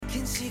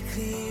see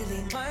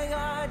clearly, my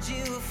God,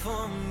 you are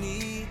for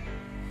me.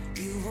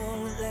 You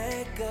won't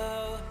let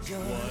go.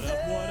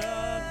 What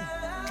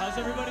up? How's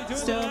everybody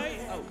doing tonight?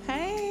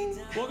 Hey.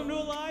 Welcome to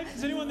Alive.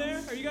 Is anyone there?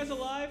 Are you guys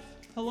alive?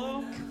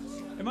 Hello?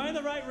 Am I in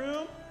the right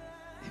room?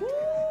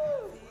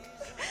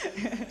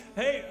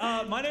 Hey,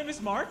 my name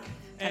is Mark,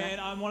 and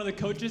I'm one of the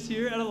coaches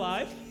here at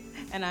Alive.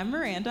 And I'm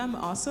Miranda. I'm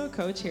also a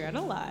coach here at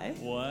Alive.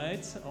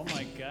 What? Oh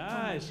my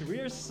gosh, we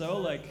are so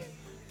like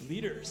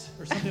leaders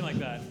or something like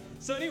that.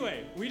 So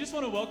anyway, we just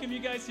want to welcome you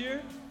guys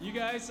here. You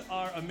guys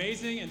are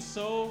amazing, and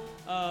so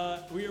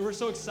we're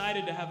so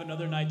excited to have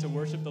another night to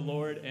worship the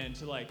Lord and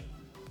to like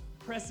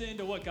press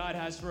into what God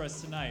has for us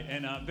tonight.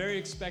 And I'm very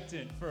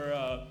expectant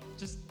for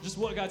just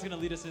what God's going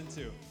to lead us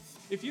into.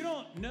 If you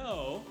don't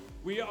know,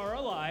 we are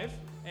Alive,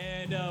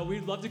 and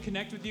we'd love to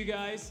connect with you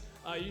guys.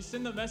 You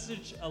send the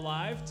message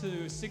Alive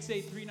to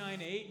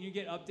 68398, and you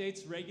get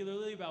updates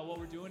regularly about what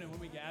we're doing and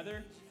when we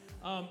gather.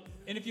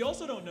 And if you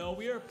also don't know,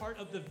 we are a part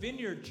of the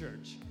Vineyard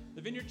Church. The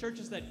Vineyard Church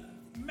is that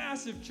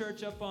massive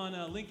church up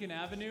on Lincoln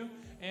Avenue,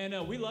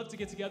 and we love to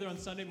get together on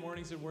Sunday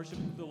mornings and worship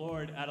the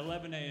Lord at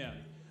 11 a.m.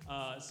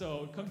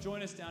 So come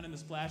join us down in the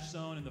splash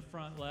zone in the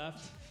front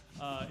left.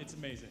 It's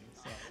amazing.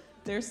 So.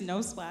 There's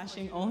no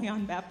splashing, only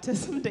on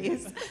baptism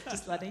days,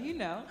 just letting you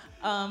know.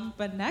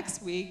 But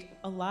next week,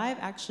 Alive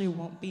actually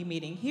won't be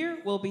meeting here.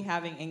 We'll be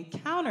having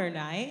Encounter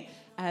Night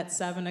at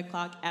 7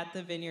 o'clock at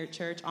the Vineyard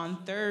Church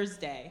on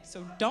Thursday.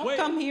 So don't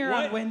come here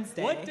on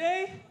Wednesday. What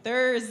day?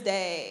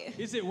 Thursday.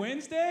 Is it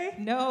Wednesday?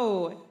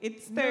 No,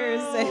 it's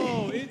Thursday.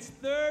 No, it's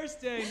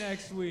Thursday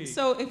next week.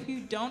 So if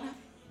you don't,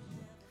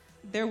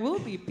 there will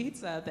be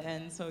pizza at the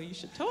end, so you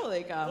should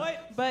totally come.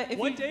 What? But if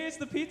what day is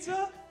the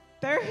pizza?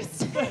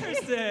 Thursday.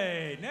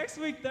 Thursday. Next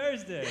week,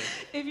 Thursday.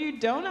 If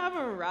you don't have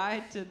a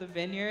ride to the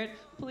Vineyard,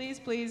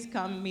 please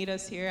come meet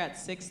us here at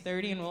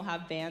 6:30, and we'll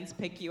have vans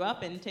pick you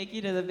up and take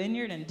you to the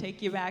Vineyard and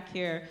take you back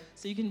here.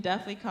 So you can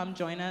definitely come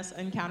join us.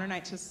 Encounter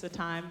Night's just a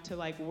time to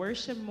like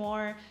worship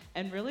more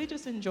and really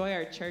just enjoy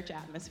our church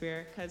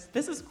atmosphere, because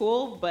this is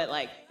cool, but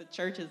like the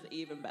church is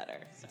even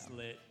better. So. It's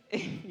lit.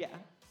 Yeah.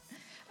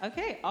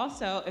 Okay,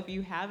 also, if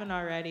you haven't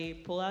already,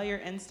 pull out your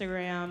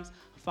Instagrams,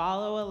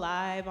 follow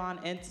Alive on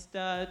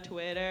Insta,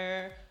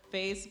 Twitter,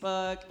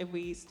 Facebook, if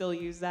we still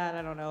use that.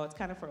 I don't know. It's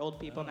kind of for old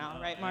people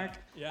now, right, Mark?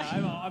 Yeah,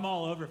 I'm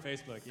all over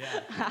Facebook,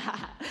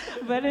 yeah.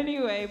 But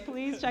anyway,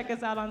 please check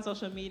us out on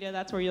social media.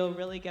 That's where you'll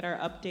really get our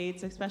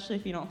updates, especially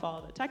if you don't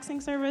follow the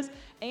texting service.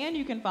 And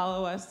you can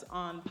follow us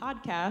on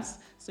podcasts,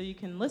 so you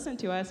can listen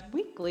to us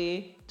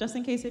weekly, just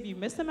in case if you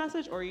miss a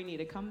message or you need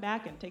to come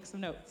back and take some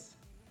notes.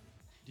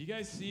 Do you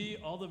guys see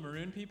all the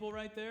maroon people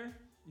right there?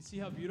 You see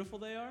how beautiful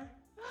they are?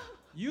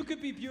 You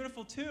could be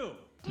beautiful too.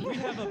 We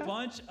have a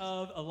bunch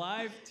of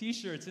Alive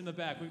t-shirts in the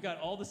back. We've got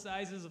all the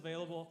sizes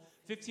available,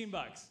 $15.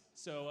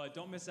 So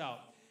don't miss out.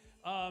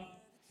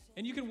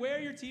 And you can wear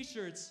your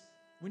t-shirts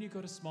when you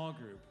go to small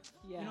group.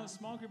 Yeah. You know,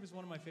 small group is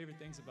one of my favorite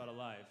things about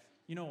Alive.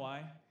 You know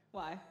why?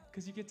 Why?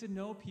 Because you get to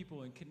know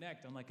people and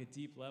connect on like a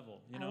deep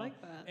level. You know? I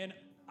like that. And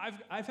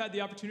I've had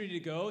the opportunity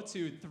to go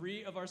to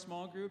 3 of our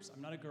small groups.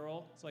 I'm not a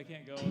girl, so I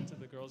can't go to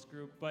the girls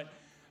group, but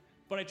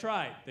I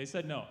tried. They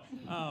said no.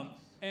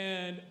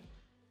 And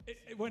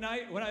when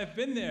I've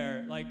been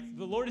there, like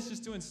the Lord is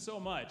just doing so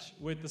much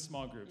with the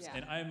small groups,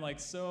 and I'm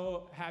like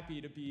so happy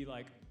to be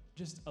like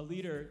just a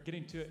leader,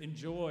 getting to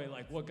enjoy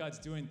like what God's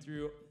doing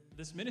through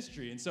this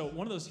ministry. And so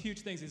one of those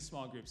huge things is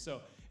small groups.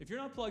 So if you're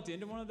not plugged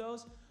into one of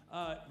those,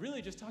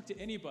 really just talk to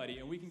anybody,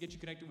 and we can get you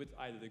connected with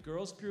either the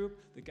girls group,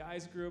 the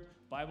guys group,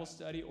 Bible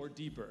study, or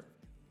deeper.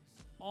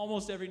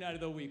 Almost every night of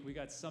the week, we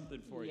got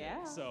something for you.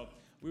 So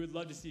we would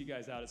love to see you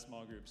guys out at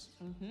small groups.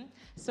 Mm-hmm.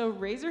 So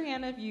raise your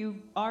hand if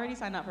you already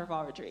signed up for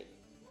Fall Retreat.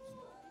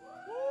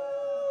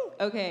 Woo!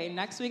 Okay,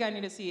 next week I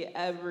need to see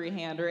every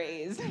hand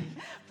raised.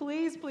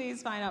 Please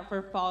sign up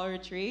for Fall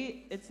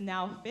Retreat. It's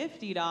now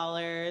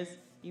 $50.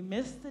 You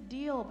missed the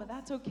deal, but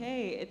that's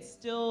okay. It's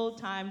still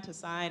time to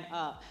sign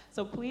up.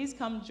 So please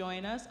come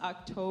join us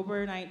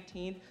October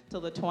 19th till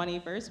the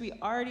 21st. We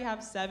already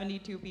have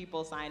 72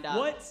 people signed up.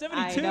 What?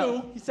 72? I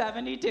know,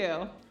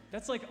 72.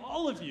 That's like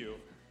all of you.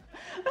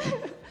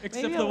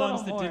 Except Maybe the a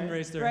ones little that didn't more.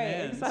 raise their right,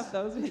 hands. except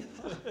those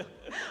people.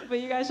 But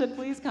you guys should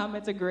please come.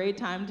 It's a great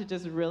time to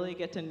just really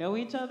get to know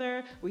each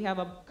other. We have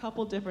a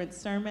couple different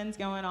sermons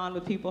going on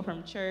with people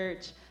from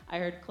church. I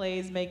heard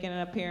Clay's making an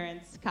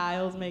appearance.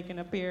 Kyle's making an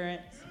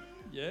appearance.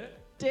 Yeah.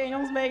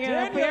 Daniel's making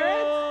an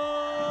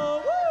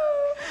appearance. Woo!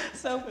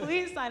 So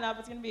please sign up.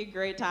 It's going to be a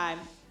great time.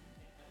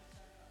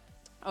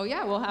 Oh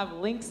yeah, we'll have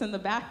links in the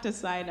back to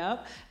sign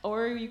up,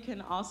 or you can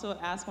also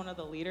ask one of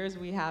the leaders.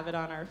 We have it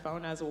on our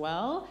phone as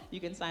well. You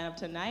can sign up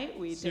tonight.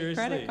 We take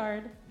credit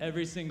card.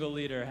 Every single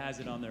leader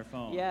has it on their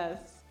phone. Yes.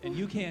 And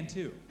you can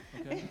too.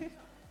 Okay.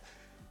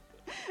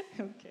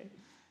 Okay.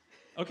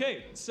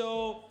 Okay.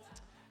 So,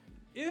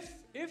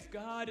 if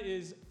God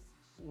is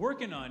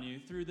working on you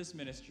through this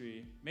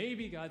ministry,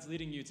 maybe God's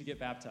leading you to get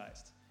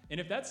baptized,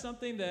 and if that's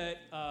something that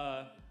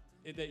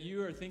that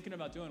you are thinking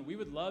about doing, we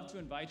would love to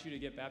invite you to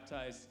get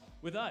baptized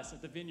with us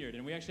at the Vineyard,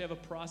 and we actually have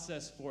a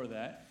process for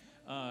that.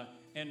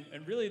 And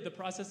really, the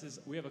process is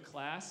we have a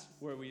class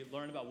where we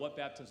learn about what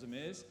baptism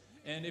is.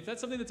 And if that's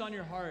something that's on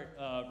your heart,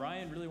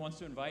 Ryan really wants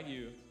to invite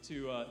you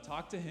to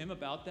talk to him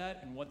about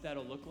that and what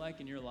that'll look like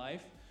in your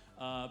life.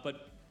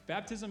 But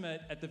baptism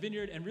at the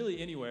Vineyard and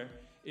really anywhere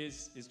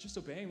is just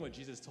obeying what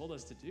Jesus told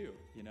us to do,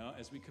 you know,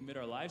 as we commit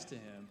our lives to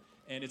him.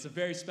 And it's a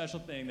very special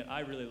thing that I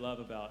really love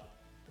about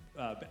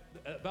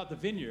the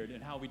Vineyard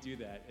and how we do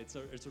that. It's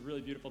a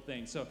really beautiful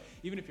thing. So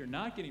even if you're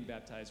not getting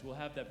baptized, we'll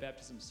have that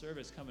baptism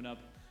service coming up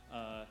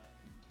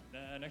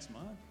next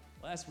month,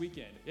 last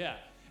weekend. Yeah.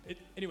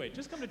 Anyway,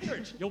 just come to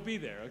church. You'll be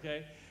there,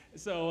 okay?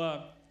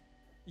 So,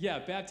 yeah,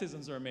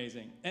 baptisms are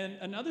amazing. And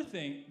another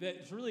thing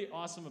that's really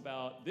awesome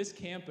about this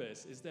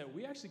campus is that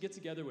we actually get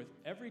together with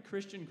every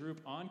Christian group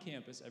on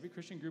campus. Every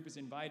Christian group is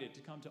invited to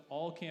come to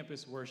all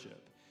campus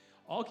worship.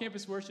 All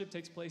campus worship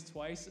takes place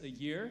twice a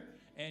year,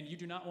 and you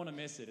do not want to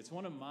miss it. It's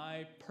one of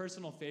my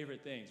personal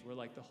favorite things, where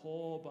like the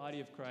whole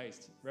body of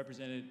Christ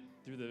represented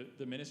through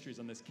the ministries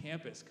on this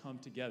campus come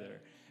together.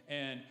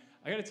 And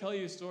I got to tell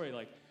you a story.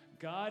 Like,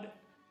 God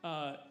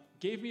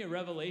gave me a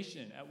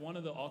revelation at one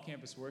of the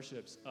all-campus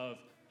worships of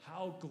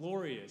how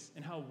glorious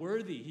and how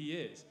worthy he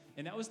is.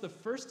 And that was the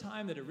first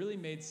time that it really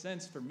made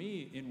sense for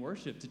me in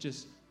worship to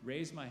just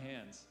raise my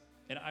hands.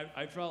 And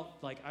I felt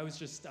like I was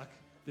just stuck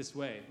this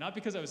way. Not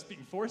because I was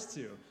being forced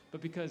to,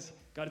 but because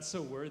God is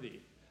so worthy.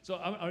 So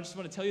I just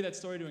want to tell you that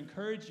story to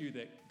encourage you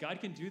that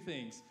God can do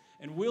things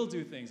and will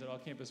do things at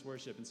all-campus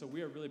worship. And so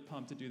we are really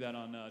pumped to do that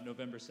on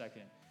November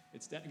 2nd.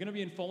 It's going to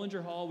be in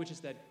Follinger Hall, which is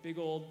that big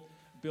old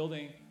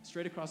building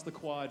straight across the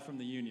quad from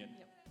the Union.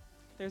 Yep.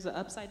 There's an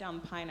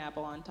upside-down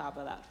pineapple on top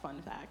of that,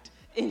 fun fact.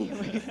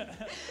 Anyway,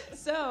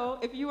 so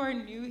if you are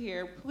new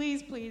here,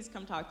 please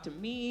come talk to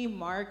me,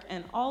 Mark,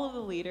 and all of the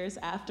leaders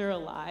after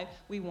Alive.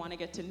 We want to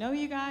get to know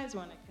you guys,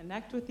 want to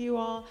connect with you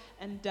all,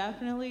 and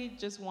definitely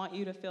just want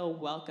you to feel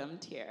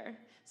welcomed here.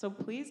 So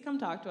please come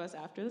talk to us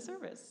after the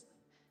service.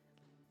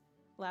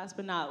 Last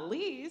but not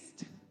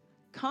least,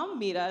 come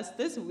meet us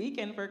this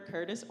weekend for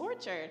Curtis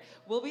Orchard.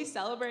 We'll be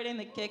celebrating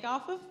the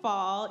kickoff of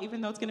fall,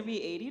 even though it's going to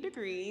be 80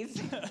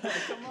 degrees.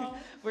 Come on.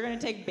 We're going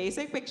to take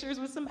basic pictures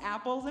with some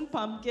apples and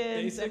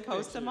pumpkins and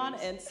post them on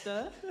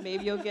Insta.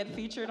 Maybe you'll get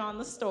featured on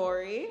the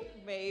story,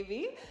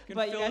 maybe.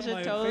 But you guys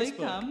should totally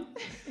come.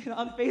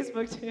 On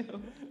Facebook,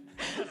 too.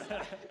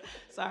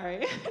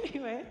 Sorry.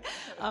 Anyway,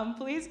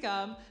 please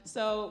come.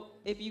 So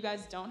if you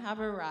guys don't have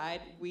a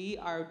ride, we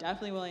are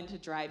definitely willing to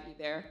drive you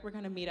there. We're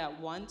going to meet at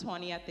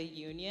 120 at the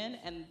Union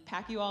and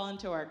pack you all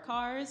into our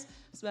cars.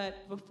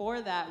 But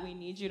before that, we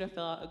need you to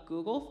fill out a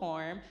Google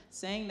form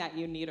saying that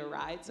you need a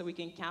ride so we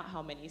can count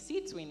how many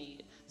seats we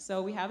need.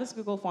 So we have this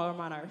Google form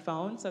on our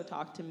phone, so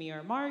talk to me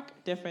or Mark,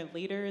 different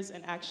leaders,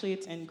 and actually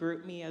it's in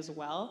GroupMe as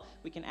well.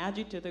 We can add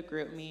you to the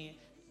GroupMe.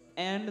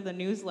 And the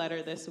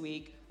newsletter this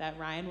week that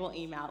Ryan will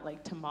email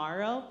like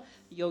tomorrow,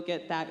 you'll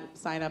get that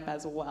sign up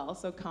as well.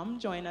 So come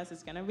join us.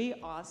 It's going to be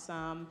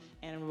awesome.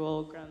 And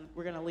we're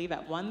going to leave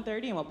at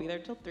 1:30 and we'll be there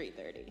till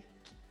 3:30.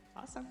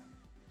 Awesome.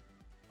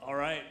 All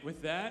right. With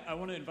that, I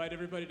want to invite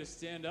everybody to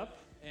stand up,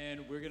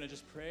 and we're going to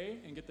just pray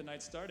and get the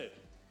night started.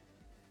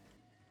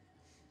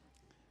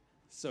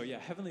 So yeah,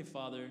 Heavenly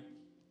Father,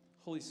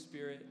 Holy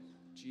Spirit,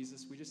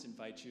 Jesus, we just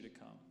invite you to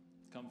come.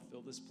 Come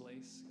fill this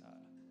place, God.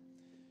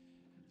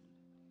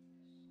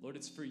 Lord,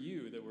 it's for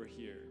you that we're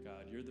here,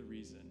 God. You're the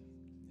reason,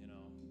 you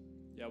know.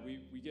 Yeah,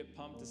 we get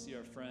pumped to see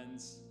our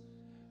friends.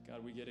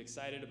 God, we get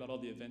excited about all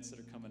the events that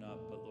are coming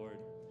up. But Lord,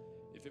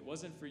 if it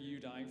wasn't for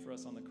you dying for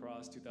us on the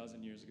cross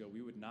 2,000 years ago,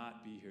 we would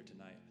not be here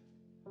tonight.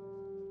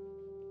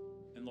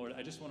 And Lord,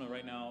 I just want to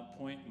right now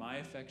point my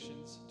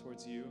affections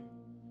towards you.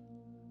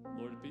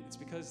 Lord, it's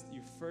because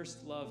you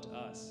first loved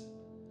us,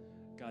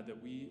 God,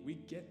 that we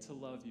get to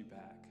love you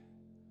back.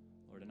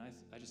 Lord, and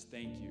I just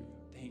thank you.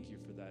 Thank you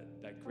for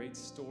that great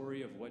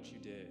story of what you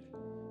did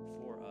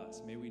for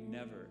us. May we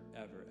never,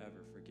 ever,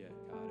 ever forget,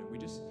 God. And we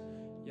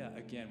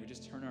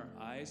just turn our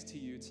eyes to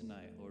you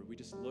tonight, Lord. We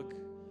just look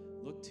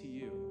to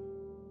you.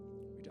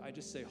 I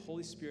just say,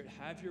 Holy Spirit,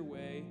 have your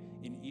way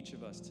in each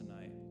of us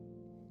tonight.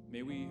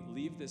 May we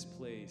leave this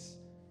place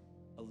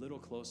a little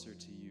closer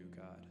to you,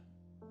 God.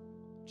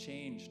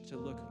 Changed to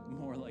look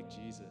more like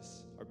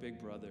Jesus, our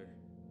big brother.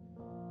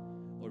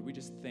 Lord, we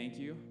just thank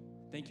you.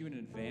 Thank you in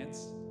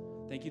advance.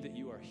 Thank you that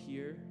you are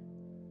here.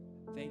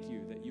 Thank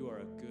you that you are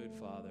a good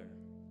Father.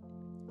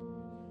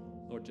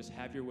 Lord, just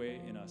have your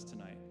way in us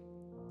tonight.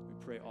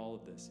 We pray all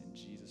of this in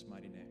Jesus'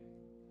 mighty name.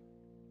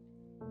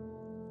 Amen.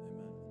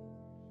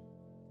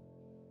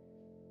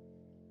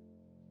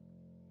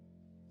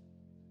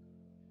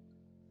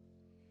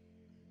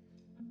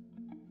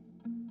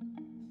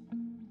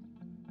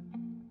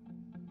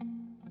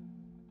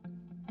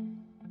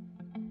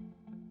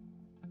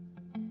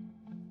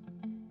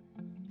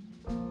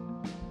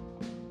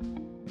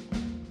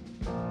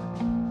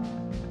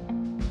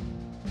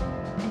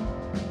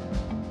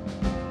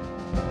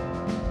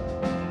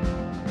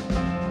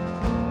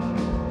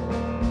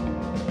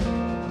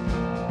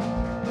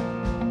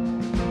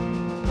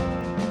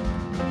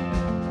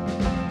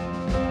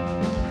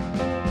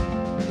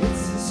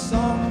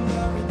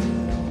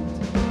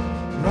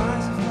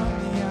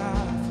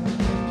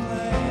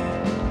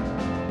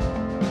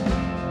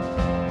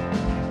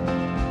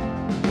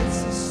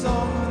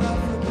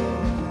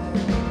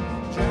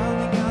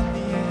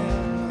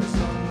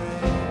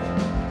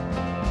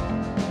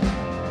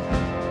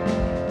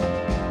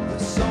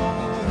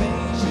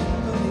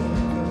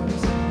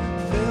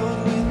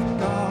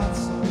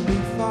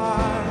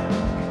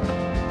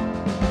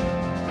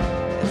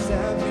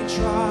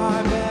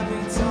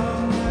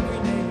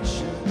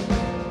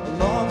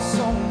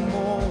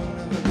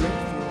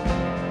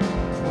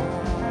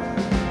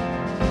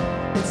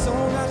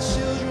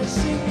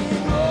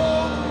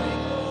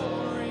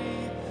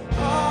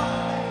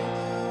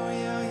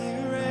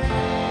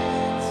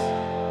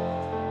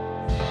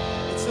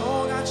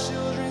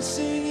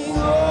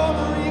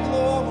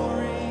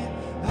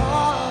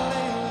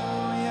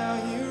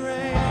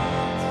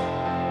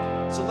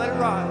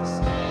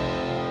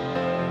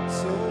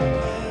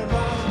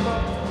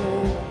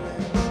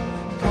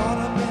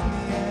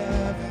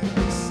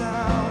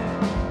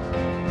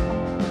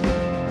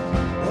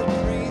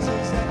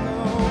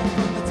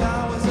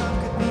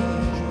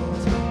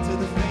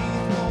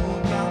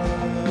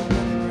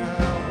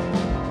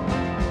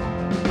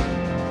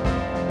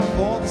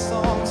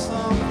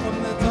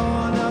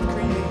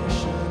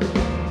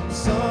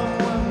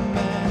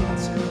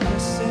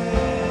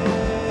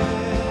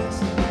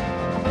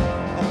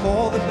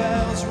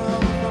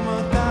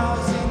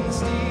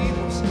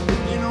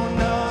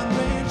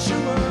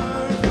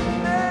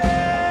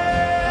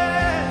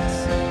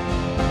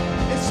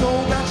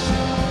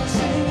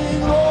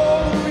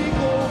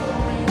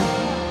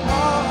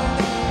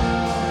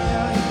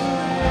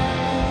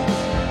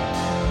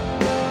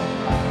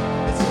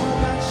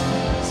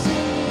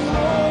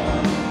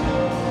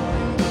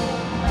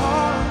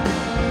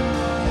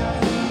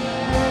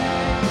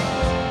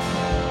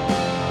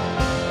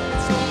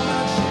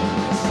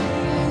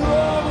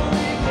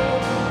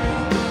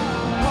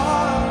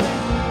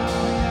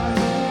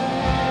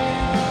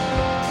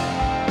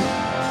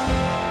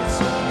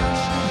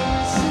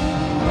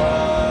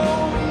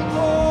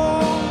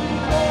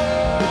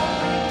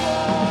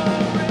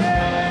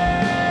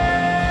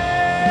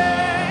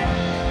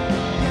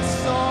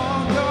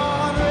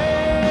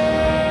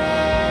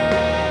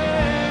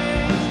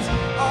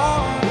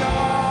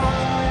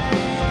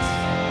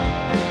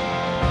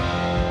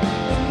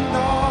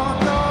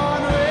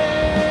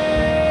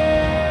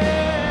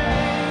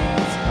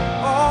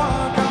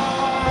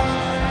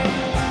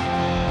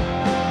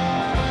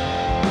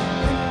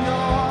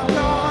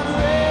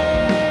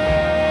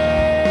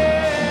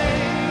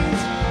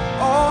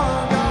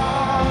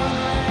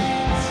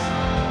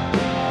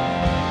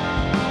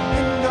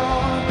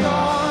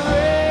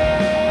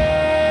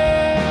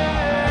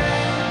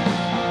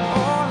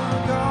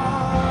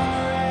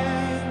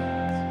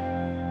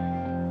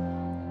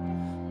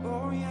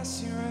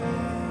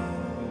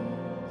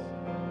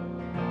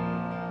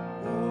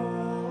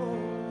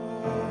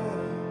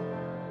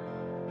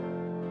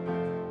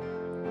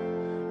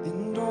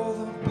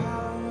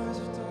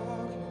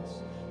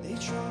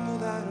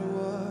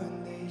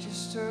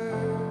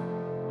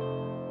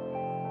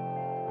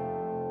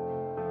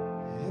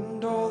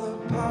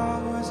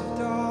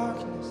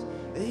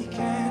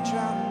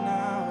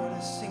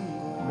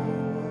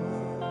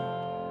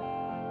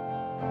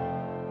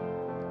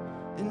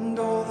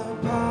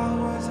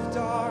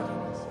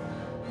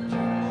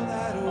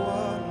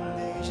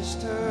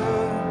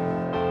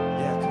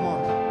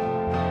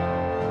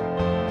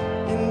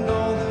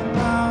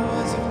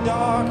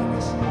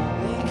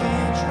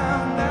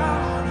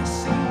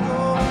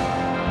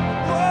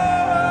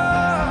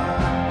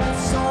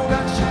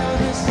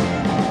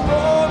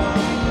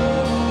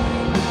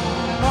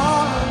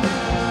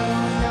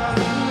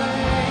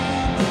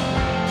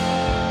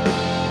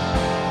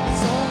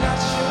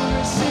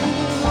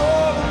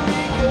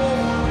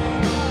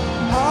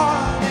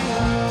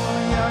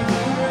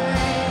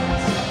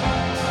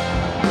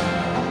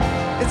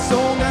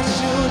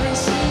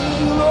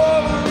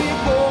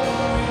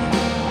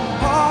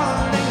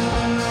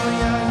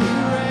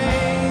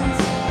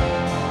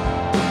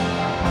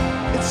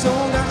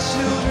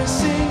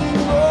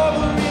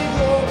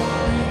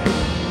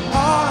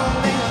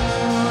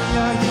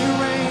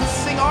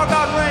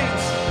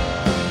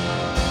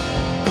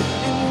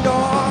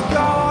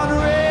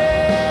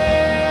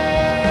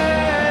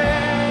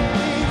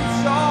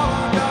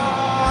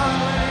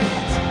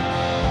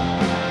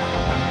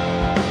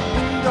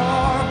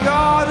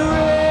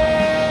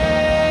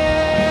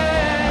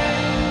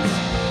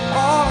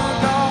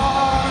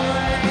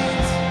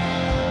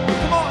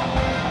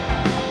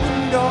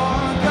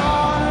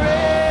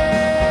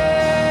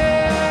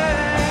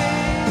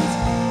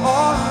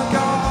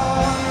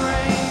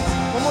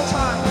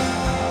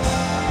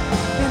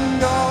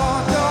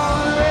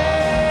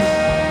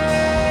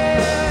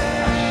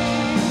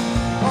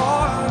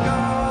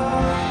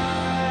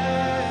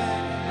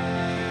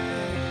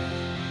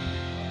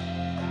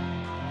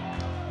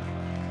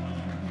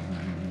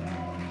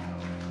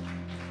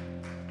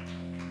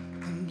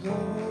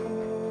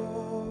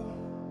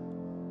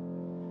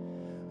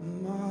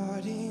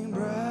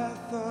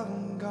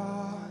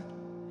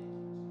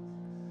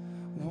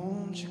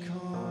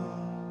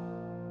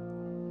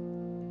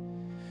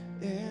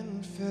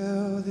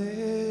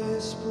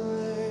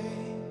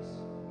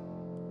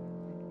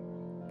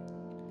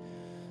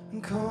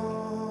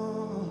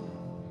 Come,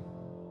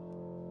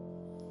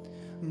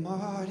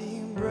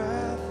 mighty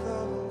breath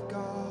of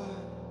God,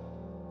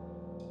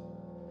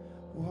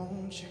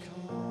 won't you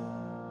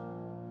come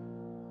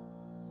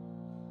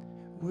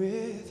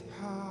with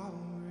power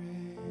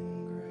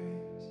and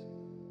grace?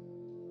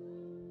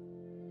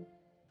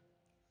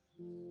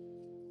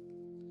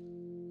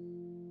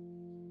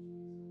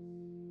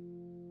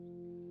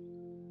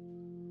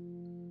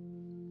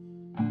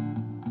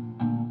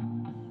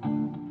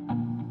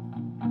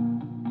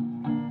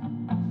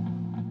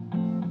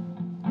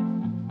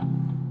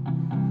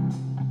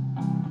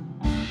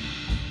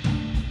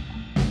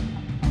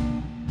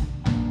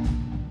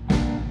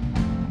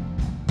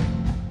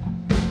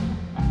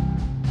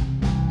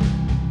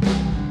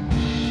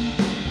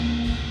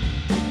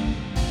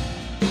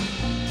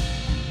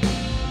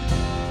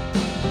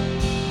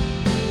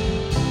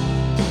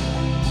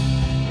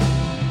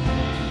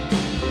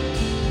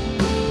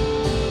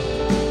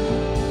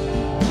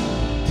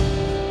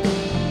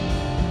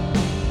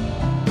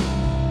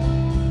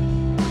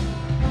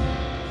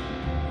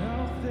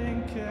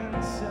 Nothing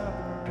can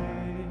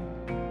separate,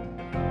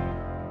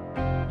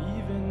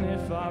 even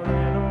if I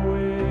ran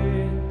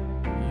away.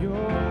 Your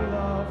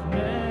love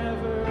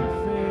never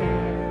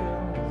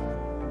fails.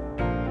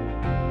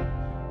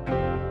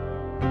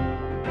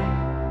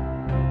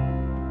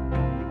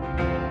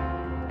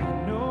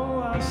 I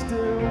know I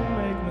still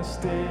make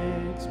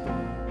mistakes,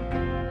 but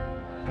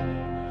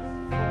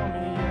for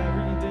me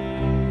every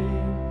day,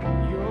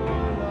 your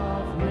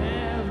love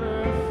never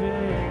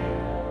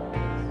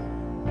fails.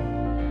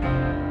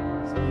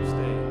 So you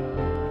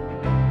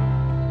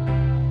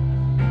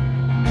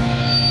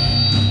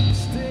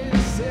stay the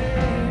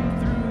same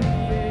through the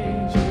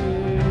ages.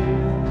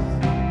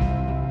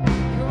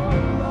 Your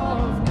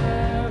love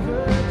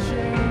never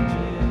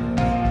changes.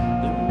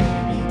 There may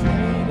be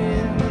pain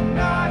in the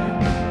night,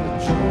 but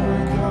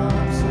joy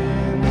comes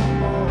in the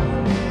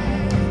morning.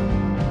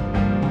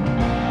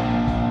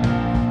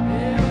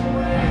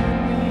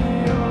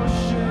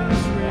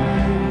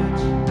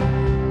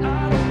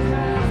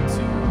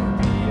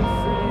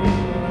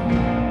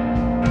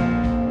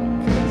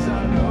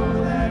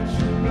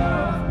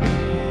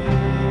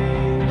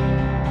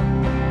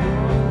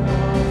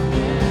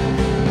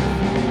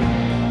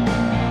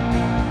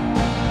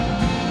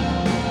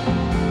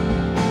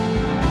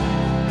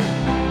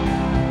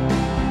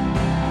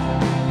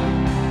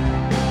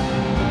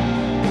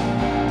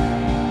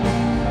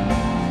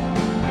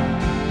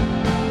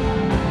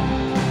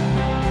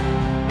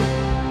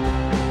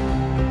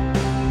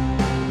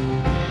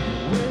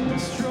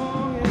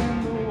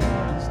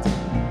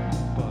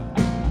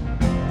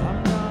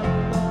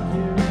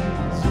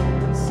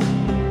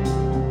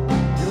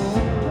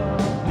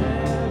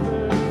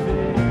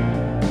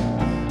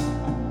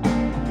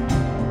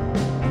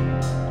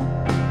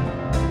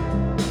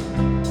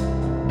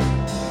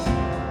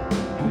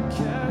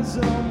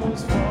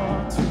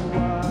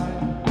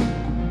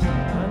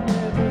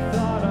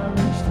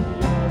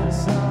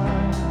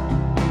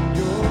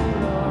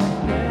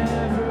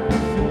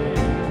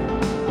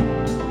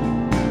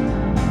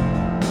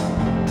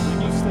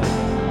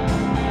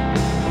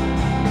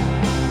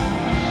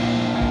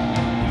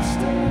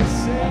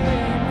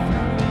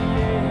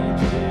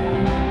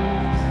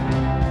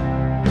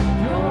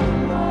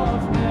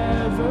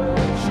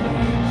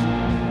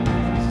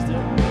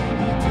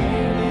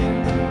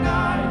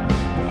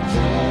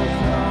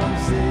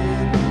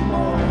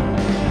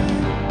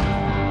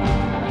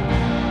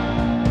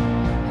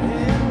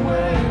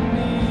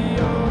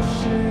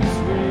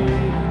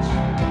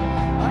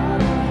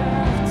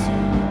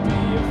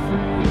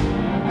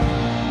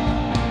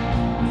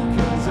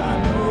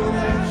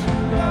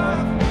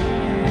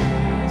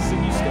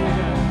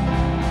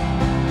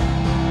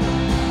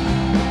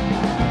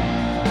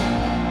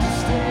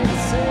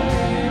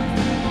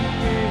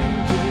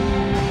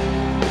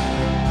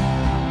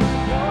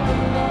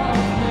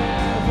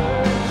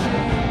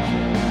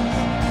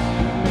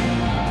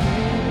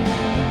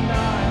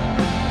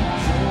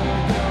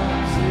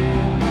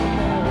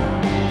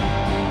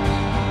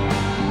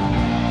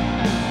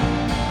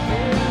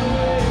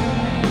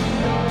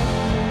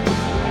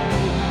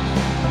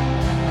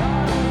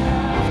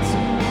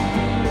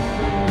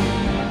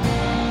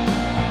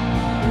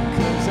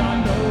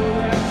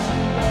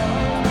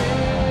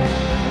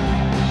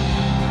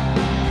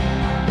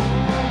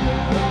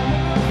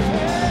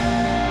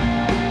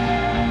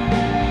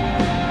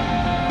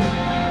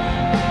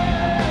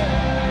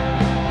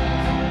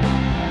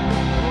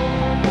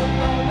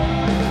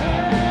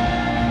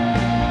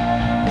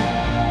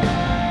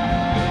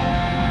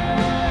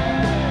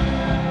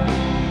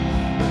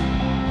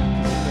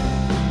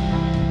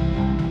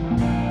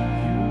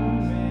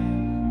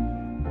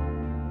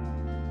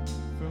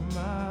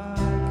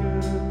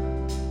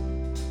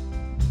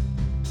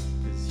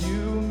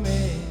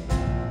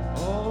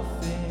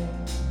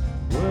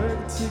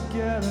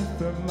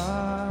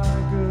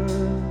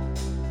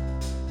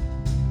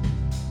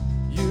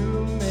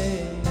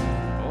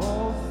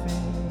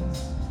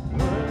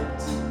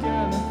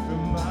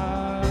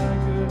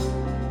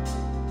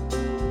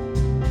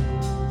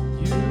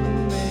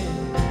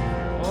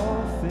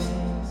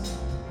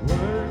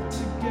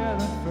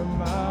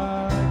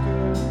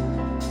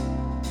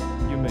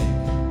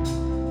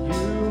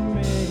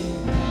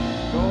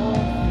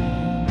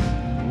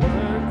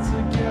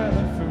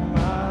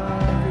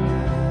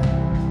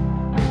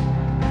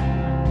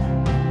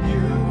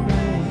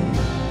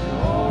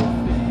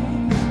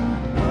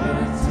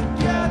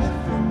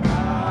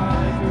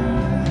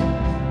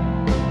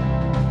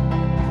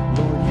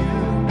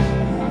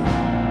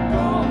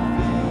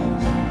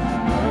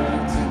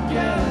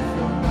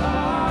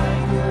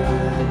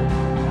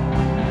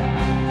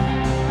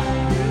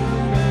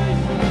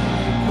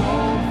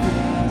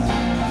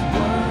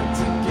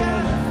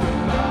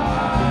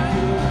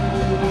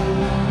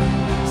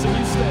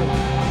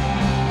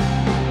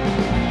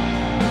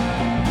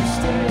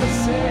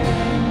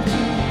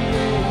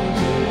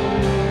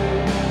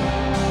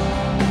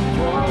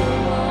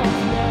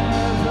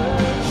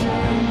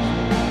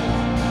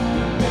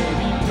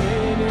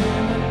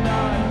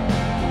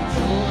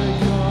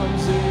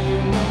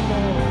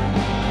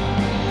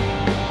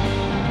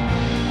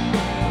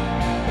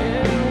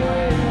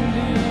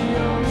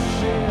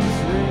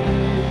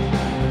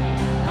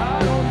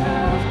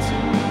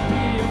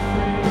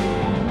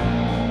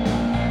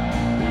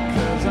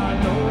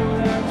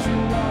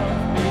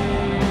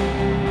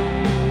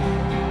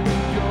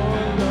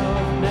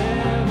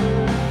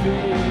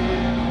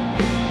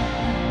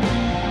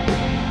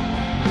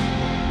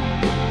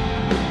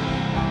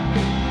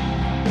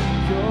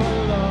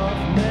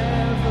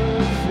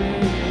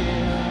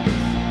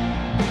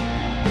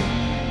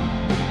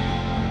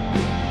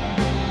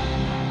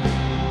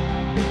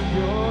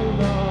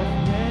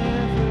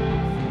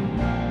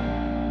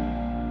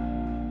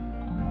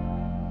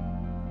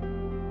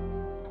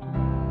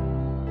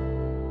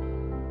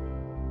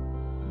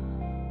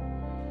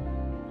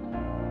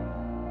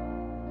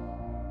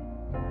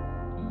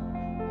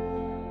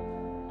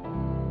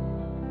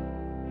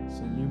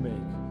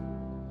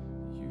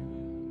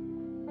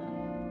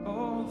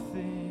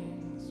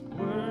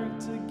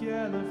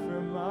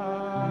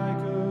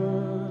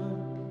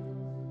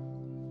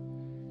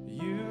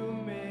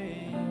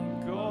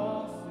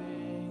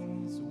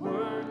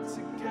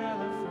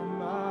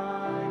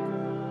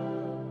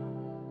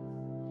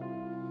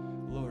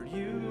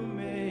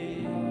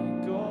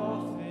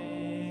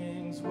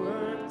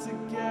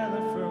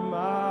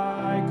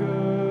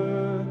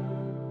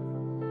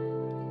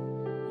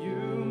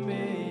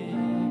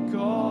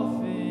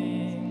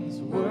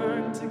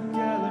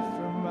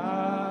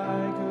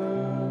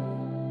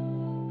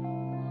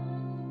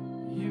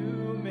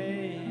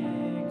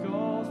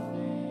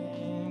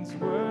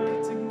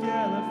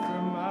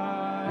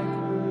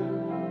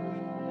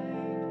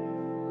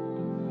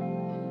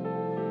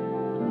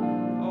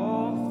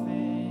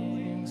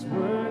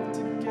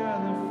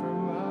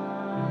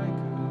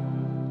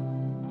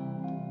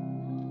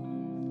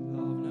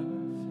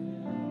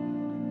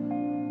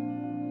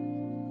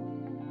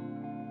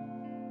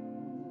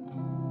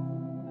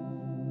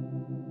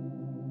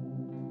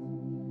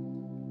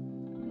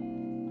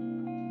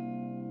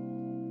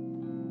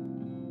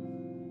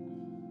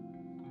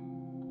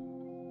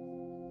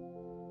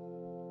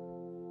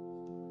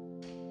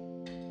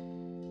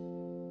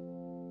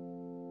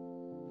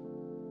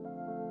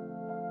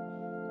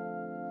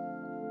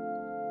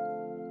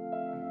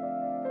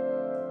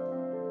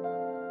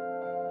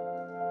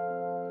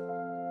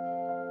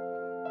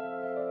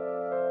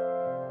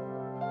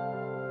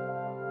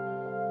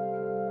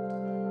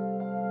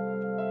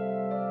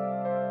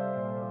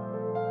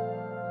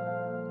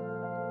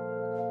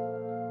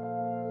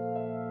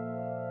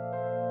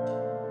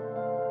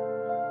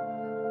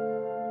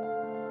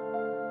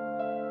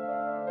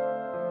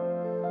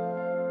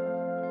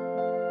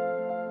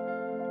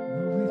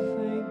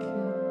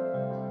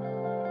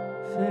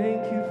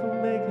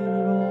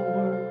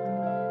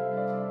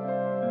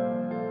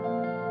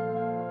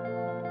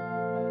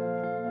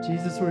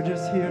 Jesus, we're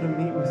just here to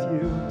meet with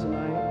you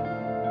tonight.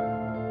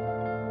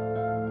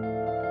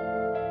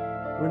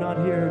 We're not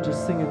here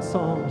just singing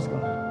songs,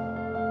 God.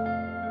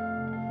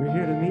 We're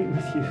here to meet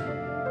with you.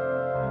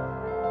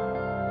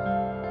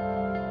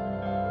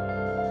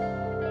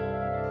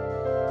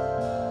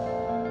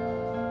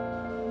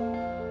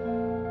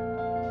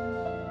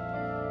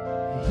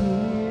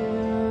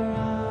 Here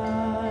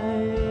I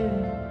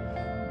am,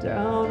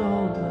 down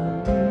on my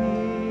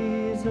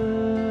knees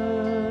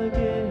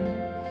again,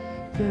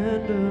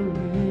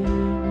 surrendering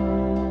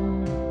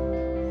all,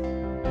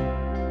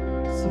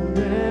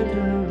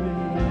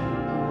 surrendering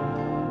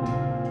all.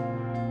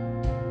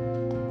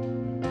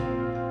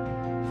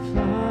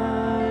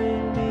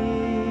 Find me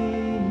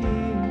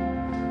here,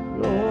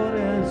 Lord,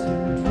 as you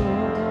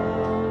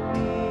draw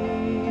me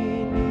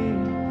near,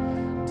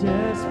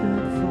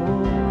 desperate for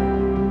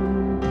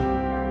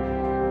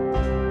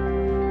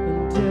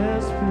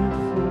desperate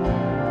for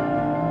you.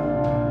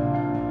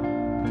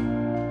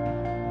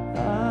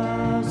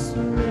 I'll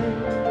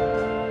surrender.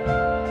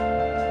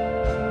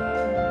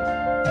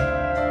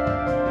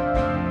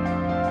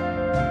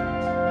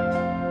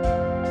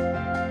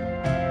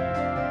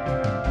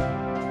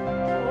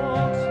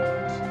 Oh,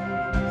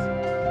 Jesus.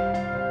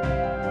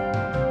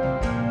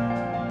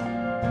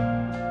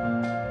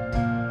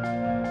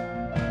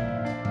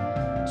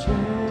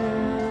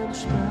 Change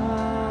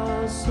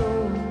my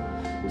soul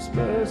with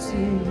mercy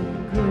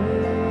and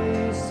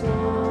grace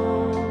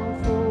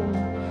on full,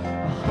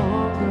 a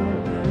hunger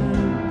and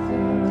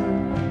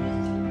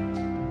thirst,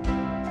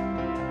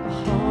 a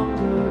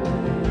hunger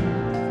and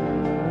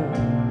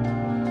thirst.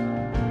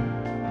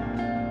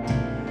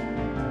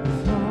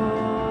 With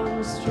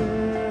arms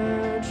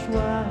stretched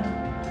wide,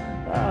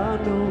 I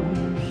know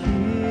you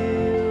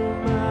hear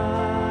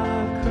my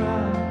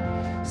cry.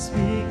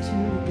 Speak to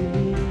me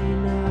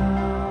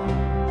now.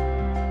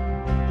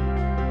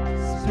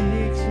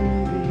 Speak to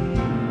me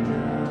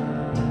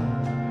now.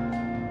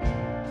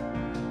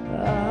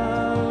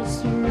 I'll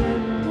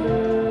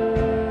surrender.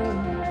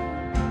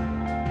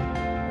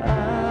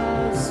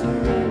 I'll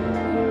surrender.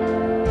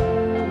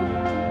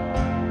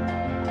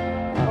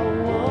 I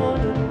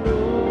wanna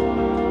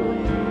know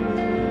you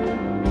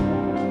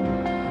more.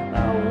 I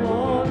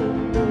wanna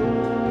know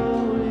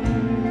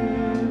you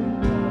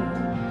more.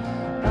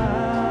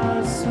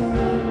 I'll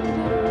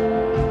surrender.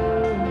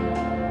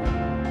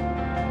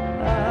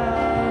 I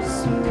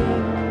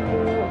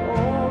surrender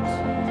all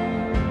to you.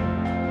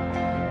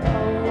 I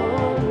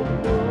wanna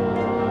know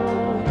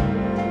you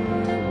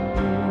more.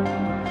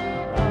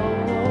 I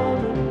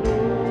wanna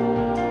know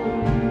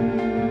you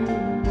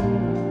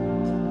more.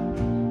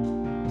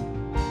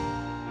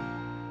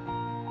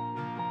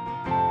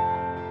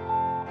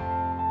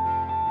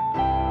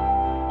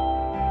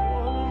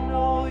 Wanna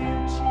know you,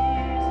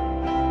 Jesus.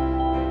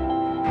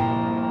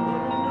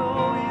 Wanna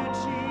know you,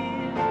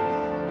 Jesus.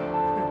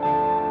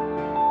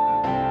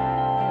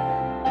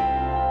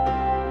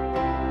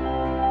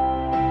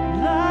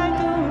 Like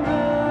a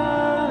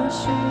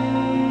rushing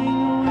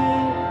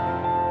wind,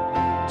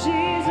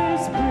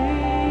 Jesus,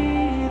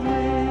 breathe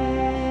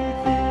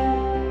within.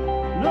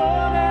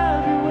 Lord,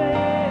 have your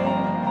way.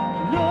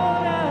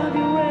 Lord, have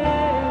your way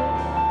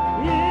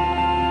in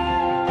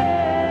me.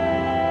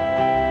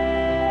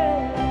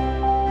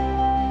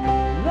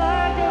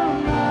 Like a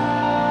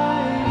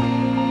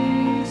mighty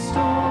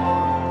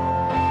storm,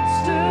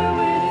 stir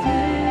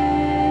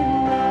within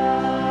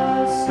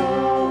my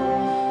soul.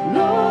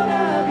 Lord,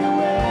 have your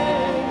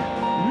way.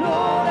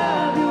 Lord,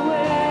 have your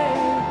way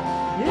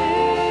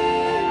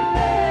in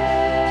me.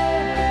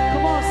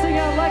 Come on, sing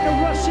out like a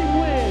rushing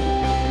wind.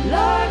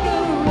 Like a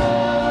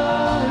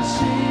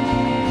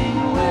rushing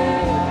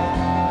wind.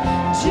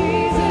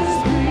 Jesus,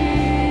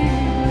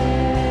 breathe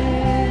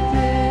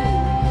within.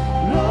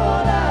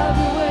 Lord, have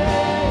your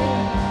way.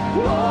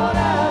 Lord,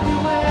 have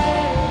your way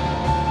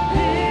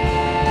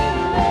in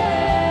me.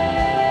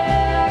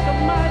 Like a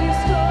mighty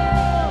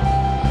storm.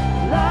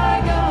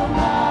 Like a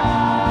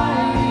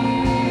mighty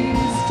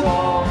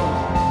storm.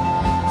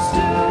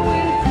 Stir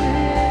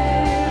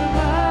within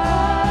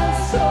my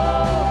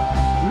soul.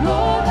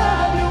 Lord,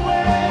 have your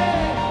way.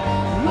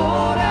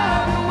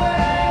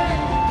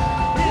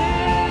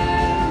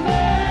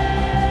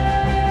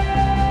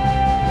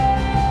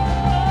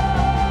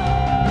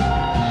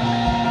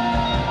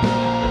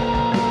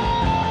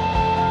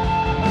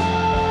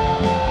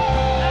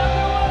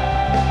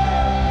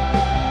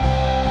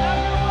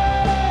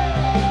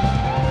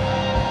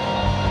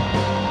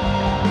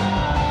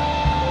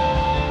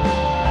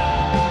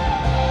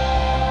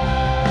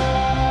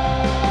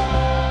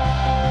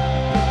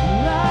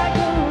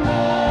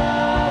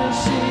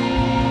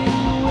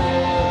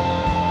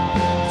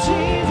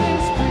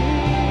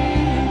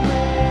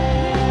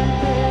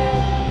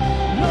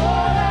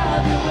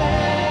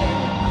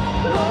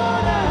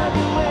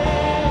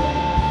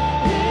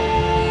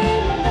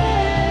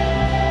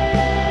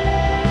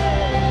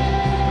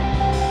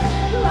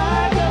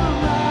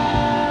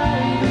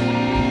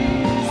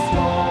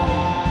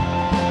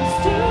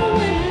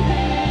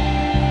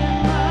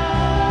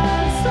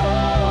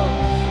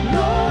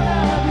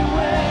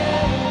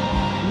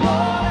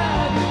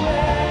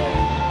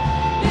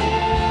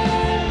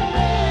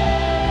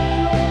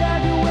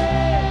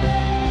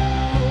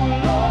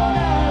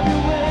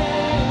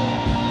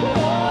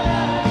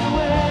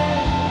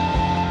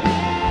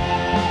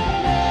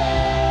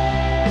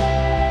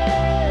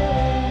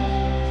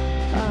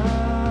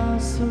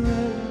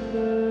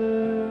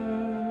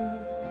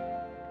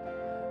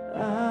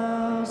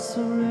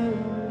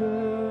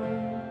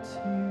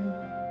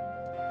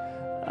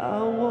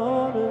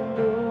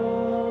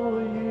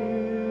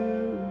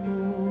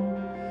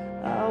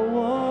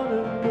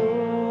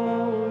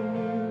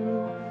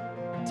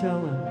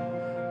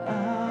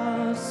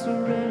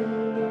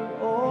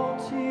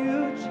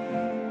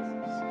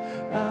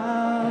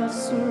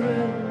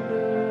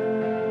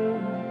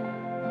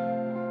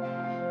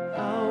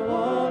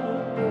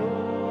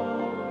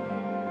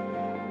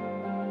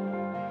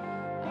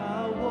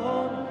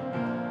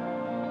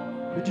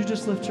 Would you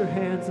just lift your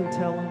hands and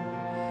tell him,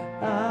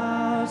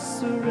 I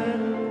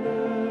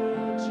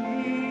surrender,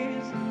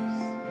 Jesus,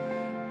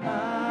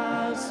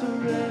 I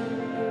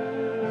surrender.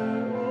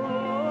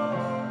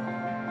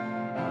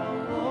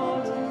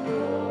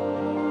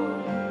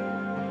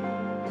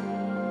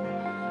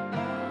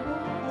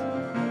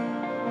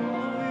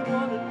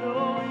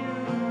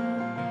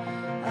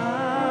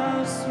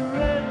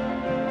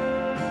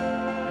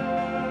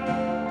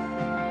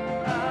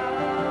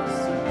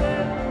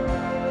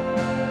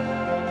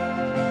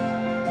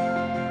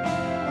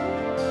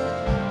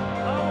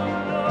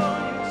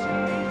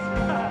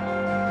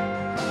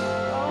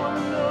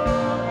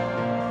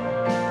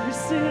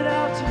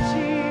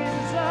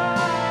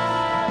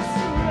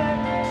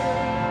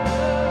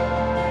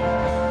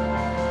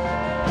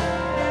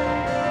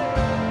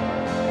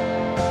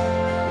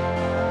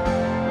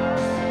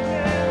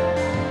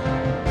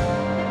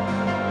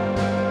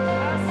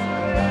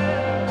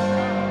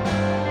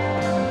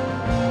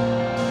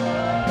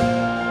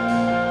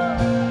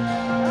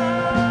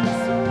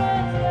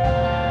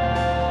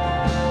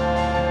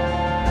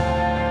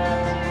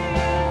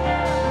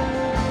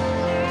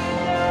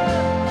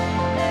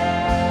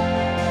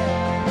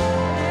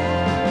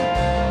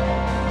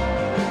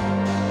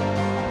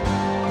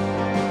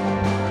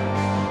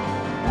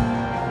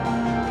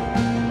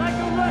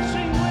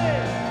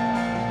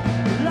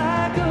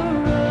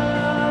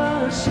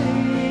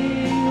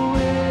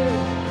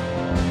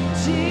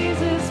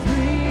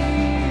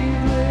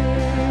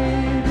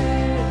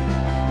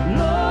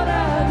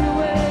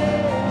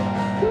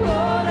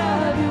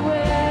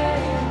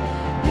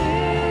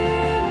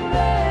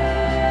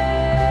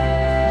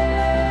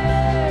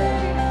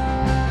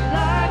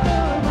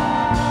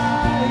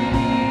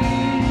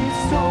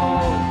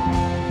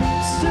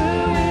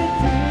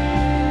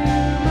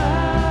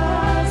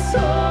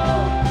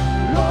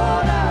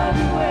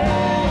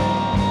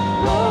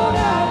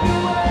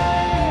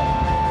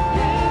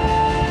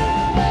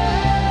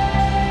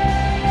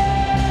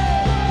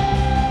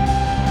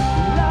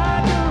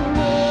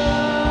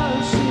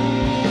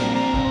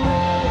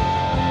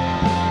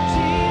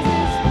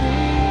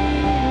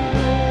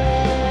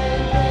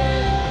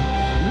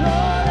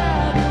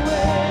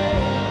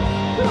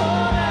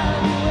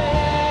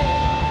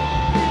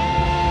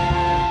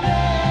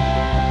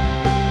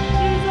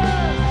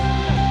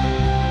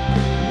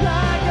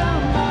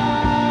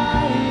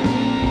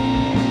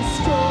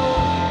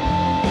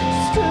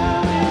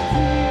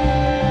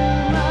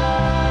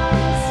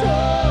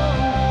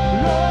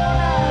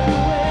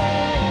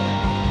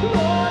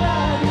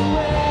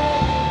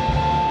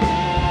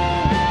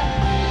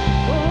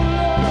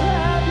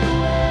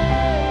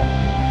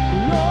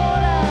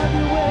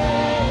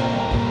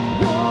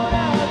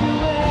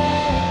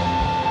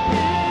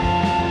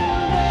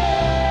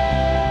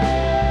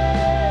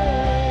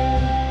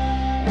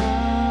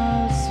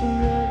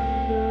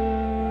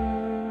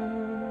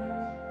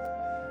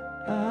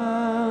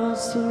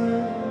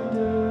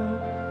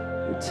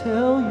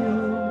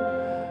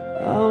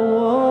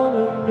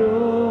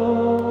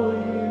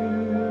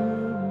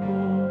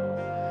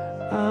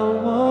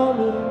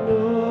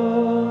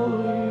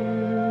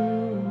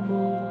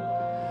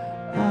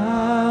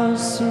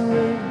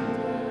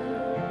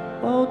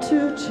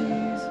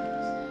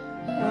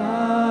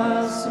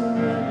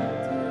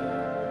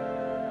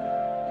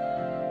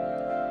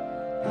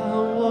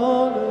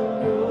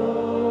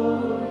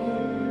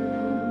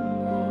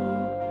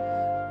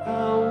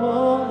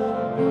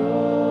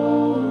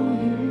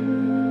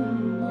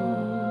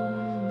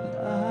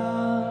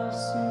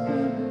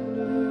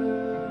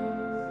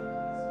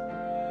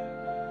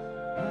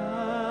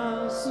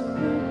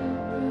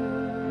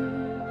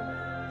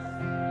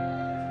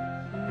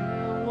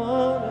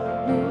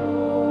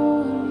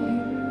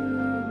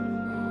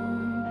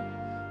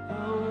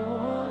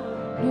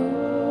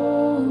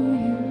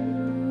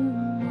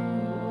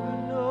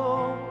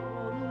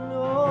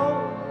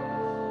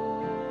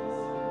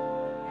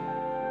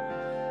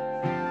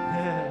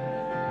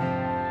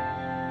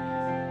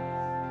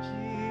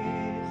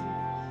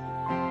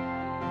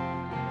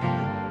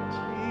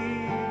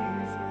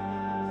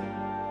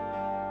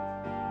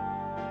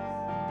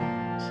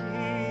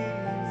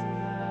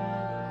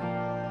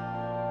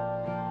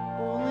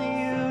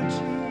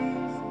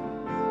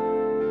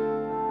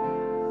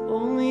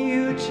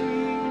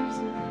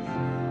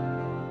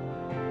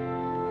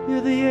 You're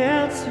the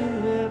answer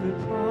to every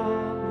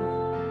problem.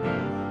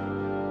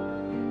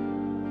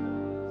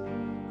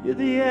 You're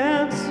the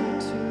answer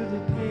to the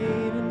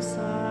pain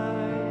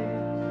inside.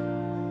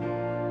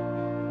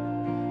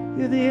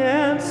 You're the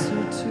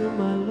answer to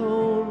my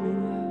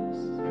loneliness.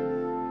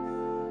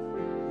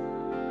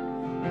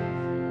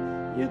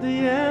 You're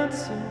the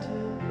answer to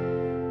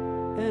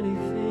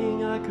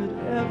anything I could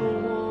ever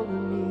want to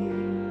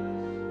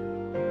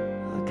need.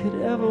 I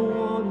could ever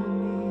want to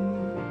need.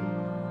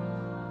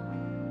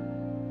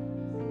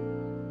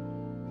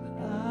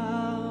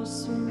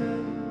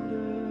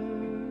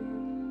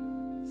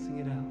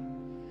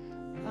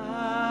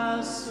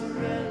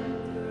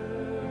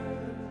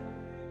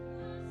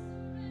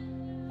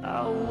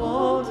 I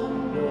want to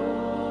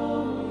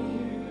know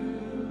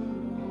you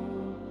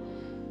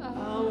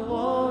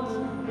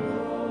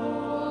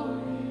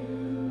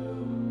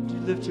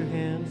lift your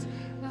hands?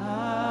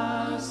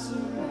 I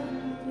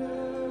surrender.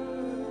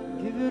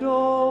 Give it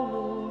all,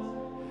 Lord.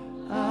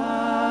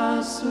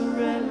 I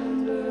surrender.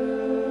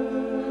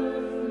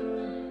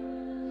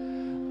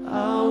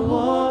 I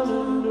want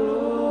to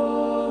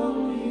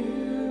know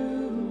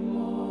you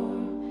more.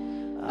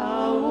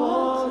 I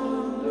want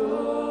to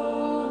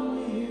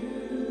know you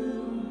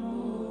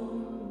more.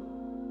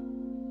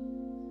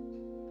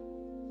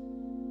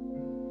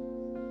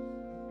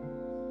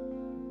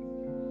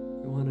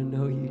 I want to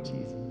know you,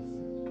 Jesus.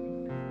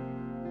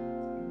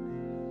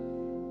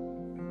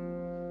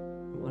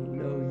 I want to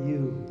know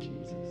you,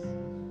 Jesus.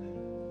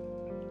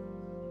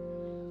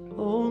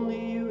 Only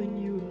you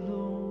and you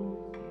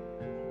alone.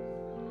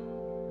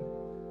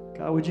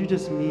 God, would you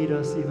just meet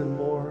us even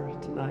more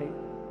tonight?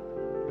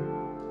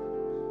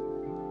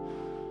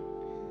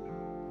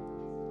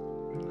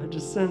 I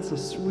just sense a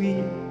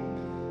sweet,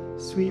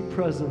 sweet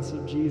presence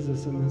of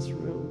Jesus in this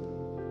room.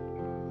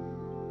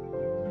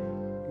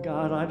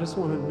 God, I just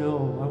want to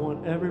know. I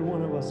want every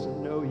one of us to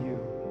know you.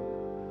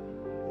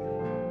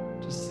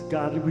 Just,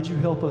 God, would you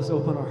help us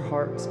open our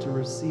hearts to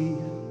receive?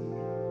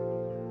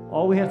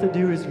 All we have to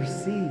do is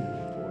receive,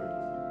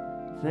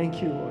 Lord.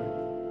 Thank you, Lord,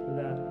 for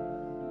that.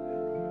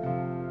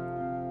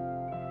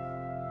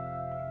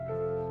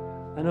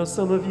 I know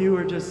some of you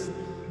are just,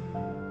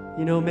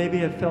 maybe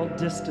have felt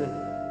distant.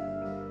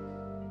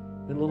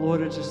 And the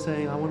Lord is just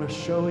saying, I want to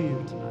show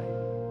you tonight.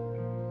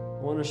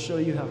 I want to show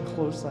you how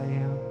close I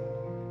am,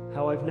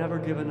 how I've never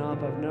given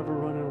up, I've never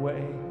run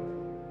away,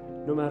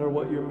 no matter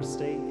what your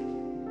mistake.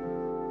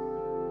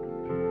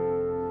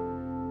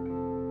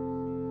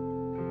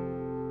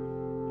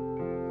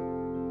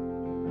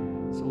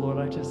 So Lord,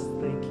 I just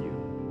thank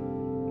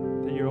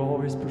you that you're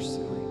always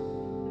pursuing.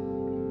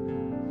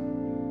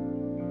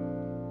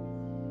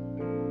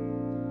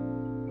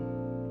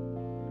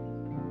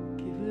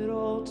 Give it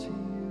all to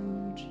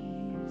you,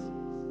 Jesus.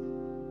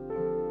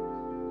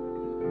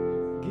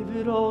 Give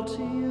it all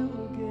to you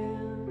again.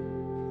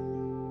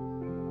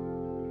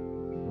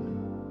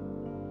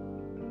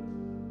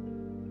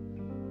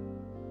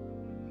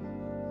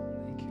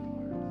 Thank you,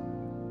 Lord.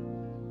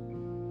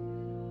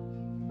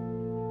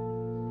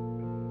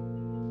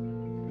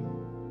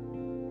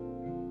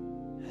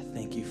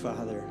 Thank you,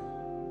 Father,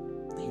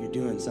 that you're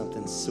doing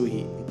something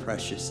sweet and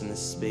precious in this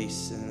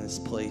space and in this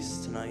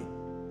place tonight.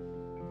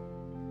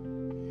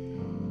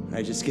 And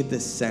I just get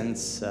this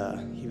sense,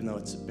 even though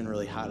it's been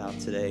really hot out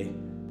today,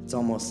 it's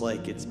almost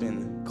like it's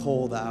been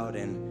cold out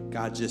and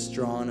God just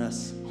drawing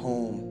us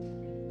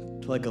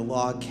home to like a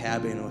log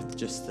cabin with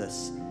just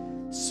this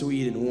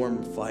sweet and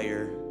warm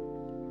fire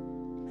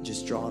and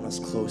just drawing us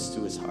close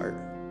to his heart.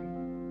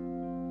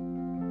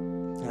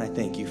 And I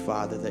thank you,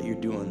 Father, that you're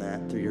doing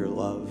that through your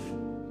love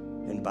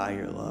and by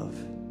your love.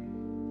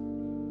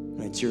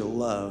 And it's your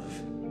love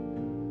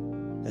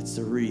that's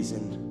the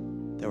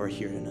reason that we're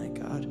here tonight,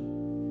 God.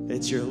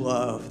 It's your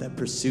love that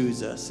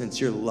pursues us. It's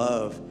your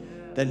love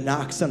that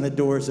knocks on the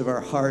doors of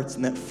our hearts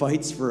and that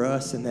fights for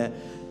us and that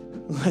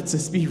lets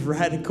us be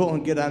radical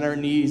and get on our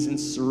knees and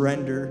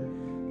surrender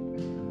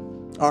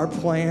our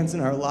plans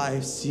and our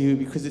lives to you,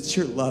 because it's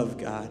your love,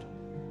 God.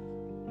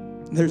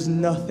 There's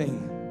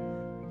nothing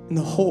in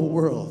the whole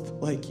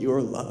world like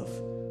your love.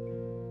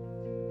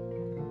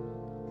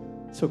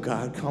 So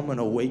God, come and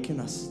awaken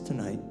us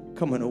tonight.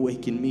 Come and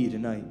awaken me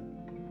tonight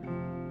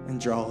and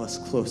draw us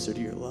closer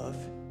to your love.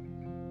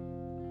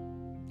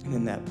 And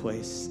in that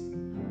place,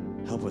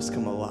 help us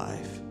come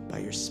alive by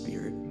your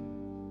Spirit,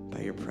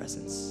 by your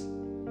presence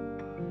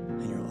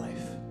in your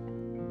life.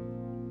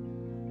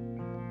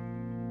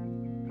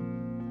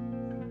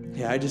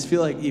 Yeah, I just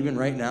feel like even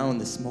right now in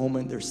this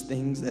moment, there's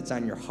things that's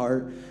on your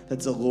heart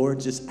that's the Lord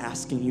just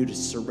asking you to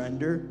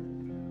surrender.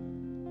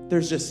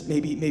 There's just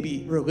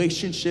maybe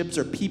relationships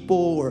or people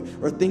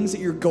or things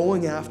that you're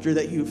going after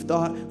that you've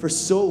thought for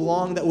so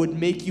long that would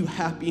make you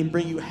happy and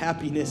bring you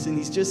happiness. And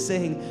he's just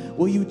saying,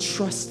 will you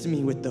trust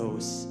me with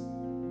those?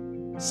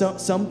 So,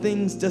 some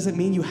things doesn't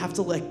mean you have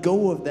to let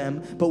go of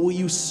them, but will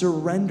you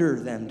surrender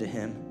them to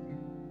him?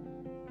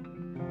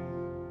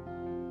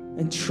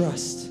 And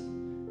trust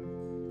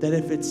that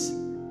if it's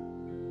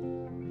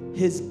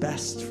his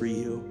best for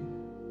you,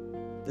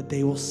 that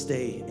they will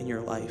stay in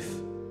your life.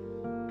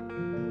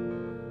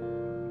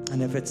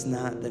 And if it's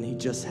not, then he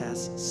just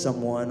has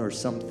someone or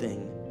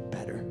something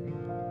better.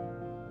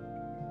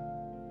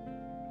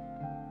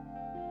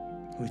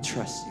 We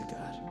trust you, God.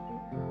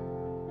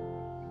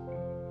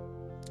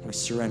 We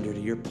surrender to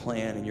your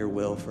plan and your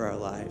will for our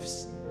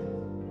lives.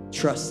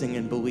 Trusting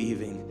and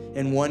believing.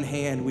 In one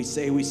hand, we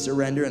say we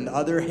surrender. In the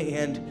other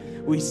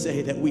hand, we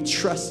say that we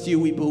trust you,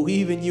 we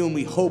believe in you, and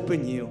we hope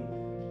in you.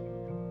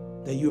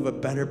 That you have a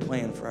better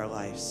plan for our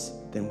lives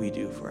than we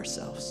do for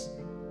ourselves.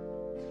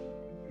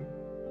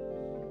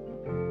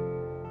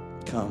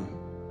 Come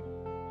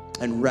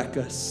and wreck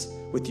us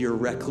with your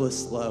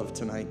reckless love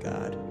tonight,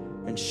 God,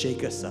 and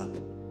shake us up.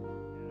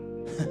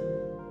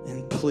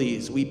 And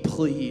please, we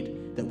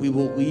plead that we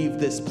will leave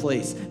this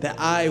place, that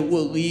I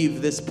will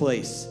leave this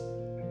place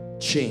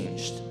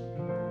changed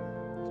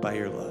by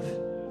your love.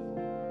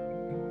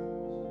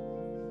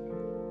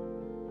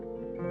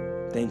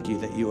 Thank you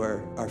that you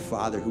are our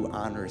Father who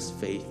honors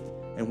faith.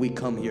 And we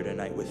come here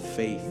tonight with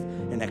faith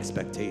and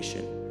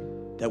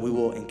expectation that we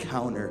will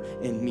encounter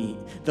and meet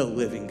the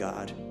living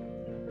God,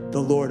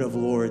 the Lord of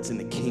Lords and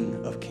the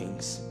King of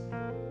Kings,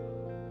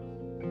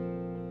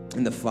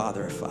 and the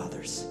Father of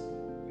Fathers.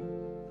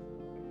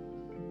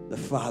 The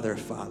Father of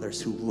Fathers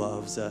who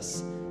loves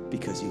us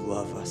because you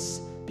love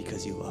us,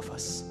 because you love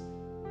us.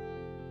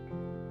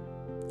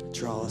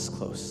 Draw us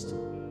close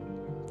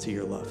to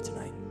your love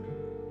tonight.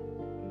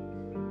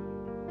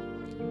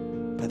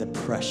 By the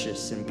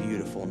precious and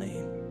beautiful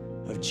name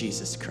of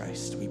Jesus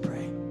Christ, we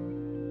pray.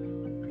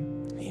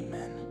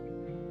 Amen.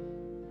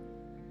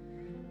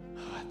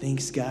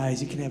 Thanks,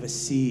 guys. You can have a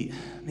seat.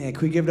 Man,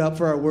 can we give it up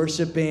for our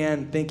worship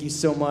band? Thank you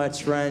so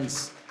much,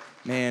 friends.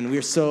 Man,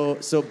 we're so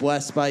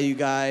blessed by you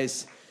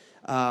guys.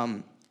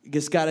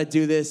 Just got to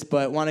do this,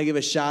 but want to give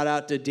a shout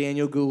out to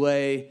Daniel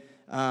Goulet.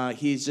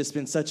 He's just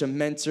been such a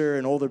mentor,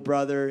 an older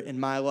brother in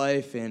my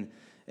life, and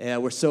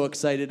we're so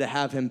excited to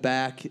have him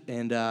back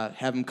and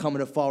have him coming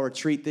to Fall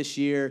Retreat this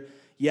year.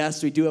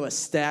 Yes, we do have a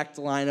stacked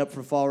lineup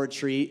for Fall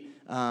Retreat.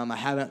 I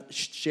haven't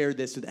shared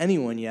this with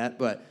anyone yet,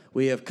 but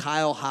we have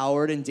Kyle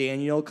Howard and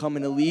Daniel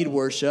coming to lead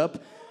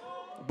worship.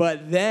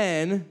 But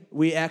then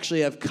we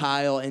actually have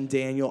Kyle and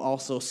Daniel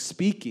also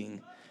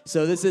speaking.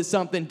 So this is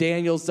something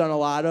Daniel's done a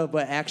lot of,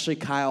 but actually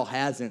Kyle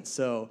hasn't.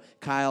 So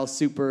Kyle's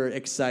super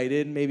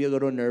excited, maybe a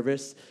little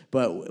nervous,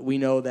 but we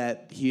know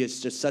that he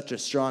is just such a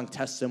strong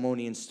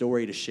testimony and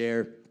story to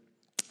share.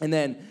 And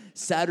then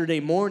Saturday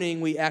morning,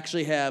 we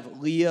actually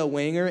have Leah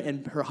Winger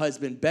and her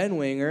husband Ben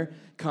Winger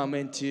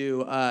coming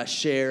to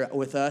share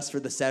with us for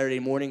the Saturday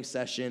morning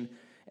session.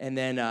 And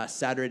then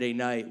Saturday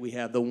night, we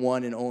have the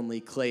one and only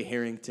Clay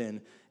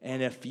Harrington.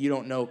 And if you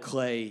don't know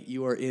Clay,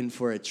 you are in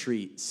for a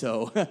treat.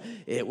 So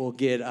it will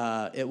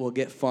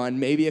get fun.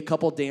 Maybe a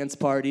couple dance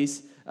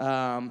parties,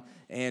 and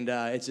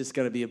it's just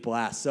going to be a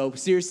blast. So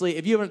seriously,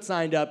 if you haven't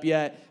signed up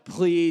yet,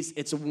 please.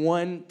 It's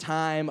one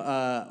time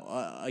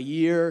a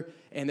year,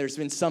 and there's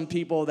been some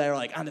people that are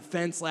like on the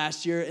fence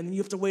last year, and then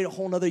you have to wait a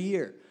whole nother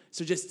year.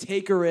 So just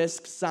take a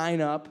risk, sign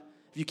up.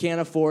 If you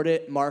can't afford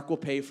it, Mark will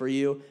pay for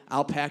you.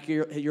 I'll pack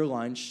your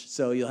lunch,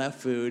 so you'll have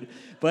food.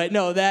 But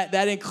no,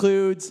 that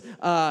includes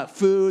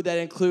food. That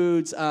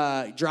includes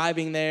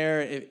driving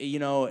there.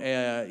 Not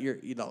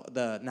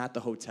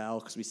the hotel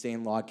because we stay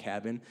in log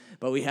cabin,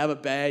 but we have a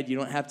bed. You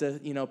don't have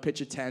to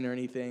pitch a tent or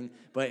anything.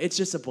 But it's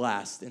just a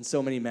blast and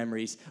so many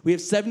memories. We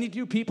have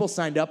 72 people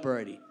signed up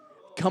already.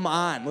 Come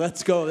on,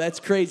 let's go. That's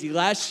crazy.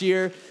 Last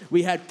year,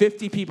 we had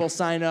 50 people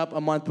sign up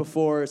a month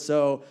before,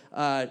 so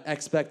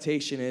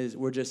expectation is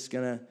we're just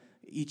going to,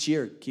 each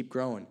year, keep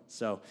growing.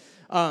 So,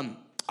 all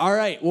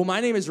right. Well,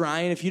 my name is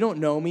Ryan. If you don't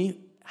know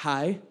me,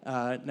 hi.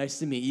 Nice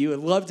to meet you. I'd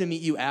love to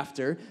meet you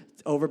after.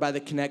 Over by the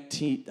Connect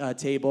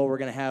table, we're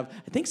going to have,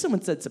 I think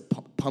someone said some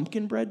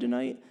pumpkin bread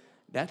tonight.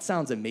 That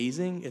sounds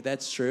amazing, if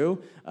that's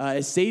true.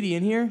 Is Sadie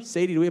in here?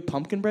 Sadie, do we have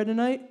pumpkin bread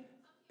tonight?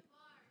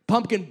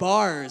 Pumpkin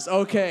bars.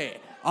 Okay.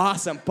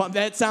 Awesome.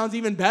 That sounds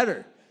even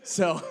better.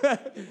 So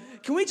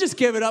can we just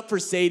give it up for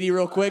Sadie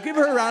real quick? Give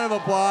her a round of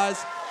applause.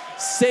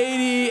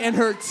 Sadie and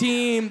her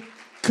team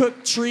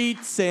cook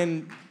treats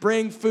and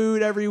bring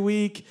food every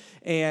week.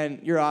 And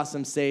you're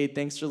awesome, Sadie.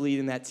 Thanks for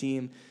leading that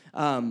team.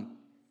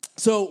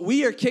 So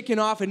we are kicking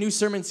off a new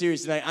sermon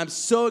series tonight. I'm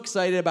so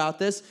excited about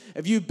this.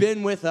 If you've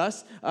been with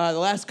us the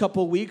last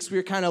couple of weeks, we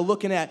were kind of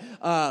looking at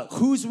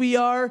whose we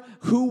are,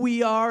 who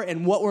we are,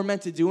 and what we're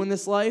meant to do in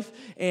this life.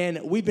 And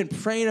we've been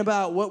praying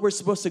about what we're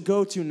supposed to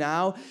go to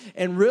now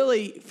and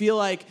really feel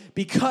like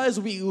because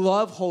we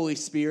love Holy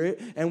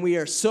Spirit and we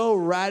are so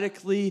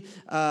radically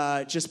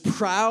just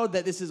proud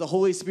that this is a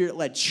Holy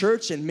Spirit-led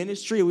church and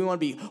ministry, we want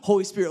to be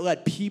Holy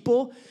Spirit-led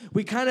people,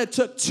 we kind of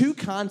took two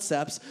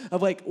concepts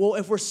of like, well,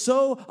 if we're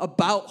so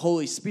about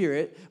Holy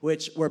Spirit,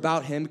 which we're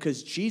about him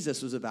because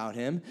Jesus was about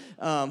him,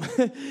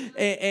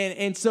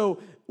 and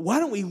so why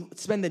don't we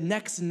spend the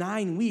next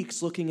 9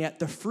 weeks looking at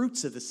the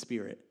fruits of the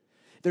Spirit?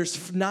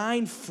 There's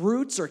 9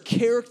 fruits or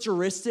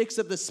characteristics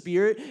of the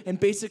Spirit, and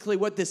basically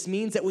what this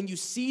means that when you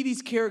see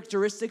these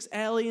characteristics,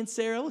 Allie and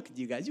Sarah, look at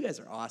you guys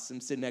are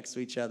awesome sitting next to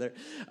each other.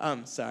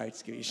 Sorry,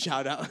 just give you a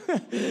shout out.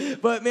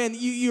 But man,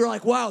 you're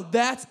like, wow,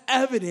 that's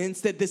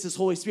evidence that this is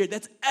Holy Spirit.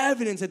 That's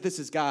evidence that this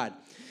is God.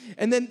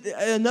 And then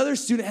another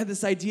student had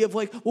this idea of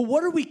like, well,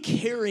 what are we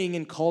carrying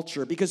in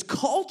culture? Because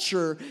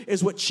culture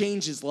is what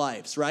changes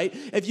lives, right?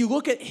 If you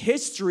look at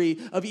history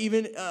of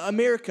even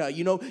America,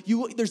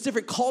 there's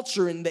different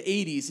culture in the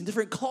 80s and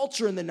different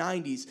culture in the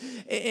 90s.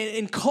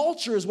 And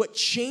culture is what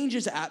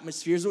changes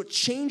atmospheres, what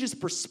changes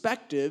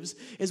perspectives,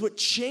 is what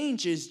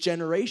changes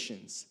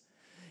generations.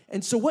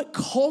 And so what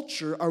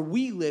culture are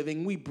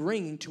we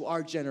bringing to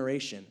our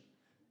generation?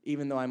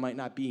 Even though I might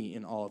not be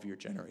in all of your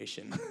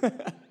generation.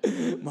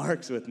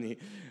 Mark's with me.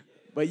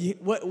 But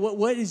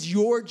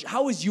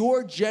how is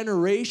your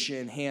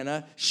generation,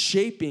 Hannah,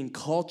 shaping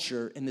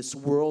culture in this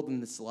world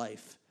and this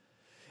life?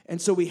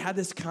 And so we had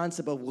this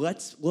concept of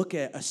let's look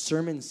at a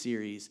sermon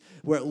series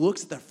where it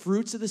looks at the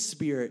fruits of the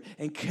Spirit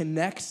and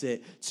connects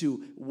it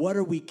to what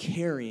are we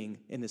carrying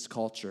in this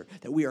culture,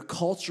 that we are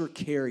culture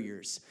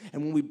carriers.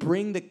 And when we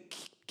bring the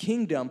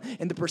kingdom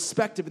and the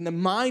perspective and the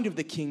mind of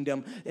the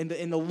kingdom and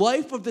the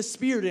life of the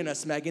Spirit in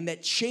us, Megan,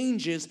 that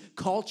changes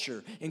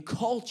culture. And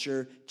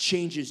culture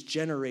changes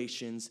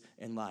generations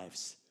and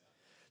lives.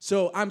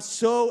 So I'm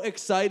so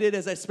excited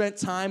as I spent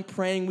time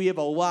praying. We have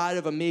a lot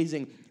of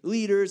amazing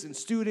leaders and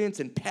students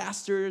and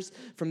pastors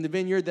from the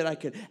Vineyard that I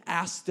could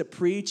ask to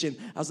preach. And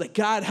I was like,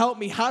 God, help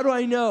me. How do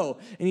I know?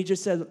 And he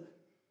just said,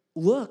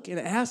 look and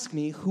ask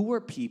me who are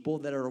people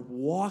that are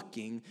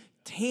walking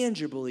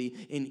tangibly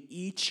in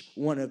each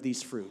one of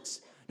these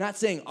fruits. Not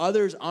saying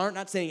others aren't,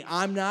 not saying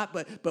I'm not,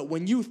 but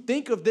when you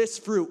think of this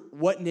fruit,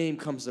 what name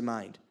comes to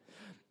mind?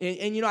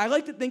 And I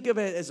like to think of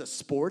it as a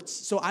sports.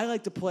 So I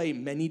like to play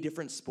many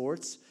different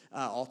sports.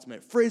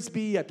 Ultimate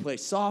Frisbee, I play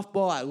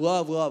softball. I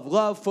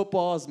love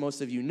football, as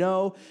most of you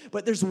know.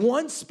 But there's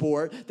one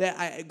sport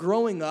that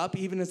growing up,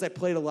 even as I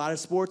played a lot of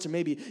sports, or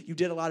maybe you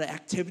did a lot of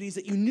activities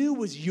that you knew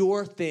was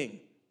your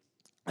thing.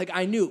 Like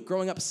I knew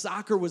growing up,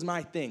 soccer was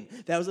my thing.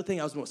 That was the thing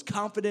I was most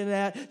confident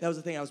at. That was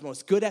the thing I was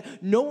most good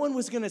at. No one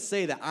was going to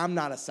say that I'm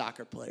not a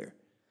soccer player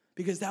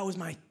because that was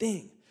my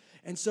thing.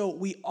 And so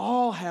we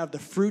all have the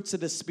fruits of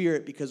the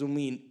Spirit because when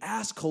we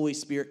ask Holy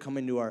Spirit come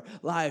into our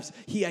lives,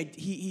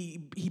 he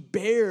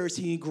bears,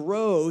 he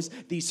grows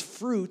these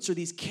fruits or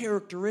these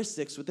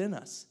characteristics within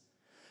us.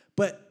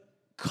 But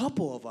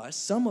couple of us,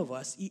 some of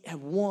us,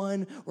 have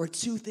one or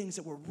two things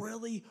that we're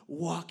really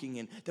walking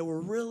in, that we're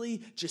really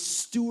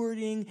just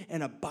stewarding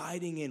and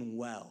abiding in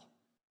well.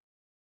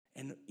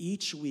 And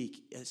each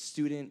week, a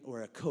student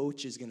or a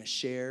coach is going to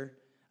share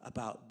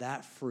about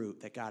that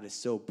fruit that God has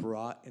so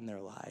brought in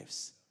their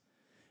lives.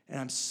 And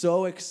I'm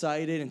so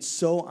excited and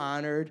so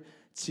honored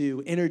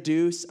to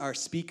introduce our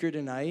speaker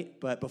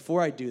tonight. But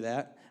before I do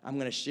that, I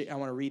want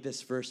to read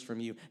this verse from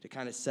you to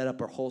kind of set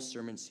up our whole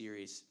sermon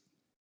series.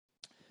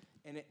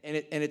 And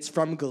it's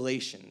from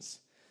Galatians.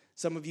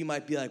 Some of you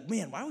might be like,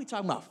 man, why are we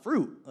talking about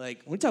fruit?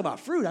 Like, when we talk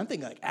about fruit, I'm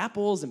thinking like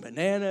apples and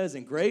bananas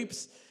and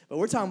grapes. But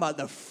we're talking about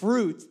the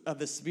fruit of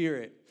the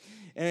Spirit.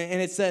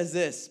 And it says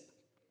this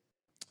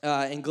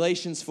in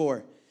Galatians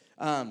 4.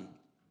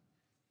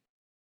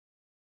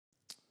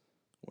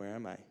 Where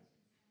am I?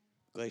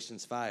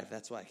 Galatians 5.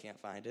 That's why I can't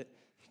find it.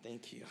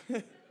 Thank you.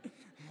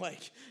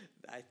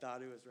 I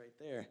thought it was right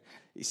there.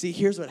 You see,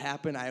 here's what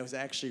happened. I was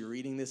actually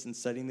reading this and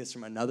studying this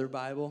from another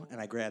Bible, and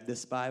I grabbed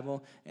this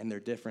Bible, and they're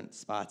different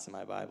spots in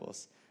my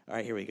Bibles. All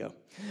right, here we go.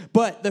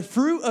 But the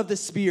fruit of the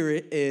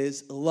Spirit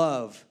is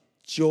love,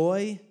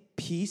 joy,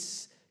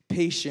 peace,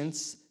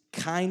 patience,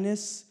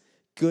 kindness,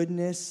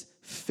 goodness,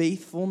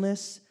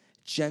 faithfulness,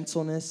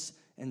 gentleness,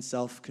 and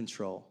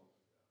self-control.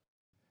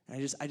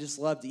 I just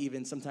love to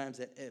even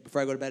sometimes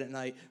before I go to bed at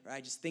night,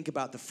 I just think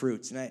about the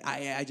fruits, and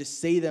I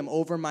just say them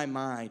over my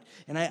mind,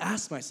 and I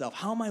ask myself,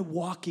 how am I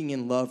walking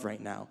in love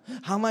right now?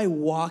 How am I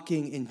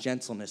walking in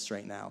gentleness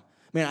right now?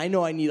 Man, I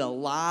know I need a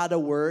lot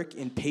of work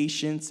in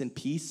patience and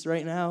peace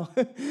right now,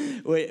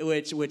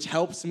 which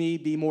helps me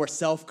be more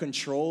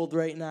self-controlled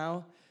right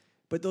now.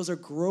 But those are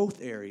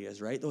growth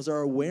areas, right? Those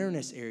are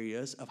awareness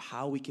areas of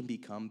how we can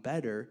become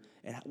better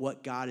and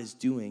what God is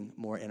doing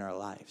more in our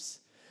lives.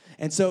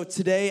 And so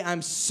today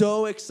I'm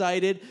so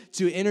excited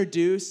to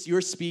introduce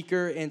your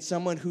speaker and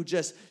someone who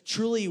just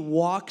truly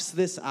walks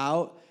this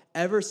out.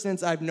 Ever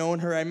since I've known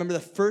her, I remember the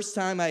first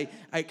time I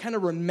kind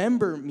of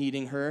remember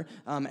meeting her.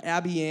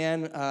 Abby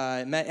Ann,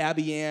 met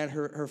Abby Ann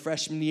her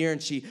freshman year,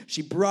 and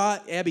she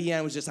brought, Abby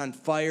Ann was just on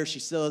fire. She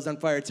still is on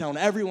fire, telling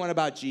everyone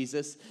about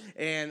Jesus,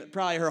 and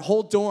probably her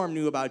whole dorm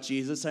knew about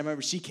Jesus. I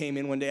remember she came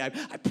in one day, I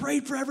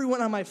prayed for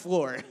everyone on my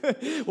floor.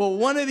 Well,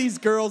 one of these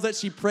girls that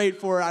she prayed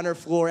for on her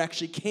floor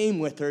actually came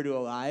with her to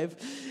Alive,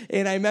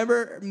 and I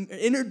remember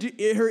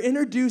her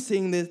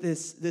introducing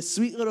this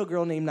sweet little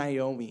girl named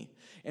Naomi.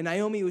 And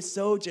Naomi was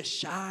so just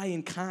shy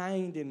and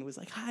kind and was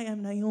like, hi,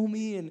 I'm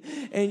Naomi. And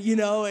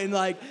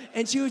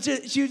she was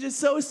just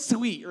so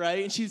sweet,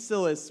 right? And she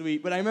still is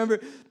sweet. But I remember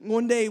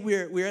one day we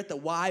were at the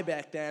Y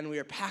back then. We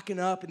were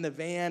packing up in the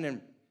van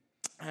and,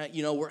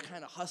 we're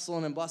kind of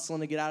hustling and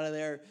bustling to get out of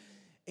there.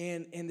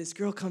 And this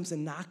girl comes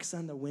and knocks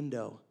on the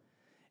window.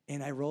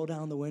 And I roll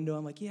down the window.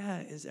 I'm like, yeah,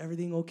 is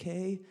everything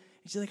okay?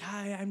 And she's like,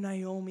 hi, I'm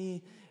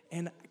Naomi.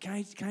 And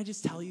can I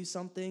just tell you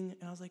something?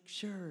 And I was like,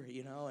 sure,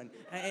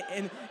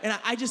 And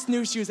I just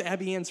knew she was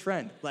Abby Ann's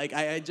friend. Like,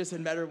 I just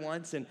had met her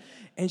once. And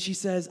she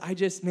says,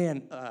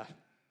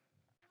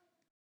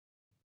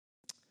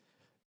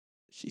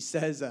 she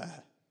says,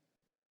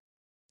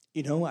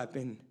 I've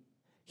been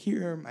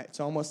here. It's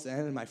almost the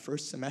end of my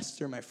first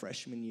semester, my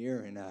freshman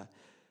year. And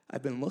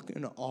I've been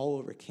looking all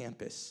over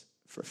campus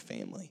for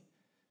family.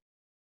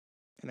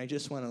 And I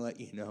just want to let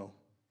you know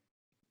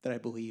that I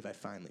believe I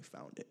finally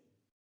found it.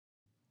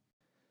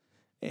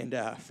 And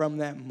from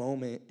that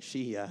moment,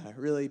 she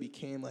really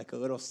became like a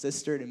little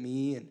sister to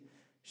me, and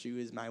she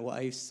was my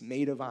wife's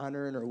maid of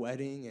honor in her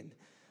wedding,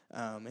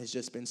 and has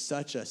just been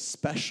such a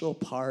special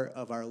part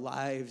of our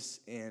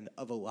lives and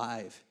of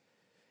Alive.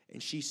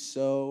 And she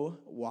so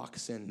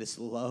walks in this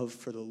love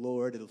for the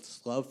Lord,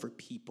 this love for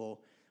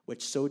people,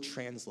 which so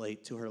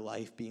translate to her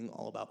life being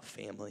all about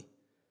family.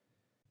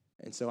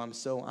 And so I'm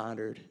so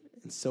honored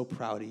and so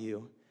proud of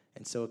you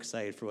and so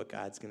excited for what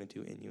God's going to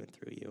do in you and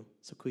through you.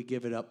 So can we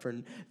give it up for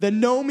the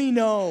Nomi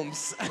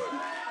Gnomes?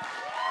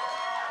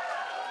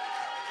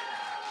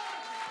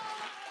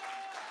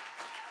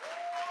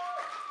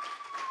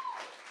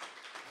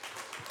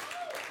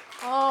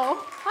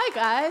 Oh, hi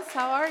guys,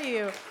 how are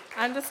you?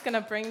 I'm just going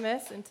to bring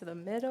this into the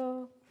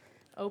middle,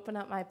 open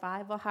up my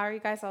Bible. How are you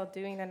guys all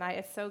doing tonight?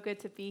 It's so good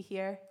to be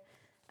here.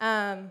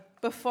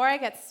 Before I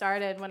get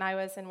started, when I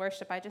was in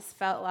worship, I just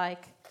felt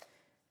like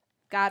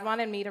God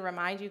wanted me to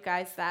remind you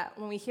guys that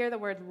when we hear the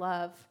word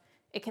love,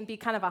 it can be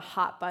kind of a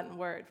hot button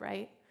word,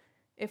 right?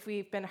 If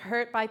we've been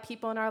hurt by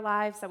people in our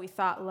lives that we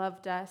thought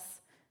loved us,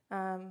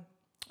 or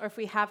if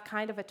we have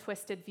kind of a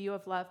twisted view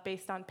of love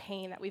based on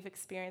pain that we've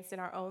experienced in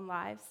our own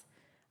lives,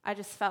 I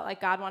just felt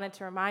like God wanted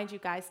to remind you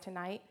guys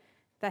tonight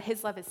that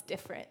his love is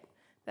different,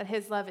 that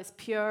his love is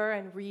pure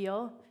and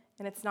real,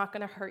 and it's not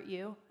going to hurt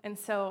you. And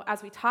so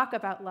as we talk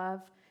about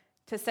love,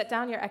 to set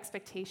down your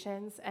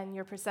expectations and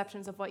your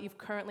perceptions of what you've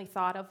currently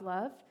thought of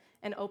love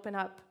and open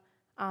up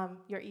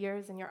your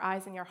ears and your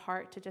eyes and your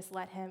heart to just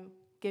let him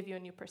give you a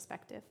new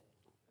perspective.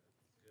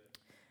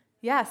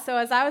 Yeah, so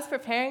as I was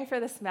preparing for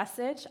this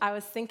message, I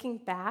was thinking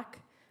back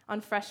on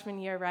freshman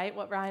year, right,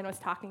 what Ryan was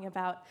talking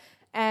about.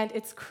 And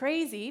it's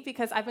crazy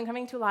because I've been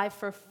coming to Live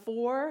for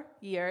 4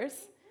 years.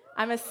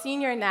 I'm a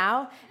senior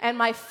now, and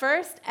my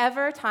first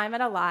ever time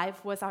at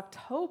Alive was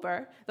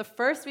October. The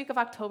first week of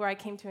October, I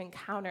came to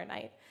Encounter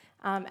Night.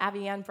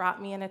 Abby Ann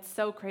brought me, and it's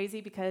so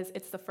crazy because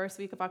it's the first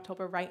week of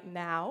October right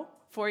now,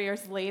 4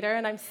 years later,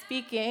 and I'm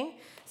speaking.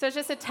 So it's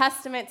just a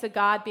testament to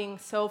God being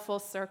so full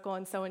circle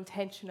and so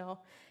intentional.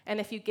 And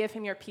if you give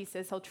him your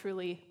pieces, he'll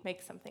truly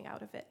make something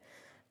out of it.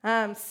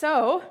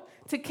 So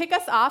to kick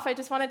us off, I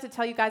just wanted to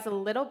tell you guys a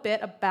little bit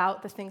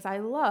about the things I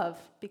love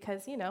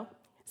because,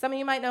 some of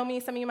you might know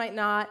me, some of you might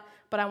not,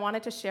 but I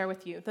wanted to share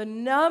with you. The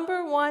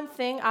number one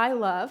thing I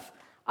love,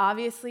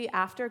 obviously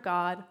after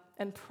God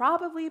and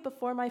probably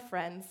before my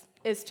friends,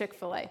 is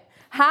Chick-fil-A.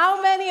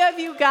 How many of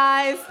you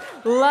guys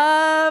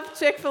love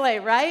Chick-fil-A,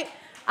 right?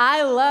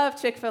 I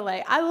love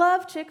Chick-fil-A. I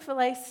love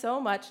Chick-fil-A so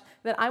much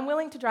that I'm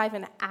willing to drive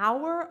an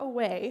hour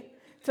away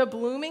to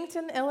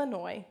Bloomington,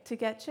 Illinois to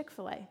get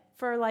Chick-fil-A.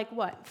 For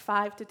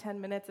 5 to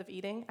 10 minutes of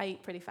eating. I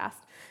eat pretty fast.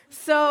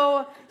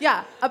 So,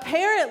 yeah,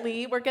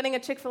 apparently we're getting a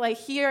Chick-fil-A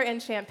here in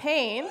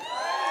Champaign.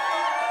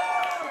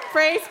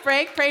 Praise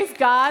break, praise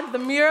God, the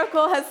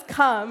miracle has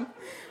come.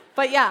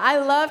 But yeah, I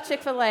love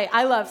Chick-fil-A.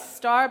 I love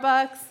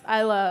Starbucks,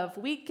 I love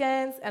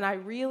weekends, and I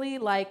really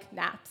like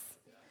naps.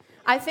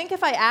 I think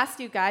if I asked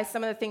you guys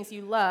some of the things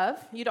you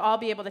love, you'd all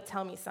be able to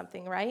tell me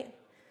something, right?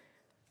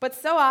 But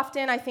so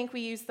often I think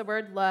we use the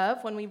word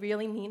love when we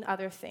really mean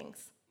other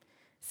things.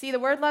 See, the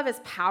word love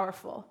is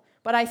powerful,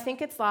 but I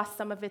think it's lost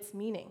some of its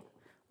meaning.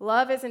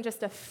 Love isn't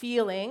just a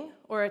feeling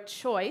or a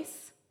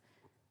choice.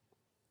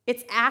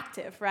 It's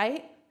active,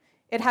 right?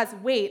 It has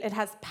weight, it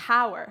has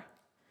power.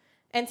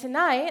 And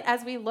tonight,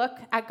 as we look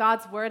at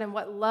God's word and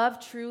what love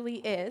truly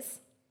is,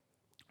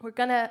 we're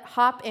going to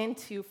hop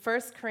into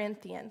 1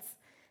 Corinthians.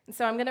 And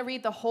so I'm going to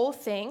read the whole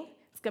thing.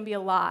 It's going to be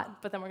a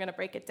lot, but then we're going to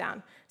break it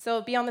down. So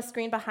it'll be on the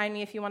screen behind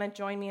me if you want to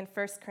join me in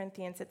 1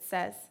 Corinthians. It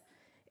says,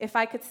 "If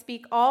I could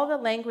speak all the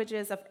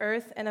languages of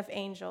earth and of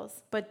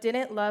angels, but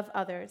didn't love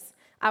others,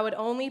 I would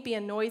only be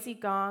a noisy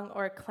gong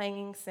or a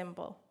clanging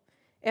cymbal.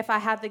 If I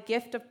had the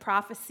gift of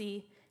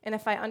prophecy, and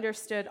if I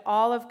understood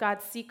all of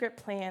God's secret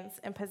plans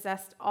and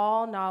possessed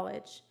all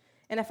knowledge,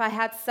 and if I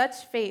had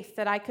such faith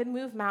that I could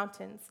move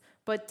mountains,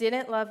 but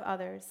didn't love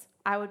others,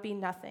 I would be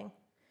nothing.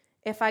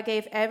 If I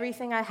gave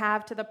everything I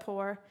have to the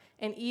poor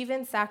and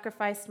even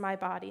sacrificed my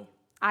body,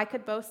 I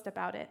could boast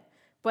about it.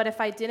 But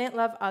if I didn't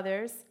love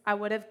others, I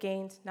would have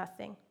gained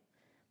nothing."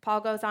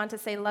 Paul goes on to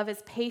say, love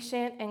is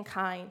patient and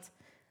kind.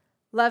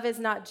 Love is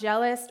not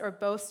jealous or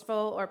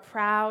boastful or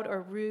proud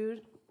or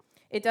rude.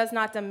 It does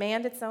not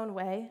demand its own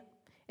way.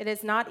 It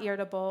is not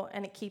irritable,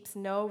 and it keeps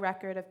no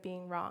record of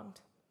being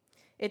wronged.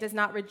 It does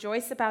not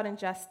rejoice about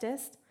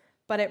injustice,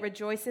 but it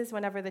rejoices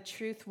whenever the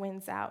truth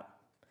wins out.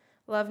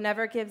 Love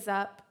never gives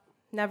up,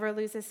 never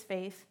loses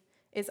faith,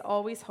 is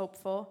always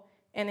hopeful,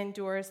 and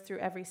endures through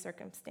every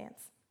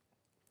circumstance.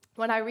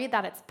 When I read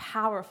that, it's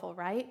powerful,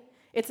 right?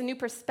 It's a new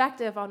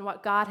perspective on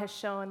what God has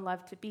shown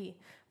love to be.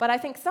 But I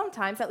think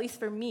sometimes, at least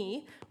for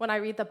me, when I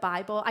read the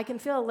Bible, I can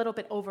feel a little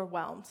bit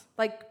overwhelmed.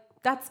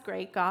 That's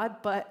great, God,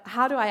 but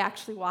how do I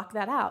actually walk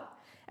that out?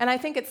 And I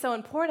think it's so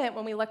important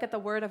when we look at the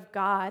Word of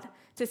God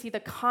to see the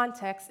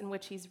context in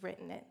which he's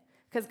written it.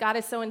 Because God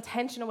is so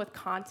intentional with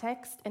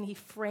context, and he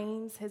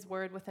frames his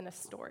word within a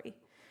story.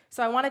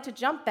 So I wanted to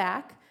jump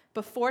back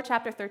before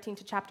chapter 13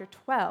 to chapter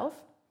 12.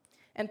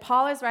 And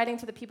Paul is writing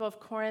to the people of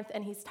Corinth,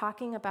 and he's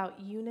talking about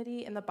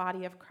unity in the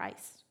body of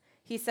Christ.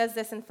 He says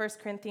this in 1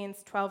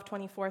 Corinthians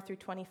 12:24 through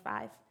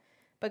 25.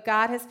 "But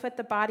God has put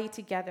the body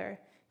together,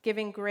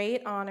 giving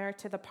great honor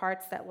to the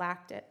parts that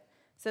lacked it,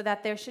 so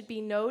that there should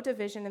be no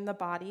division in the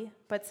body,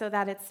 but so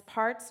that its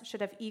parts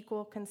should have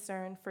equal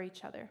concern for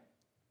each other.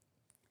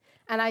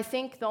 And I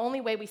think the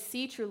only way we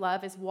see true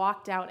love is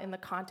walked out in the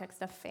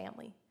context of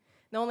family.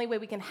 The only way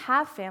we can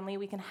have family,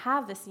 we can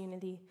have this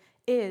unity,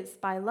 is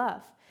by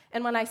love.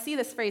 And when I see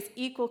this phrase,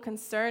 equal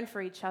concern for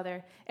each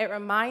other, it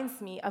reminds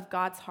me of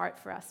God's heart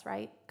for us,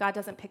 right? God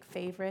doesn't pick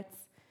favorites.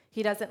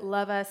 He doesn't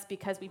love us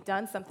because we've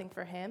done something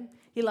for him.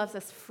 He loves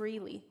us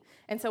freely.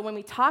 And so when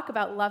we talk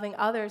about loving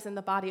others in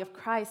the body of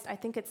Christ, I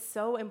think it's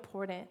so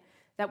important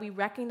that we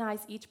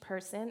recognize each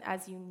person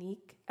as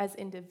unique, as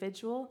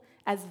individual,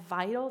 as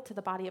vital to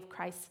the body of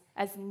Christ,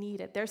 as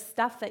needed. There's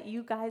stuff that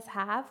you guys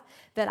have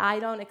that I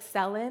don't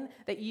excel in,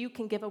 that you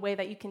can give away,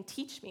 that you can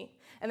teach me.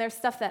 And there's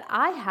stuff that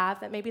I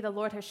have that maybe the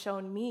Lord has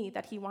shown me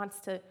that he wants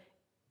to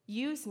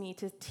use me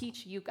to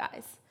teach you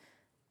guys.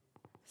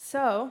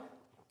 So,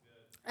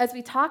 as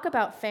we talk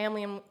about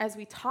family and as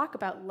we talk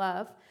about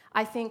love,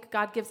 I think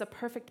God gives a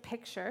perfect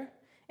picture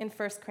in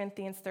 1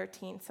 Corinthians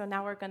 13. So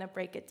now we're going to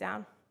break it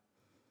down.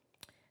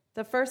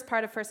 The first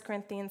part of 1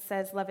 Corinthians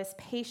says, love is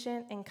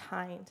patient and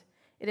kind.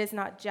 It is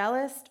not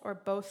jealous or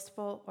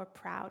boastful or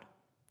proud.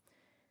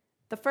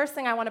 The first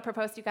thing I want to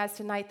propose to you guys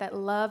tonight that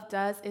love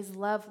does is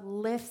love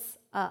lifts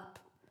up.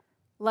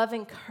 Love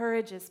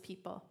encourages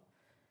people.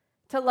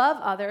 To love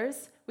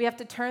others, we have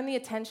to turn the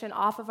attention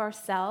off of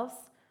ourselves,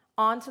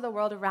 onto the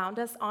world around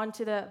us,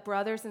 onto the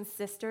brothers and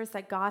sisters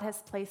that God has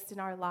placed in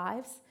our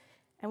lives,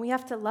 and we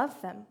have to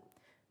love them.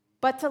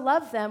 But to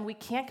love them, we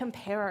can't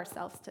compare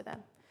ourselves to them.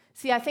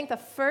 See, I think the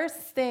first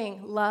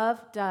thing love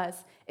does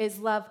is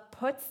love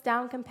puts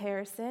down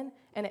comparison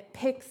and it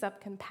picks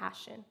up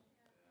compassion.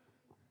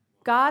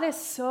 God is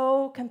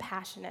so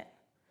compassionate.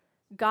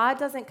 God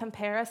doesn't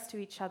compare us to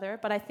each other,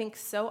 but I think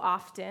so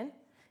often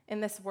in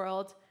this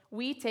world,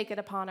 we take it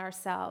upon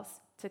ourselves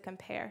to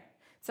compare.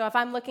 So if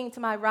I'm looking to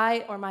my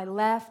right or my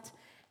left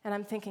and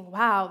I'm thinking,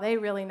 wow, they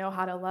really know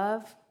how to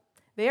love.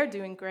 They're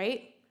doing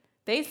great.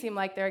 They seem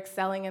like they're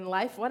excelling in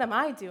life. What am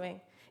I doing?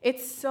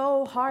 It's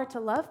so hard to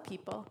love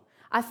people.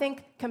 I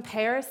think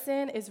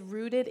comparison is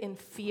rooted in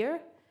fear,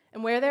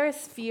 and where there is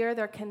fear,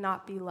 there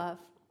cannot be love.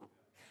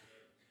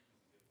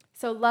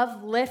 So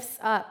love lifts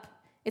up.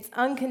 It's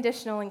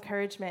unconditional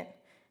encouragement.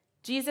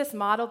 Jesus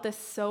modeled this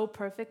so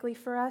perfectly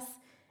for us,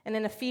 and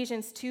in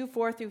Ephesians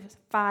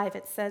 2:4-5,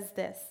 it says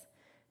this,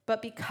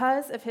 but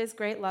because of his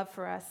great love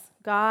for us,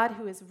 God,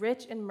 who is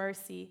rich in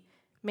mercy,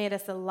 made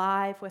us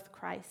alive with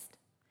Christ.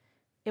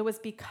 It was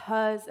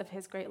because of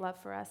his great love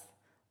for us.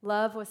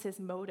 Love was his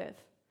motive.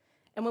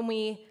 And when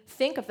we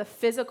think of the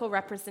physical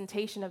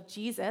representation of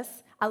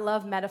Jesus, I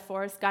love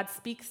metaphors. God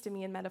speaks to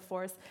me in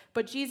metaphors.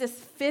 But Jesus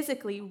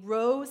physically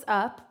rose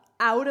up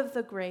out of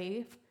the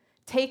grave,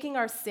 taking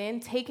our sin,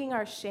 taking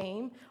our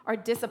shame, our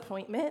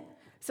disappointment,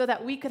 so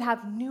that we could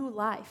have new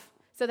life,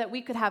 so that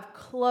we could have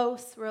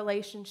close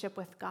relationship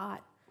with God.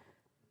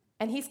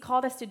 And he's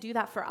called us to do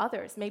that for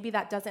others. Maybe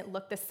that doesn't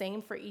look the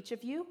same for each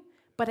of you,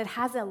 but it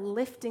has a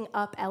lifting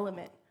up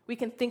element. We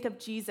can think of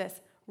Jesus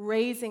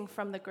raising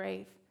from the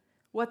grave,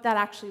 what that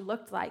actually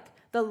looked like,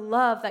 the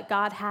love that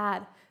God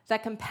had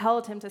that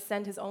compelled him to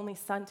send his only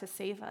son to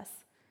save us.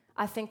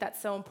 I think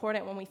that's so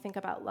important when we think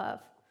about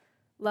love.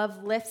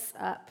 Love lifts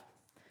up.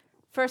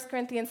 1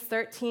 Corinthians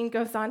 13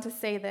 goes on to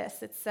say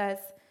this. It says,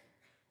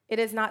 it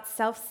is not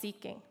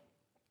self-seeking.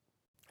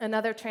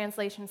 Another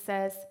translation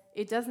says,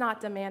 it does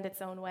not demand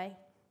its own way.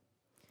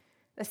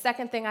 The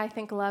second thing I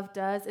think love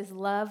does is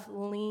love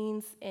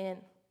leans in.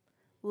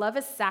 Love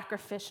is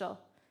sacrificial.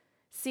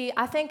 See,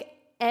 I think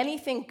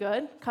anything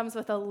good comes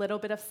with a little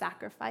bit of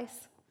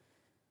sacrifice.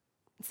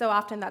 So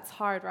often that's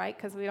hard, right?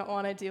 Because we don't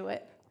want to do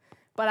it.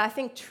 But I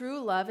think true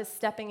love is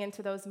stepping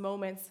into those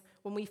moments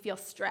when we feel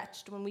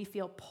stretched, when we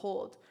feel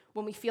pulled,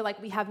 when we feel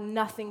like we have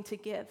nothing to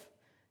give.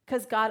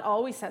 Because God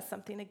always has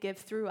something to give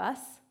through us.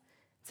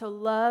 So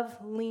love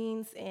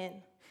leans in.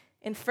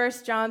 In 1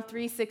 John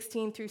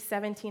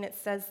 3:16-17, it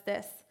says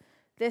this.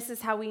 This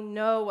is how we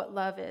know what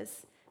love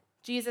is.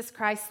 Jesus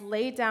Christ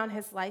laid down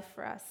his life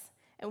for us,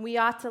 and we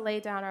ought to lay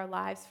down our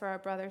lives for our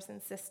brothers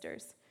and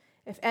sisters.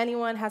 If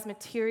anyone has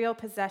material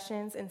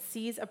possessions and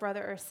sees a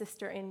brother or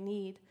sister in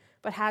need,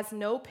 but has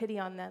no pity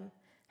on them,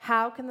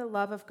 how can the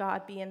love of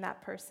God be in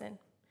that person?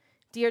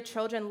 Dear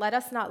children, let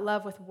us not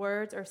love with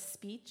words or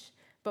speech,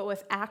 but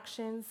with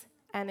actions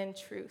and in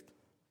truth.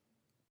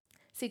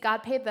 See, God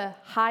paid the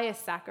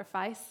highest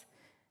sacrifice.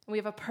 We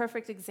have a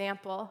perfect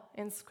example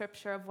in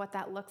Scripture of what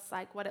that looks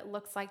like, what it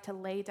looks like to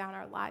lay down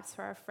our lives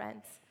for our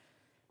friends.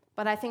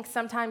 But I think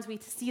sometimes we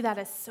see that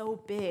as so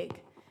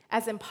big,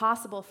 as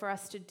impossible for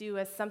us to do,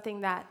 as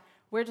something that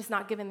we're just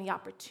not given the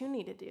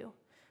opportunity to do.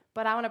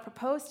 But I want to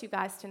propose to you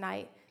guys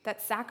tonight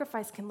that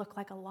sacrifice can look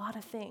like a lot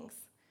of things.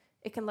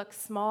 It can look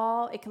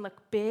small, it can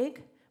look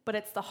big, but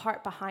it's the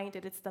heart behind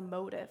it, it's the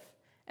motive.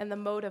 And the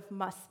motive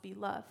must be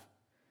love.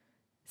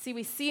 See,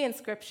 we see in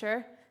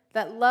Scripture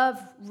that love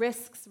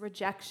risks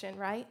rejection,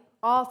 right?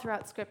 All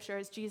throughout Scripture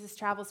as Jesus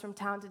travels from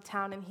town to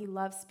town and he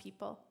loves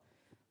people.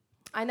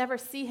 I never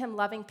see him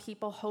loving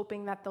people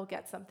hoping that they'll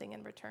get something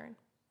in return.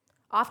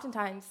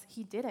 Oftentimes,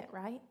 he didn't,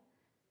 right?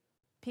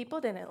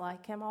 People didn't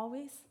like him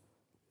always.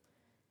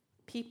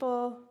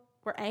 People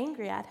were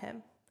angry at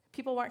him.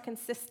 People weren't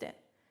consistent.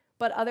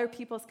 But other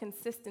people's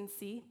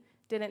consistency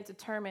didn't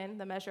determine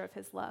the measure of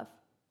his love.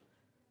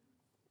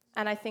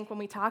 And I think when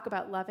we talk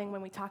about loving,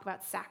 when we talk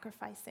about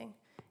sacrificing,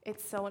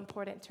 it's so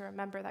important to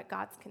remember that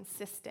God's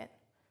consistent.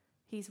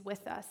 He's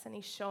with us, and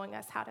he's showing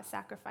us how to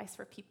sacrifice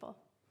for people.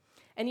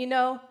 And you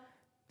know,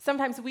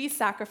 sometimes we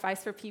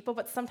sacrifice for people,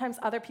 but sometimes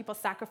other people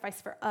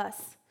sacrifice for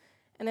us.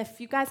 And if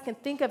you guys can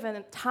think of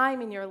a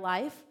time in your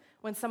life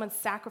when someone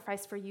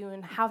sacrificed for you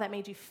and how that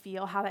made you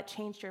feel, how that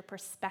changed your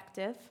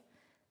perspective,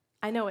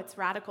 I know it's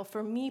radical.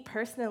 For me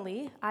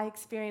personally, I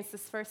experienced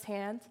this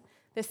firsthand.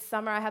 This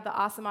summer, I had the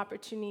awesome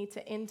opportunity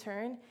to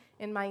intern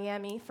in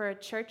Miami for a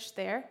church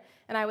there,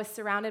 and I was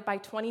surrounded by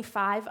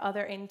 25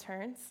 other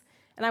interns.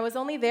 And I was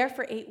only there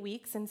for 8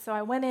 weeks, and so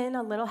I went in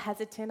a little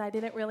hesitant. I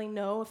didn't really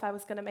know if I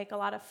was going to make a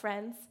lot of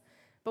friends,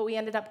 but we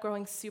ended up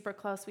growing super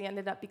close. We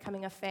ended up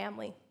becoming a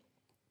family.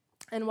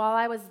 And while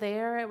I was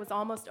there, it was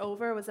almost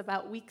over. It was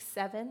about week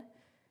 7.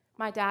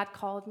 My dad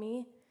called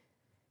me,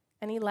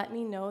 and he let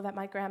me know that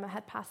my grandma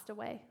had passed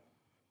away.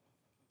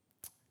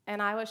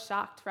 And I was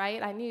shocked,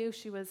 right? I knew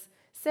she was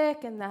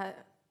sick and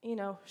that,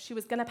 she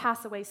was going to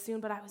pass away soon,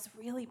 but I was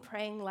really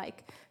praying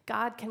like,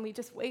 God, can we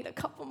just wait a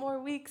couple more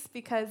weeks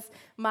because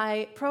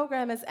my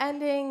program is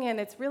ending and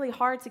it's really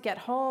hard to get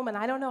home and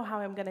I don't know how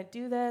I'm going to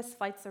do this.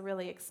 Flights are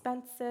really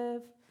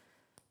expensive.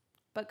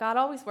 But God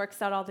always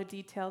works out all the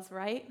details,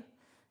 right?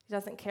 He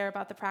doesn't care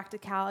about the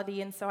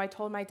practicality. And so I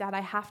told my dad,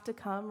 I have to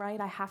come, right?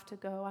 I have to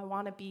go. I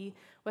want to be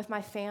with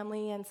my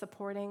family and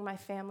supporting my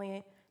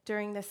family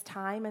during this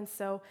time. And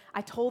so I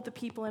told the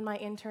people in my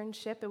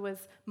internship, it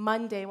was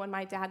Monday when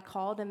my dad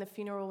called and the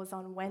funeral was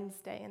on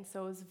Wednesday. And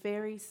so it was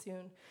very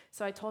soon.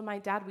 So I told my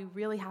dad, we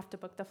really have to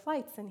book the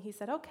flights. And he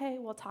said, okay,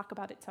 we'll talk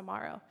about it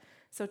tomorrow.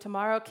 So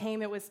tomorrow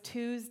came, it was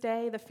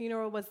Tuesday. The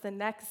funeral was the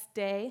next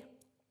day.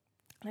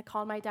 And I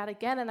called my dad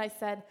again and I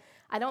said,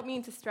 I don't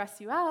mean to stress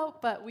you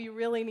out, but we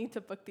really need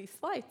to book these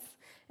flights.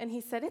 And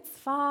he said, it's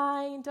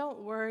fine,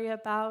 don't worry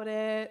about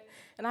it.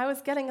 And I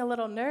was getting a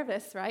little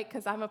nervous, right,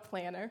 because I'm a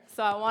planner.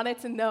 So I wanted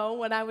to know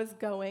when I was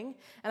going,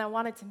 and I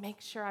wanted to make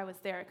sure I was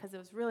there because it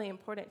was really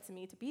important to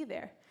me to be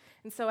there.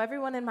 And so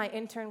everyone in my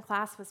intern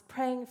class was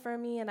praying for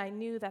me, and I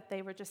knew that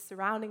they were just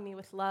surrounding me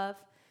with love.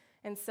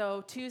 And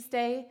so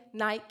Tuesday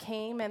night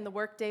came, and the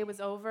workday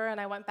was over, and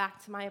I went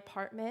back to my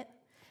apartment.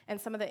 And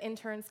some of the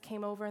interns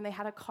came over and they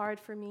had a card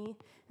for me.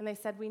 And they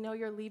said, we know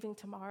you're leaving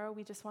tomorrow.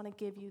 We just want to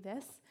give you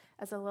this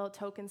as a little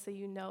token so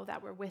you know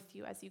that we're with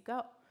you as you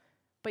go.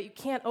 But you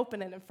can't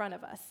open it in front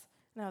of us.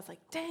 And I was like,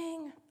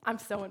 dang, I'm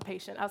so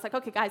impatient. I was like,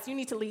 okay, guys, you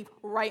need to leave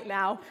right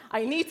now.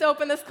 I need to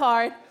open this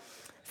card.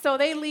 So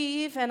they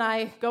leave and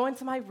I go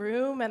into my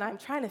room and I'm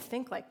trying to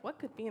think like, what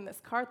could be in this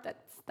card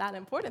that's that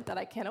important that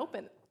I can't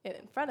open it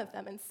in front of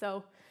them? And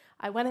so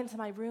I went into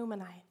my room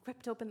and I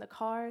ripped open the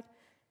card.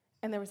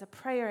 And there was a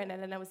prayer in it,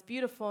 and it was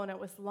beautiful, and it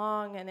was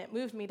long, and it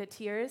moved me to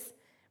tears.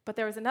 But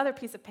there was another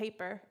piece of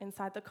paper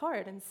inside the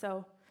card, and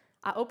so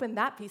I opened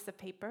that piece of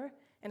paper,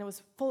 and it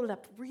was folded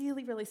up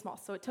really, really small,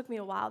 so it took me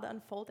a while to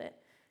unfold it.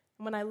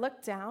 And when I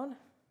looked down,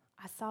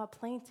 I saw a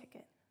plane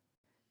ticket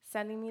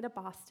sending me to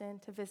Boston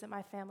to visit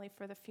my family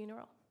for the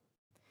funeral.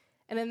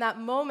 And in that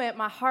moment,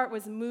 my heart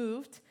was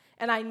moved,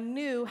 and I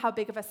knew how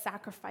big of a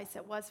sacrifice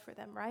it was for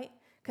them, right?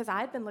 Because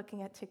I'd been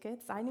looking at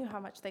tickets. I knew how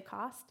much they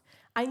cost.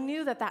 I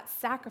knew that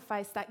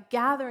sacrifice, that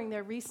gathering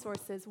their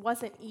resources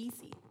wasn't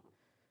easy.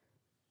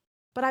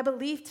 But I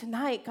believe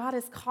tonight God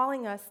is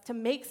calling us to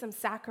make some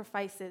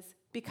sacrifices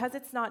because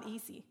it's not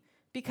easy,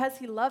 because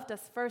he loved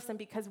us first, and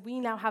because we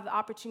now have the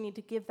opportunity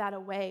to give that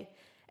away.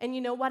 And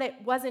you know what? It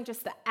wasn't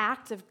just the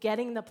act of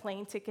getting the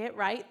plane ticket,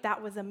 right?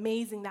 That was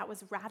amazing. That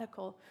was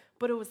radical.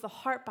 But it was the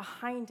heart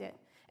behind it.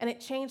 And it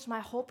changed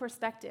my whole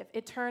perspective.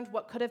 It turned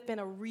what could have been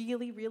a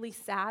really, really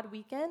sad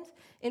weekend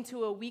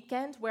into a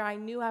weekend where I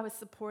knew I was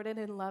supported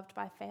and loved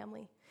by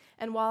family.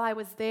 And while I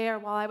was there,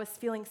 while I was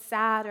feeling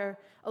sad or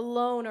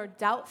alone or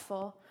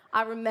doubtful,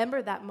 I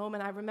remembered that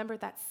moment. I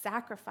remembered that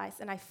sacrifice,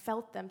 and I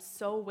felt them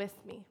so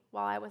with me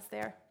while I was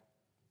there.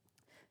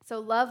 So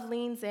love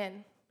leans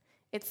in.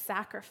 It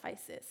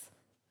sacrifices.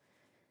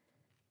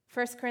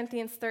 1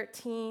 Corinthians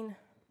 13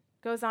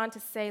 goes on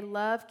to say,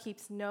 love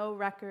keeps no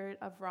record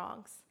of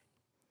wrongs.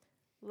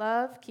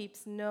 Love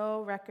keeps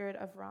no record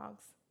of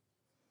wrongs.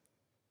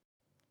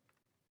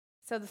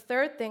 So the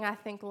third thing I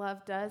think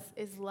love does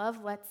is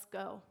love lets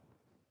go.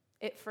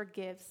 It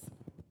forgives.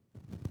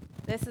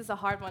 This is a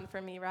hard one for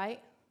me,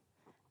 right?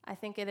 I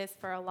think it is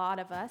for a lot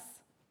of us.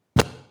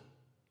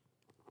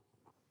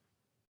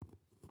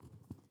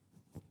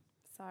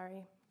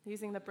 Sorry,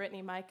 using the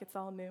Brittany mic, it's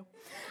all new.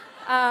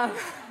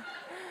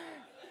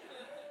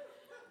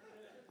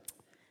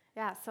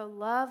 Yeah, so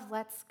love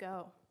lets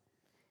go,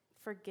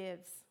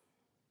 forgives.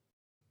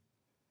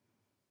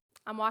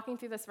 I'm walking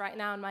through this right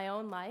now in my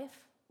own life.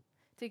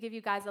 To give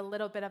you guys a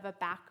little bit of a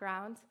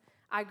background,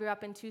 I grew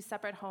up in 2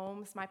 separate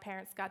homes. My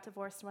parents got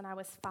divorced when I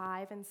was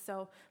 5, and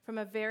so from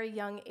a very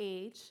young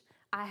age,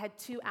 I had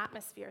 2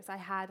 atmospheres. I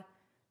had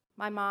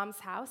my mom's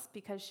house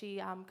because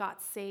she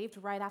got saved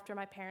right after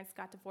my parents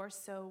got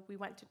divorced. So we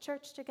went to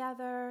church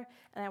together,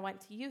 and I went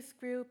to youth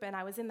group, and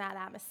I was in that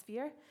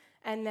atmosphere.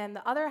 And then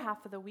the other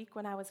half of the week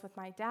when I was with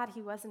my dad,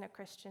 he wasn't a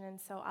Christian, and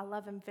so I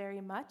love him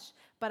very much,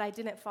 but I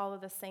didn't follow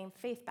the same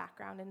faith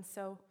background. And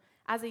so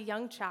as a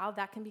young child,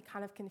 that can be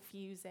kind of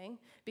confusing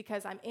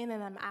because I'm in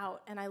and I'm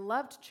out. And I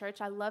loved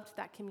church, I loved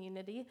that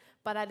community,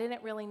 but I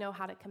didn't really know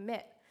how to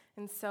commit.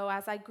 And so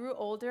as I grew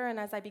older and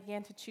as I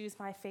began to choose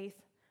my faith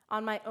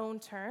on my own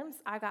terms,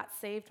 I got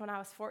saved when I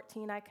was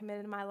 14. I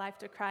committed my life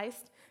to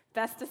Christ.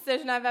 Best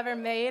decision I've ever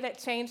made. It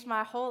changed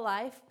my whole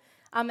life.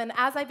 And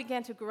as I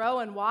began to grow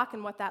and walk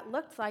and what that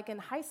looked like in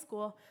high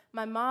school,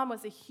 my mom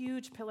was a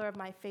huge pillar of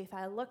my faith.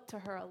 I looked to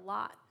her a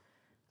lot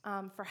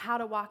for how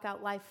to walk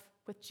out life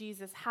with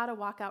Jesus, how to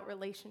walk out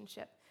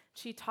relationship.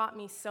 She taught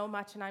me so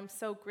much, and I'm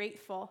so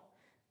grateful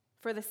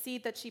for the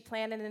seed that she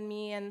planted in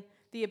me and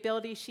the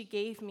ability she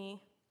gave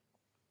me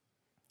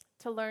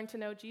to learn to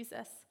know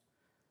Jesus.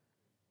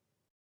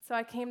 So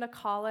I came to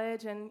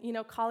college, and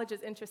college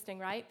is interesting,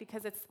 right?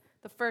 Because it's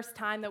the first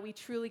time that we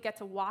truly get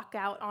to walk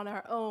out on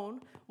our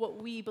own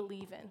what we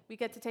believe in. We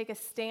get to take a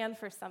stand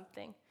for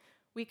something.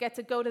 We get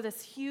to go to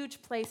this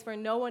huge place where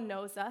no one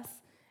knows us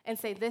and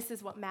say, this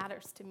is what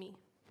matters to me.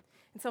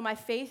 And so my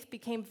faith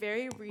became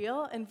very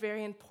real and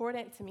very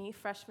important to me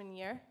freshman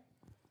year.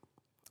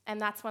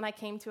 And that's when I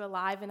came to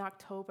Alive in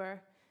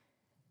October.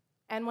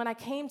 And when I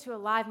came to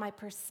Alive, my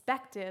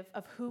perspective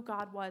of who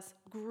God was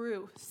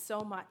grew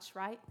so much,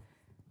 right?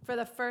 For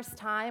the first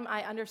time,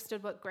 I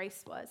understood what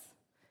grace was.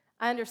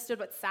 I understood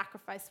what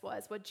sacrifice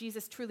was, what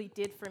Jesus truly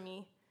did for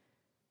me.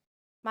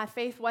 My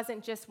faith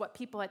wasn't just what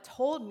people had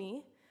told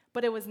me,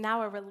 but it was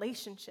now a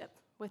relationship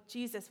with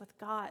Jesus, with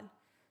God.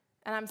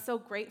 And I'm so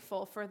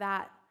grateful for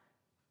that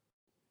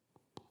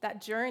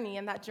journey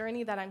and that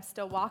journey that I'm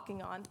still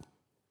walking on.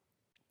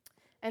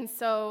 And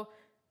so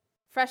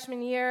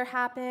freshman year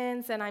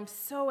happens, and I'm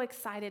so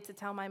excited to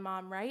tell my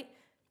mom, right?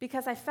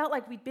 Because I felt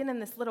like we'd been in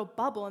this little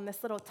bubble, in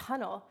this little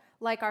tunnel,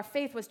 like our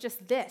faith was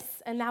just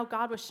this, and now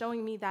God was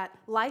showing me that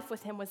life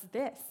with him was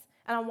this,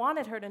 and I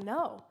wanted her to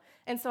know.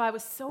 And so I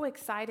was so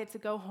excited to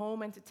go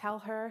home and to tell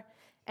her,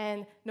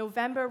 and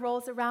November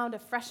rolls around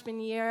of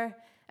freshman year,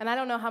 and I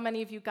don't know how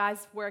many of you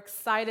guys were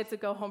excited to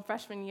go home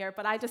freshman year,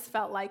 but I just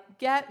felt like,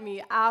 get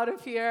me out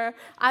of here.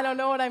 I don't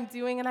know what I'm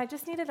doing, and I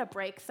just needed a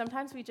break.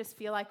 Sometimes we just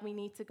feel like we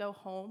need to go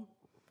home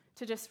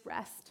to just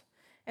rest.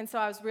 And so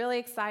I was really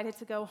excited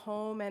to go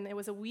home, and it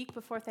was a week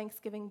before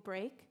Thanksgiving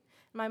break.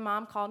 My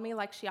mom called me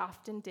like she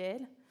often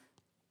did.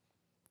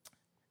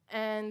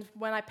 And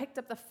when I picked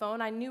up the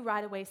phone, I knew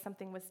right away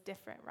something was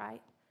different, right?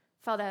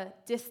 Felt a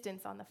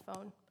distance on the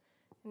phone.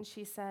 And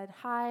she said,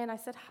 hi, and I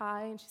said,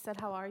 hi, and she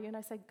said, how are you? And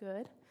I said,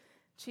 good.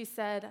 She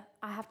said,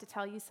 I have to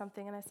tell you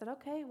something. And I said,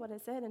 okay, what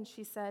is it? And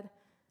she said,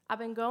 I've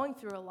been going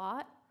through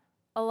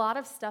a lot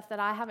of stuff that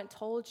I haven't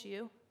told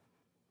you.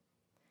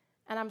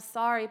 And I'm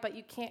sorry, but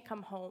you can't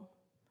come home.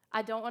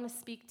 I don't want to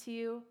speak to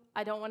you.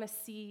 I don't want to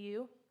see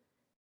you.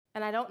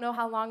 And I don't know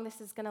how long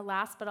this is going to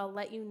last, but I'll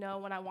let you know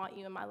when I want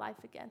you in my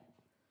life again.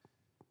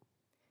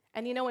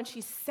 And when she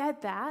said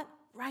that,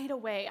 right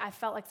away, I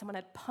felt like someone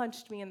had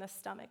punched me in the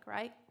stomach,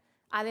 right?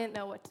 I didn't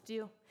know what to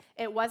do.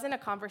 It wasn't a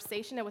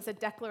conversation, it was a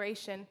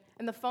declaration.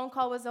 And the phone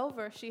call was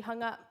over. She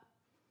hung up.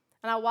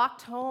 And I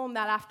walked home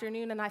that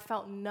afternoon, and I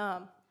felt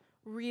numb,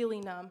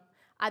 really numb.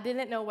 I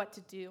didn't know what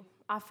to do.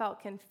 I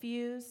felt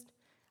confused.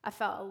 I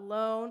felt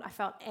alone. I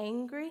felt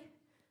angry.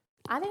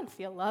 I didn't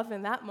feel love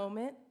in that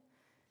moment.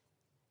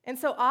 And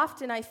so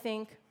often I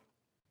think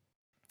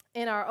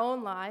in our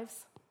own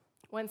lives,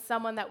 when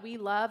someone that we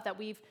love, that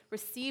we've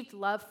received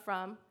love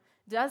from,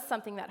 does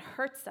something that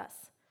hurts us,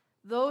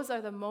 those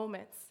are the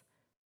moments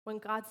when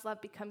God's love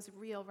becomes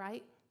real,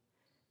 right?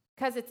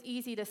 Because it's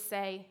easy to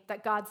say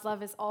that God's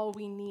love is all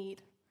we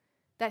need,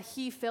 that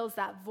he fills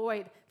that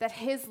void, that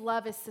his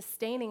love is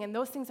sustaining, and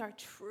those things are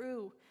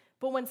true.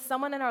 But when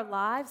someone in our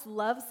lives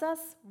loves us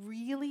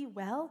really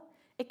well,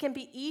 it can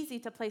be easy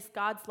to place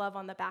God's love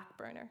on the back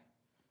burner.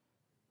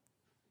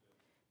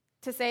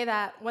 To say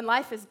that when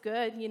life is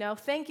good,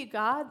 thank you,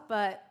 God,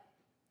 but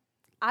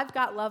I've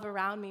got love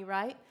around me,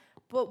 right?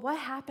 But what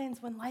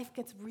happens when life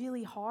gets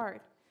really hard?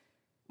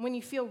 When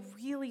you feel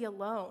really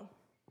alone?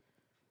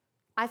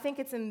 I think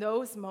it's in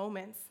those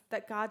moments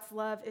that God's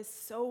love is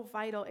so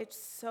vital.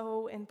 It's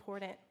so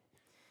important.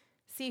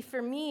 See,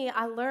 for me,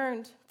 I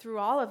learned through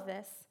all of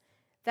this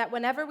that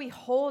whenever we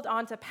hold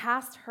on to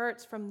past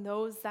hurts from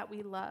those that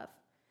we love,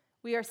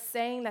 we are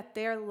saying that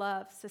their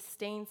love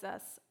sustains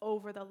us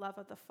over the love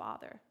of the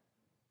Father.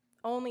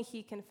 Only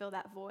he can fill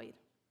that void.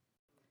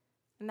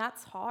 And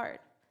that's hard.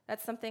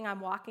 That's something I'm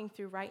walking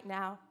through right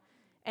now.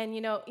 And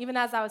even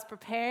as I was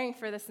preparing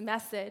for this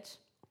message,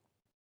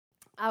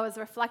 I was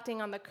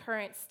reflecting on the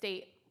current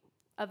state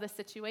of the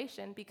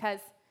situation because,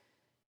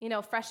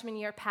 freshman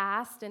year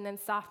passed and then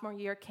sophomore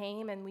year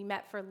came and we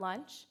met for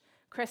lunch,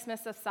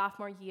 Christmas of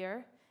sophomore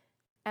year.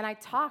 And I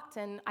talked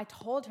and I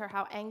told her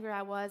how angry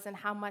I was and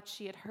how much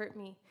she had hurt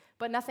me,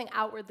 but nothing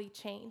outwardly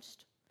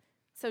changed.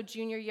 So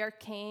junior year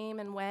came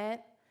and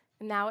went,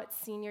 And now it's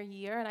senior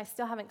year, and I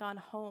still haven't gone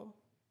home.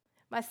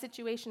 My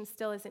situation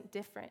still isn't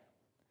different,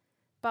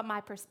 but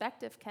my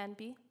perspective can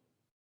be.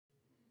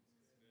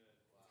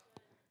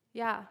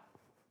 Yeah.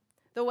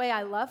 The way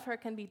I love her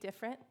can be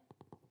different.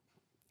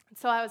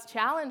 So I was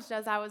challenged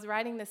as I was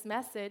writing this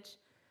message,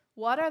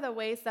 what are the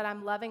ways that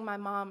I'm loving my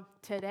mom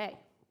today?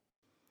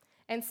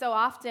 And so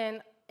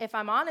often, if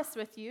I'm honest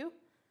with you,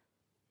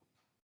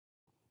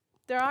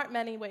 there aren't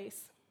many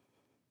ways.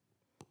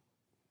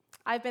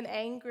 I've been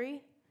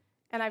angry,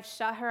 and I've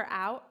shut her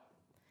out,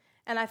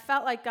 and I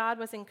felt like God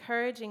was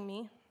encouraging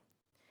me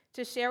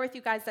to share with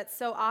you guys that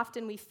so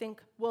often we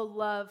think we'll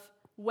love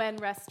when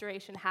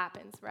restoration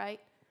happens,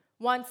 right?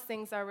 Once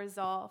things are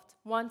resolved,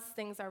 once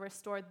things are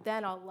restored,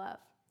 then I'll love.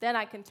 Then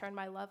I can turn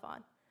my love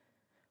on.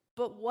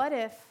 But what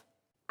if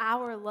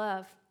our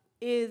love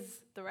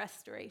is the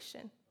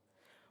restoration?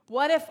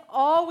 What if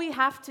all we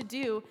have to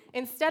do,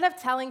 instead of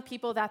telling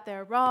people that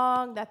they're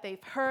wrong, that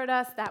they've hurt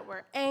us, that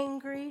we're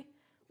angry,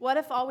 what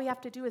if all we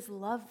have to do is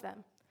love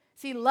them?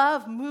 See,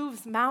 love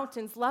moves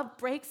mountains. Love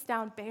breaks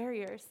down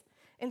barriers.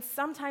 And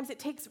sometimes it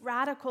takes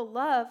radical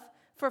love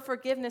for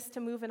forgiveness to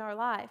move in our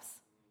lives.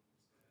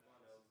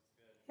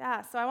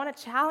 Yeah, so I want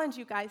to challenge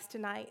you guys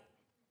tonight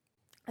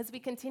as we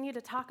continue to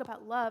talk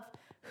about love.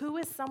 Who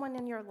is someone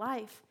in your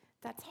life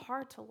that's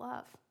hard to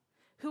love?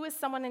 Who is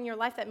someone in your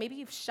life that maybe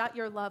you've shut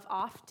your love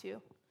off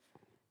to?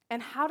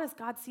 And how does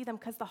God see them?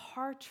 Because the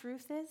hard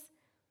truth is,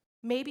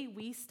 maybe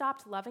we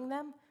stopped loving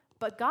them,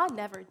 but God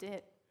never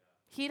did.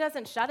 He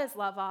doesn't shut his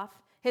love off.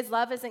 His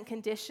love isn't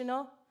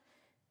conditional.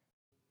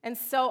 And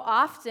so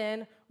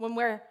often, when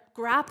we're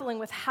grappling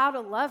with how to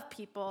love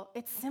people,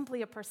 it's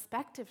simply a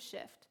perspective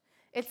shift.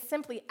 It's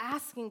simply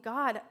asking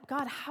God,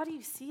 how do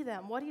you see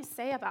them? What do you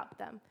say about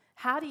them?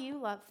 How do you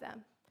love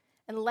them?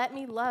 And let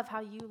me love how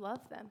you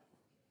love them.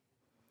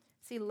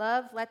 See,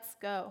 love, let's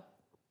go.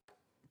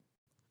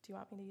 Do you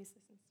want me to use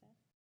this instead?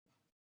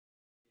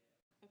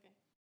 Okay.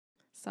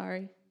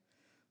 Sorry.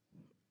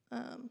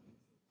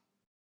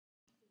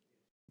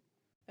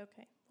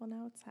 Okay, well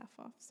now it's half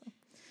off,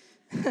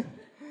 so.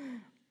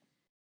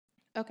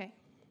 Okay.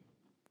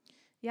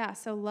 Yeah,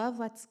 so love,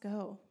 let's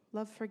go.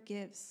 Love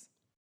forgives.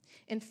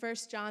 In 1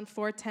 John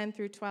 4:10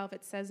 through 12,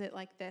 it says it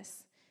like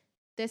this.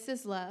 This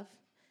is love,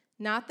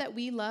 not that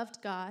we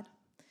loved God,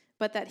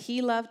 but that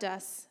he loved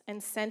us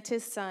and sent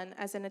his son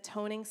as an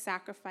atoning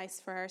sacrifice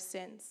for our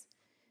sins.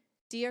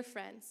 Dear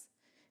friends,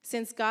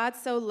 since God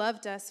so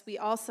loved us, we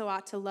also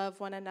ought to love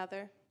one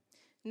another.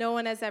 No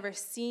one has ever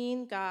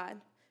seen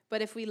God,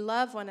 but if we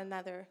love one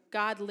another,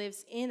 God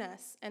lives in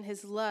us, and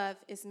his love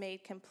is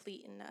made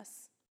complete in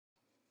us.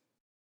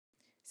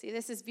 See,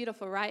 this is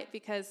beautiful, right?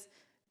 Because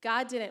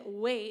God didn't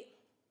wait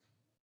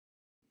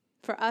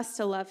for us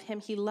to love him.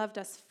 He loved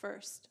us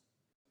first.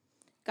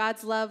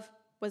 God's love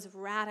was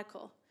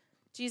radical.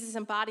 Jesus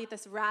embodied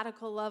this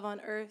radical love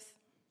on earth.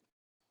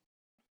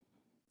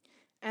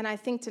 And I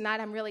think tonight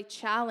I'm really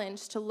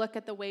challenged to look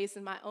at the ways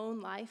in my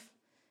own life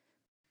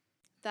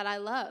that I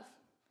love,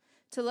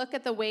 to look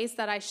at the ways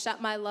that I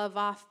shut my love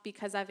off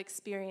because I've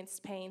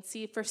experienced pain.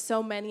 See, for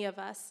so many of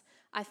us,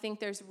 I think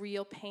there's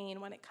real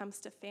pain when it comes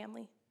to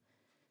family.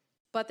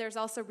 But there's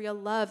also real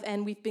love,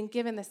 and we've been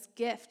given this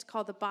gift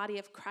called the body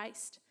of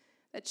Christ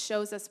that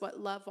shows us what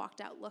love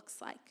walked out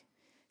looks like.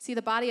 See,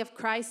 the body of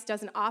Christ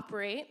doesn't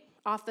operate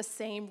off the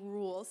same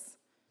rules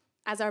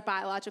as our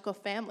biological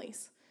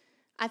families.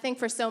 I think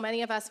for so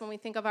many of us, when we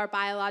think of our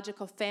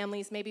biological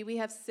families, maybe we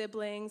have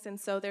siblings, and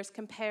so there's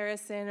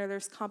comparison or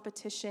there's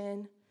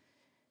competition.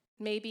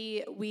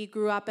 Maybe we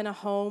grew up in a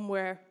home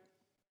where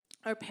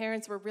our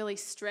parents were really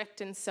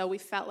strict, and so we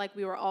felt like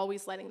we were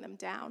always letting them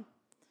down.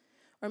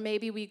 Or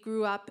maybe we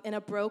grew up in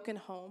a broken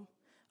home,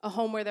 a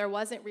home where there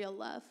wasn't real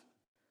love,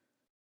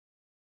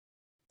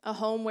 a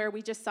home where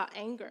we just saw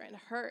anger and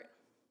hurt.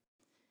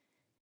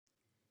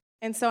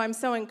 And so I'm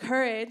so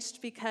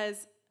encouraged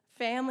because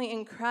family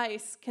in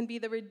Christ can be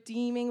the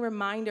redeeming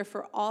reminder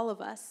for all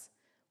of us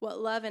what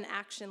love in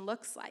action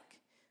looks like.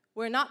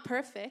 We're not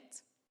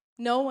perfect.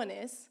 No one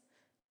is.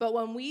 But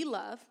when we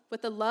love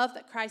with the love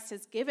that Christ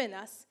has given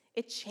us,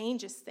 it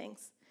changes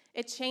things.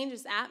 It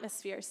changes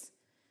atmospheres.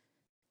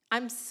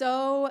 I'm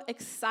so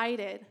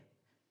excited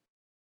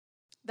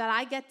that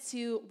I get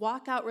to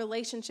walk out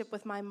relationship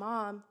with my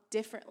mom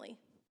differently.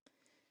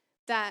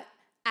 That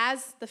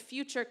as the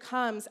future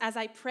comes, as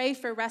I pray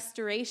for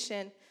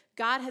restoration,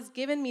 God has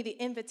given me the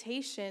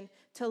invitation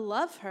to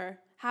love her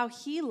how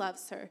he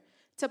loves her,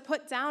 to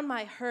put down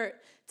my hurt,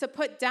 to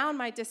put down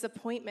my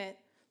disappointment,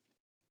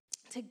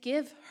 to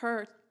give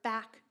her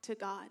back to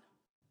God.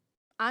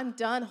 I'm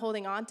done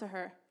holding on to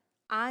her.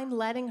 I'm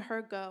letting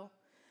her go.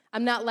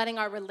 I'm not letting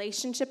our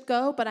relationship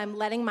go, but I'm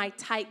letting my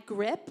tight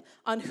grip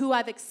on who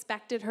I've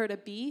expected her to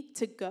be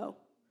to go.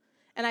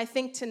 And I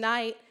think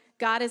tonight,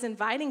 God is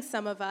inviting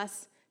some of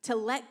us to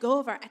let go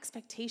of our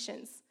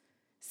expectations.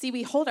 See,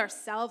 we hold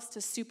ourselves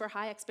to super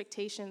high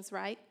expectations,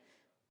 right?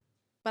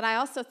 But I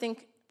also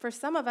think for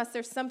some of us,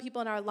 there's some people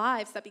in our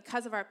lives that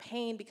because of our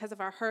pain, because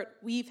of our hurt,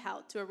 we've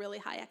held to a really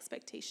high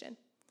expectation.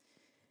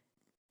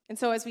 And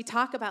so as we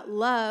talk about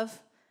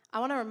love, I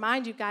want to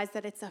remind you guys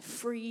that it's a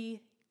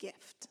free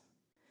gift.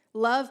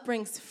 Love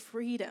brings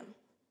freedom.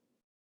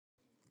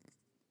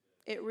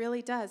 It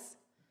really does.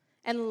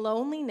 And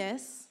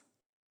loneliness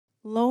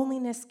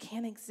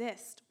can't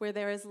exist where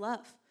there is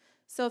love.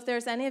 So if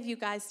there's any of you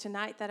guys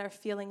tonight that are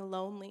feeling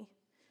lonely,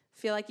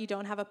 feel like you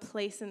don't have a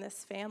place in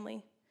this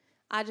family,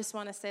 I just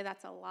want to say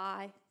that's a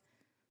lie.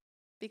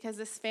 Because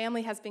this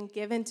family has been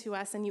given to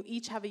us, and you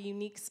each have a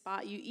unique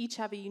spot. You each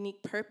have a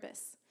unique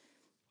purpose.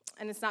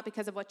 And it's not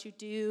because of what you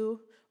do,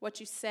 what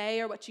you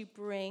say, or what you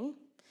bring.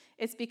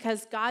 It's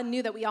because God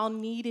knew that we all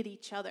needed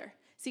each other.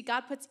 See,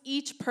 God puts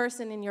each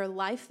person in your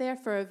life there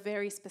for a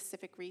very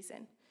specific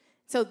reason.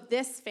 So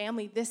this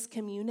family, this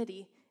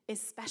community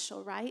is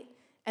special, right?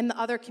 And the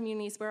other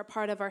communities we're a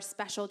part of are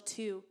special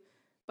too.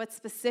 But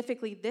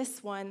specifically,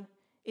 this one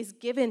is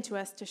given to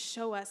us to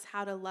show us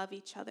how to love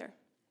each other.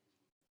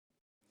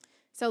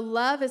 So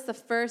love is the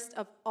first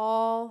of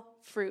all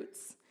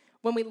fruits.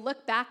 When we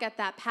look back at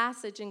that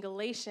passage in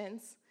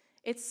Galatians,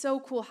 it's so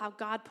cool how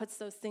God puts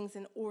those things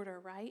in order,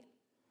 right?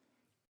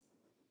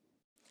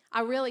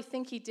 I really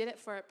think he did it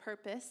for a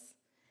purpose.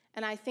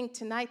 And I think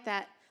tonight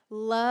that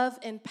love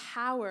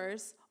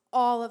empowers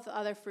all of the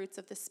other fruits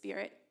of the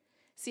Spirit.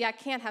 See, I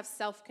can't have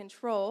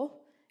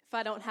self-control if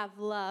I don't have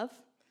love,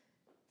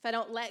 if I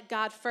don't let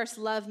God first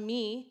love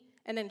me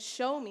and then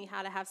show me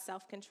how to have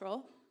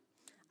self-control.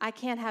 I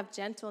can't have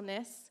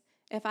gentleness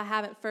if I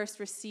haven't first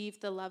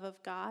received the love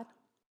of God.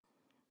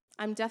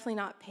 I'm definitely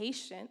not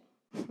patient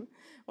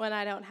when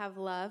I don't have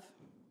love.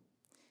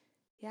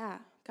 Yeah,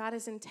 God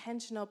is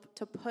intentional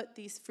to put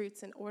these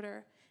fruits in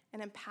order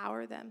and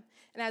empower them.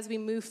 And as we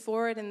move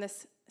forward in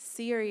this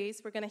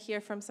series, we're going to hear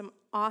from some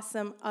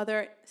awesome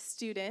other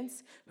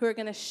students who are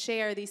going to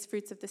share these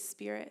fruits of the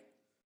Spirit.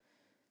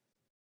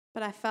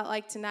 But I felt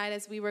like tonight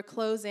as we were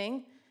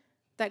closing,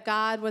 that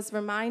God was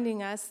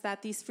reminding us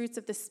that these fruits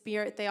of the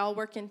Spirit, they all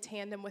work in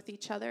tandem with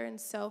each other.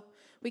 And so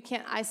we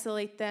can't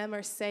isolate them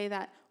or say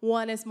that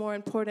one is more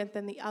important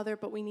than the other,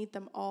 but we need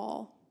them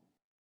all.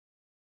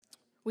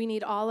 We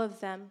need all of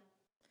them.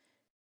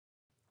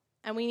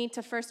 And we need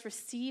to first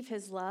receive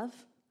his love,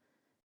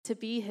 to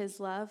be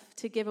his love,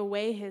 to give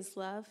away his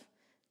love,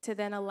 to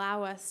then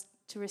allow us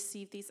to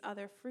receive these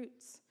other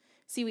fruits.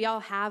 See, we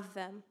all have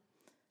them,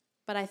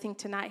 but I think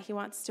tonight he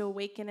wants to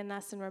awaken in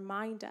us and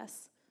remind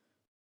us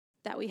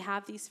that we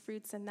have these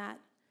fruits and that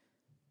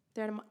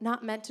they're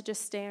not meant to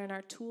just stay in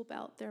our tool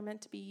belt. They're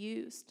meant to be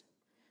used.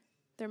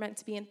 They're meant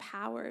to be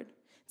empowered.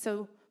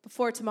 So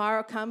before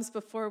tomorrow comes,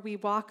 before we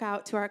walk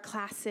out to our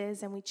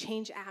classes and we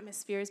change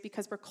atmospheres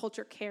because we're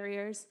culture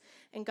carriers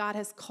and God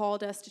has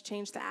called us to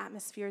change the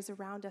atmospheres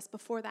around us,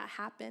 before that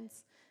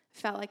happens, I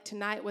felt like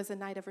tonight was a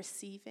night of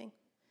receiving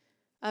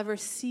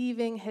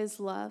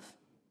his love.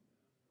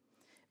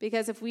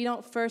 Because if we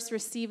don't first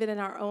receive it in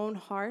our own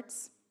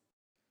hearts,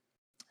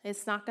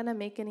 it's not going to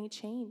make any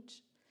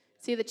change.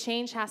 See, the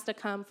change has to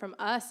come from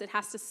us. It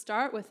has to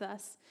start with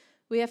us.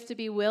 We have to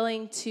be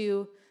willing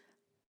to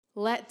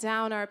let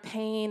down our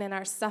pain and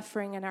our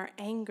suffering and our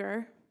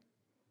anger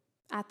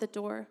at the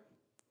door.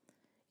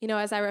 You know,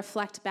 as I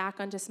reflect back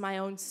on just my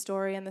own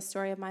story and the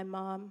story of my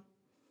mom,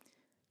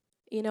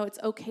 you know, it's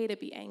okay to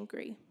be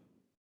angry.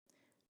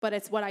 But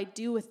it's what I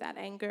do with that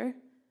anger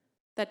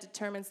that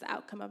determines the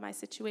outcome of my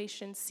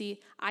situation.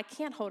 See, I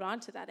can't hold on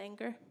to that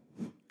anger.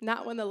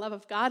 Not when the love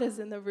of God is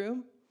in the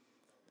room.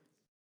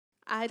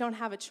 I don't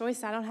have a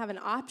choice. I don't have an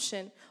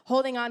option.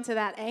 Holding on to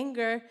that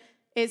anger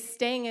is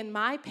staying in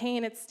my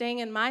pain. It's staying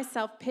in my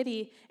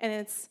self-pity, and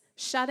it's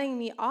shutting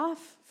me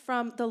off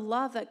from the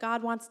love that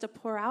God wants to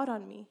pour out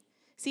on me.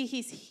 See,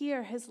 he's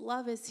here. His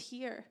love is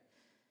here.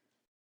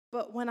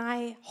 But when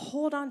I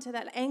hold on to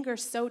that anger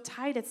so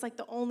tight, it's like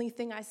the only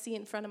thing I see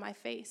in front of my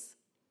face.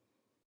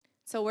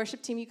 So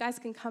worship team, you guys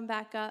can come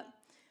back up.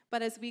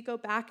 But as we go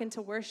back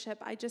into worship,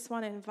 I just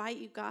want to invite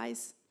you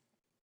guys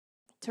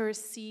to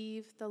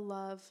receive the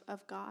love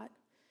of God,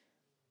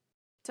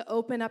 to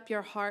open up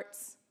your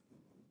hearts,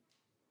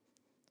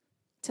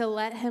 to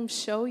let him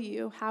show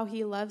you how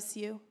he loves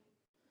you.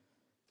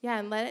 Yeah,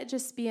 and let it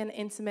just be an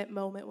intimate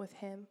moment with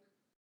him.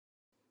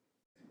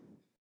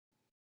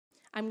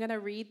 I'm going to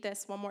read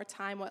this one more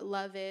time, what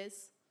love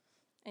is,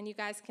 and you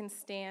guys can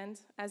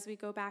stand as we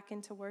go back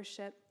into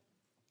worship.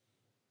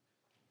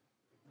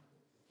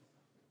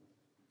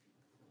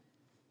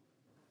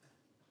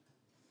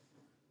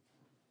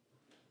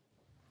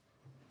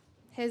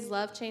 His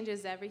love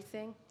changes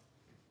everything.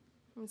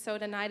 And so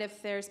tonight,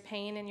 if there's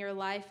pain in your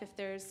life, if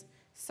there's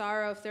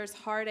sorrow, if there's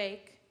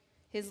heartache,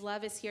 his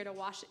love is here to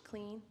wash it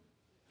clean,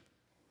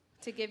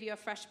 to give you a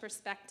fresh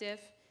perspective,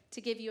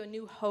 to give you a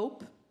new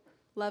hope.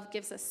 Love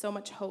gives us so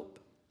much hope.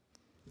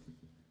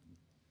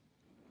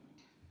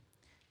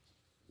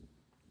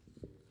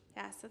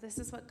 Yeah, so this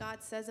is what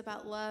God says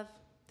about love.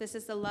 This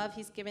is the love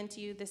he's given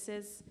to you. This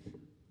is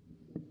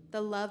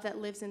the love that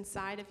lives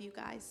inside of you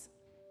guys.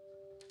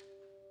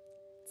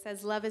 It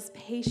says, love is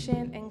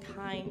patient and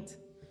kind.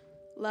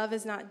 Love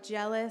is not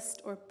jealous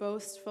or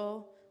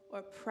boastful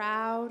or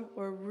proud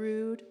or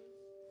rude.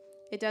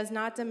 It does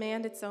not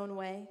demand its own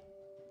way.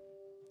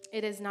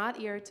 It is not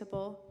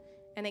irritable.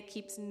 and it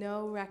keeps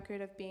no record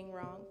of being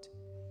wronged.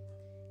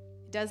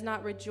 It does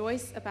not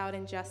rejoice about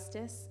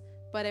injustice,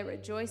 but it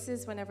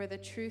rejoices whenever the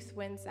truth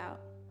wins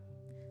out.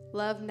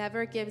 Love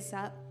never gives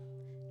up,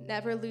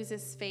 never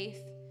loses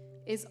faith,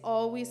 is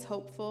always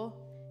hopeful,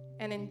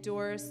 and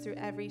endures through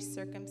every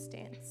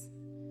circumstance.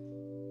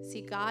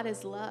 See, God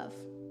is love.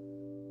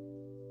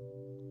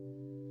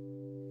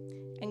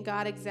 And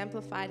God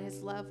exemplified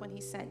his love when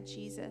he sent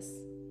Jesus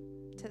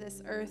to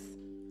this earth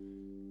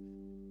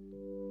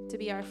to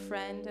be our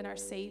friend and our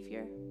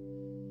Savior.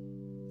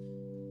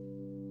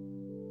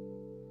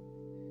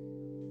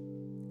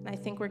 And I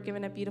think we're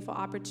given a beautiful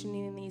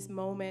opportunity in these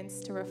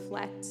moments to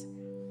reflect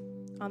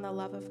on the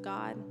love of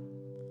God.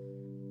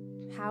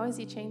 How has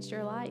he changed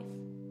your life?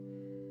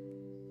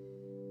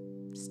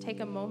 Just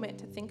take a moment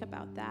to think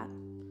about that.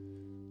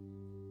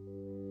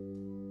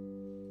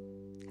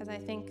 Because I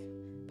think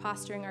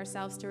posturing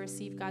ourselves to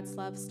receive God's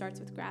love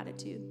starts with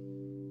gratitude.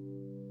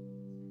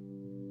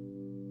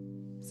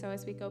 So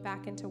as we go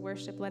back into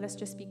worship, let us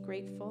just be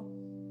grateful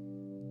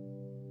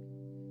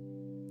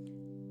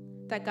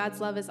that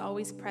God's love is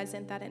always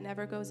present, that it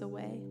never goes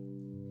away,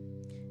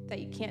 that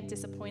you can't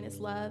disappoint his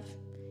love,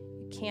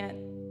 you can't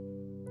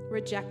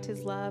reject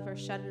his love or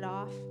shut it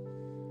off.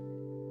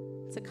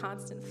 It's a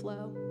constant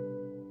flow.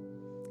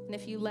 And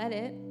if you let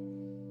it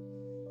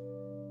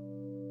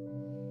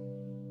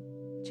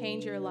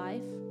change your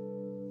life,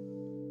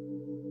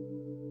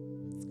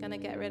 it's going to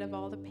get rid of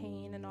all the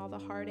pain and all the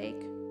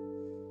heartache.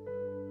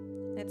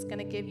 And it's going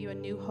to give you a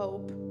new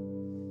hope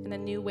and a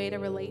new way to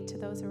relate to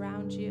those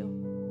around you,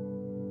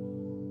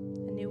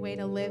 a new way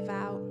to live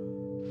out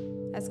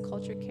as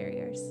culture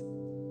carriers.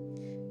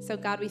 So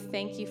God, we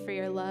thank you for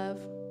your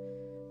love.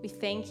 We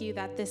thank you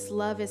that this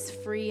love is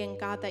free, and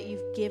God, that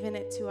you've given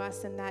it to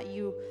us and that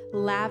you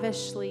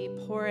lavishly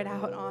pour it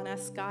out on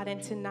us, God.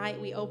 And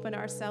tonight we open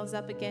ourselves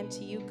up again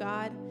to you,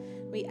 God.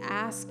 We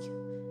ask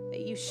that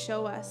you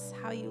show us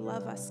how you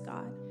love us,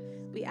 God.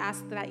 We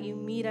ask that you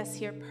meet us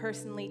here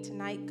personally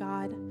tonight,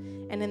 God.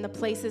 And in the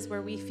places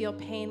where we feel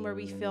pain, where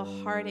we feel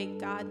heartache,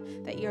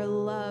 God, that your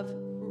love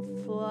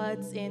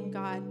floods in,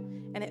 God,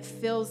 and it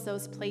fills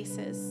those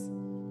places.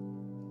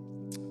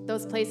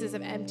 Those places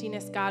of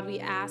emptiness, God, we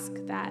ask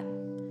that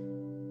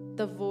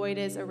the void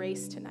is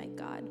erased tonight,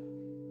 God.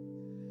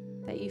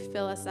 That you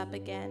fill us up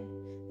again,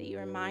 that you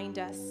remind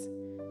us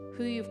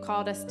who you've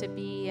called us to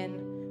be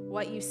and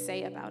what you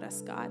say about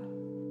us, God.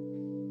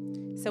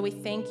 So we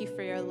thank you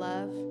for your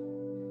love.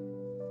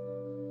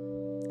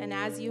 And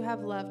as you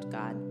have loved,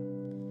 God,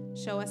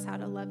 show us how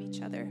to love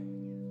each other.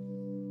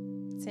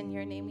 It's in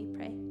your name we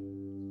pray.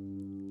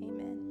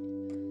 Amen.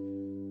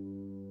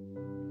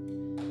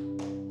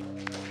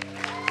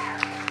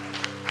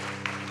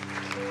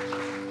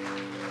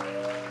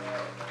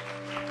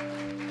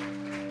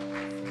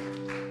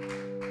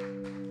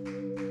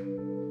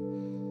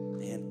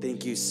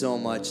 Thank you so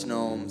much,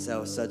 Gnomes. That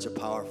was such a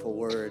powerful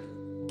word.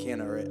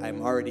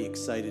 I'm already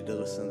excited to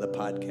listen to the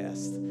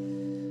podcast.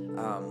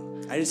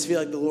 I just feel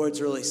like the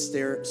Lord's really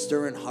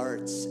stirring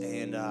hearts.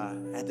 And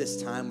at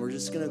this time, we're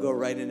just going to go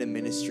right into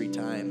ministry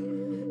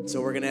time.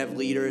 So we're going to have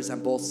leaders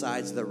on both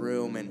sides of the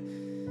room.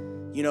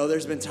 And, you know,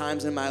 there's been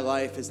times in my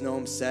life, as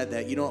Noam said,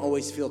 that you don't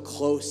always feel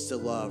close to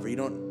love or you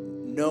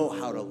don't know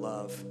how to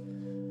love.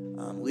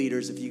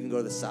 Leaders, if you can go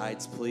to the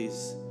sides,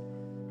 please.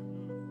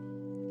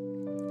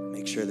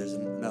 Make sure there's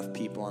enough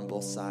people on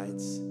both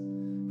sides.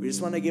 We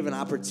just want to give an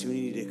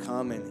opportunity to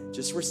come and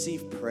just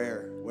receive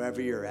prayer wherever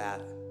you're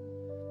at.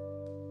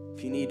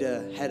 If you need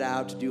to head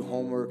out to do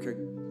homework or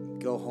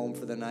go home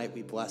for the night,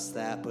 we bless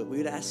that. But we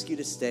would ask you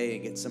to stay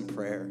and get some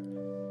prayer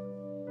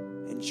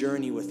and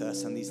journey with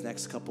us on these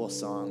next couple of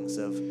songs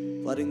of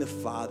letting the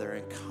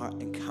Father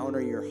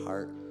encounter your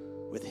heart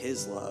with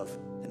his love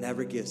that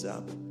never gives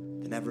up,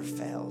 that never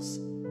fails,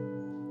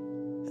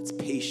 that's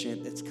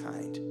patient, that's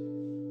kind,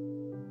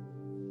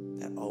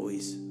 that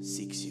always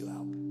seeks you out.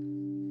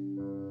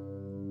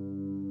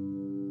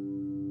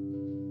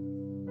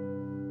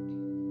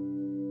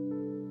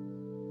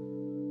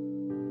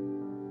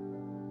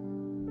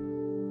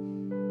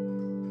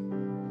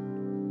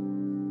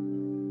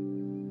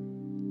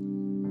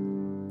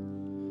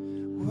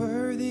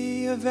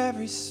 Worthy of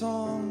every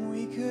song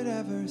we could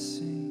ever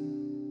sing,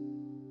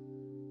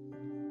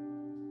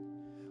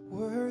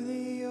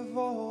 worthy of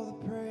all the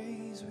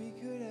praise we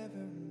could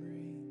ever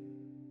bring,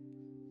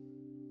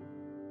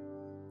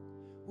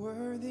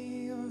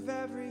 worthy of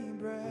every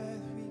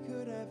breath we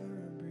could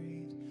ever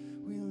breathe.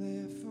 We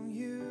live for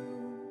you,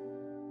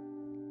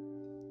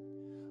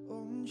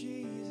 oh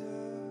Jesus,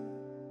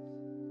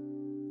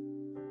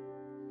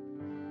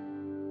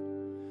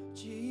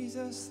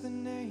 Jesus, the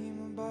name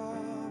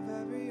above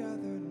every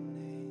other name,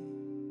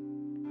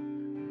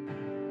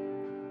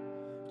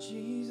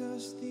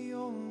 Jesus, the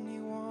only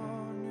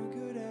one who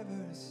could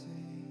ever save,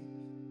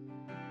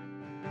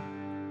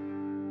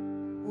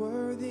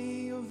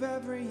 worthy of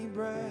every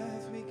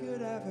breath we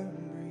could ever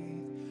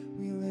breathe.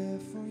 We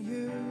live for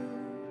you,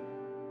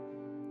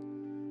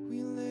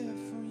 we live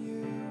for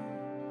you.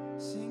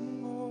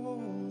 Sing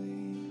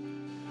holy,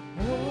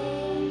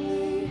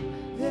 holy,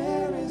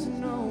 there is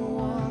no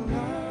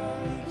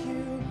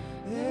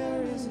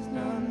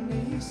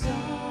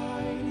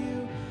beside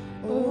you.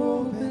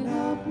 Open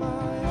up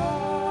my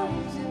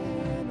eyes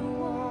in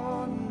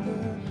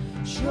wonder.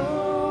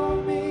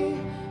 Show me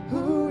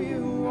who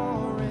you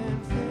are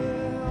and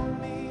fill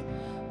me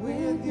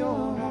with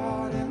your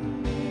heart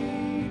and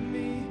lead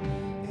me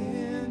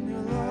in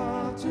your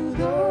love to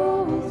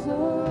those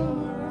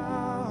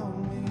around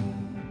me.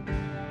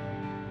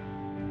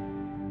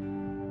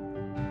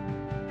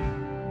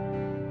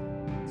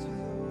 To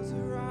those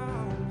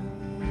around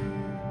me.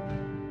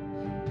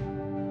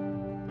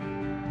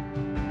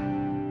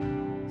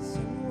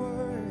 Sing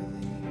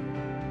worthy,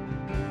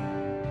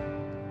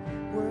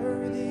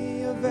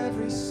 worthy of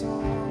every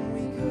song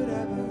we could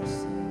ever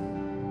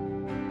sing,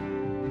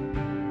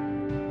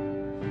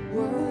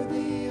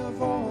 worthy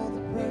of all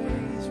the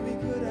praise we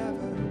could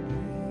ever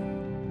bring,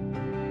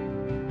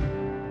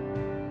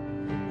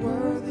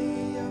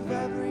 worthy of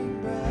every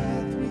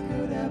breath we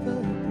could ever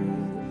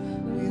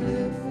breathe. We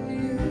live for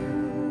you,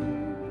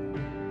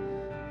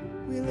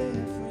 we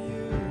live for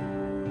you.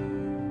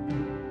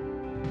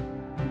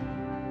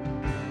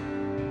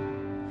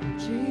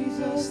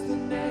 Jesus, the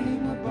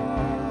name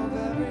above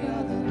every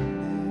other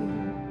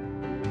name.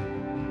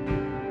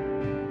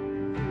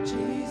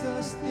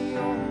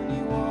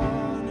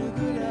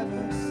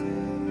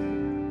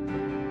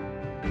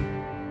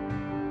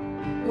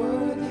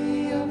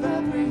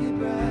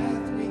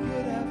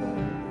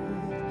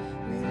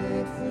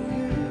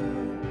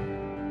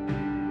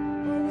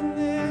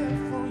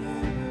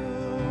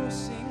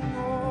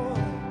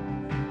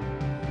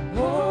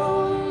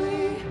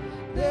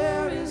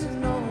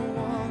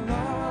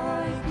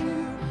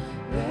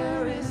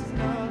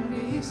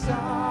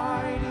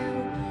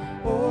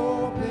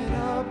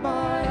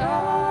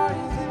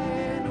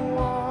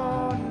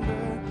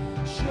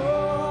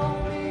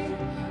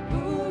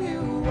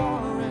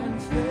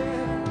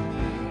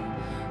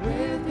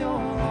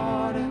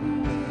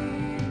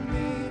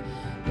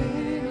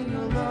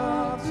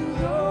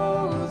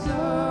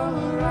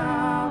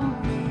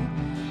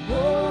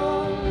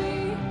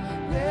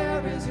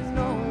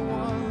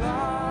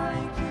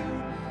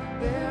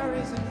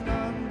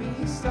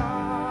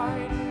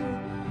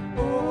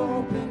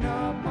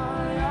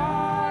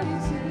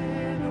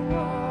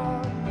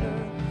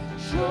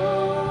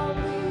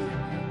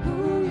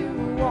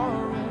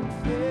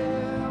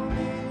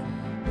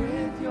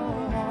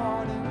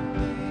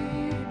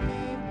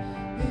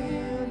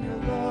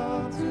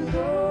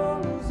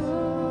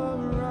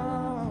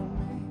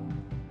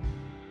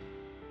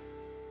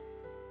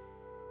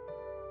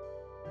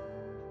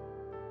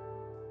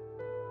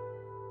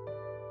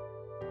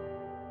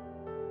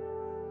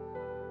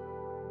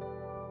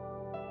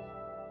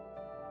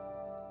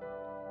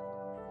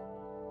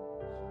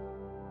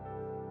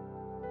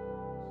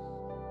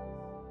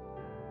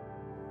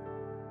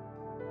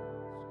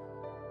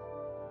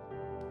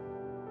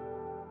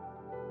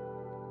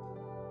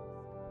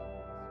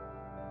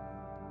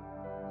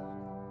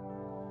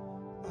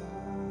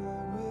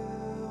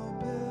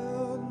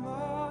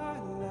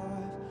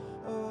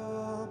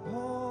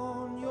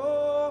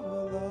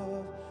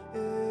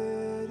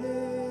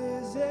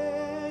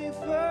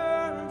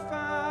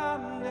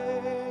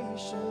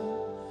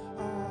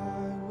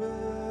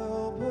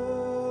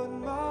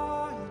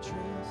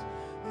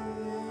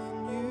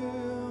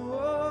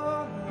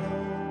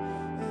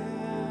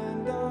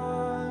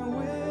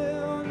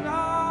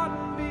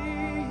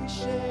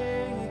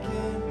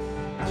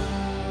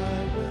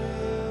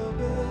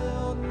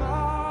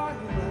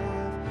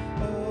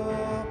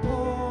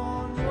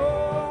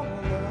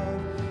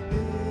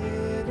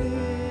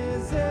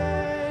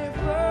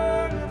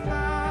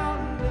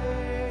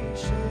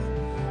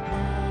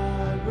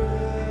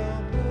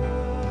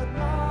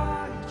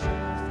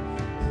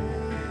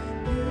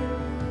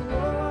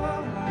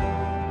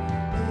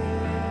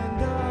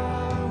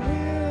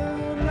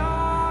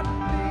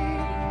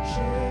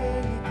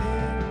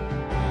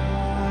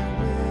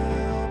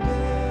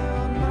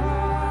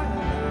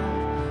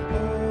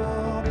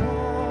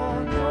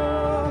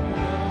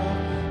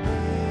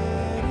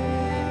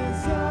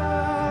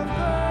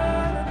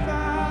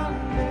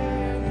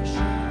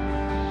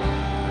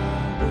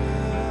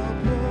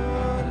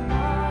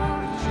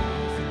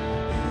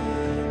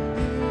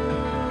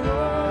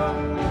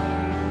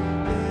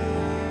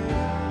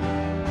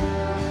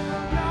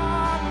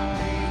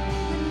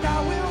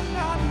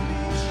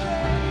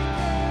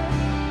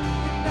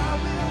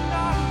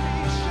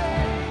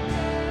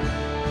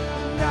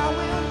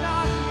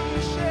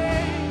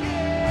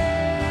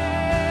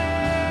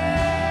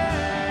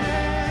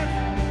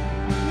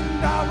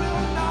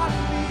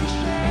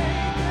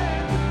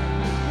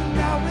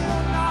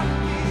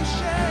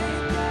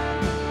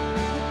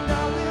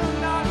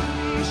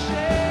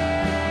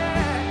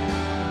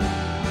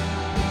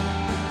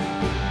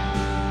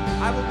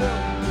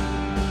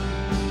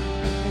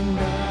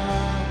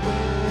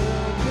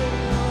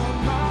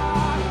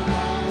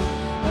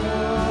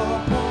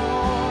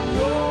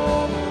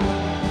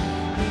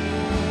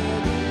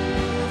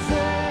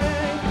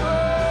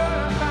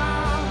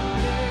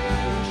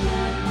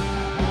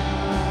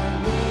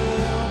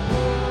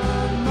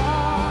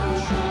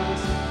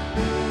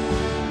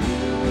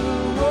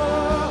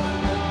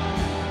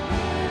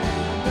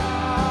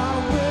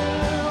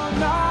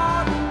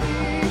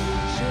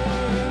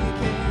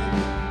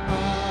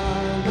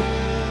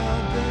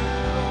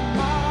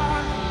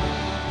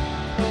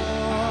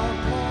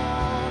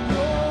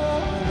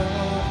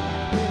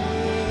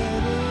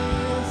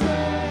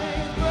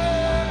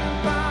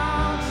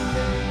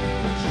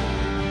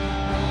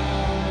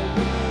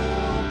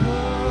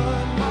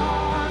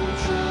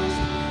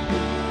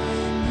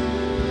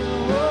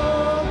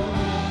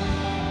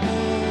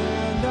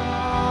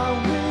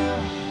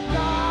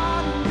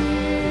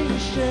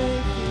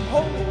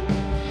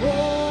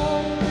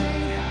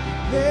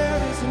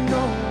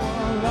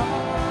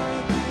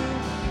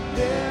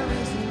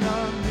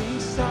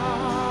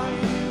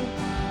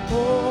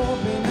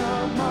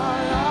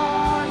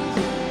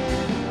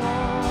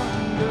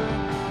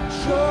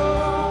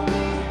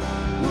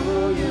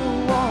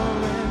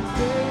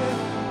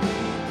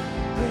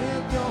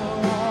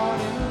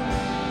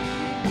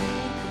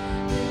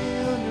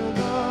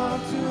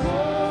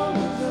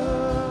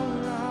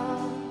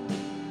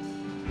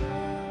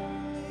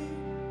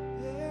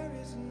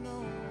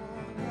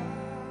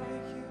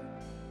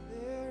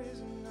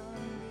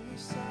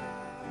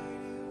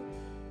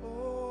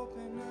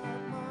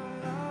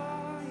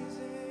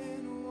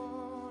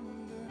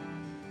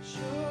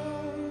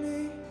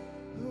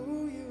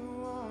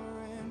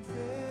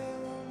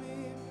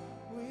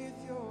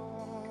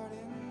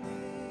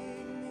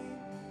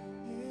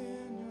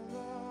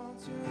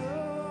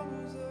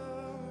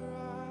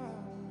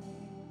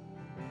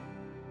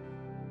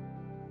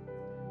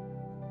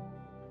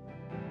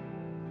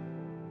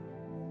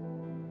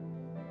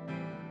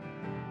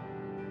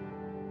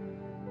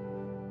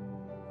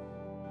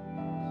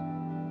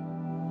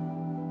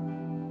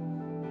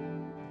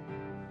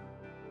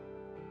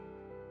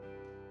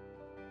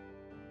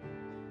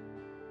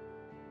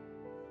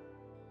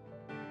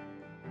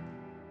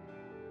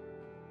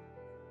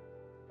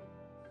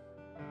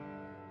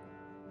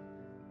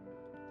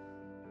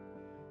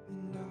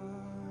 and I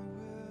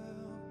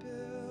will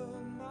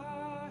build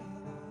my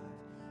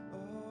life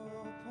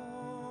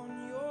upon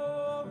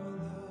your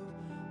love.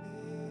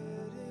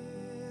 It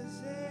is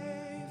a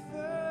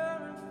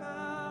firm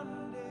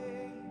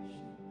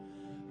foundation.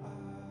 I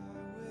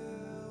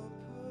will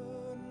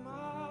put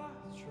my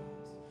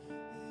trust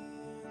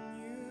in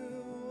you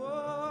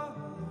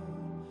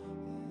alone,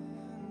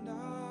 and I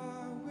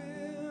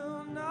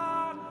will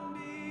not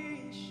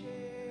be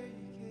shaken,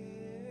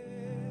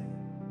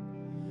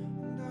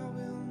 and I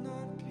will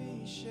not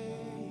be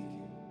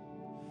shaken,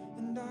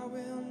 and I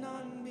will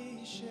not be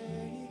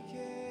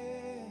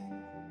shaken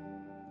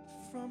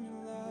from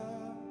your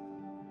love,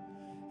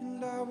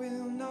 and I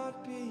will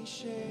not be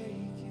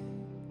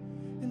shaken,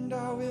 and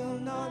I will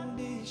not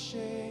be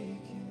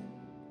shaken,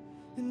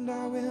 and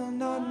I will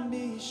not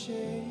be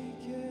shaken.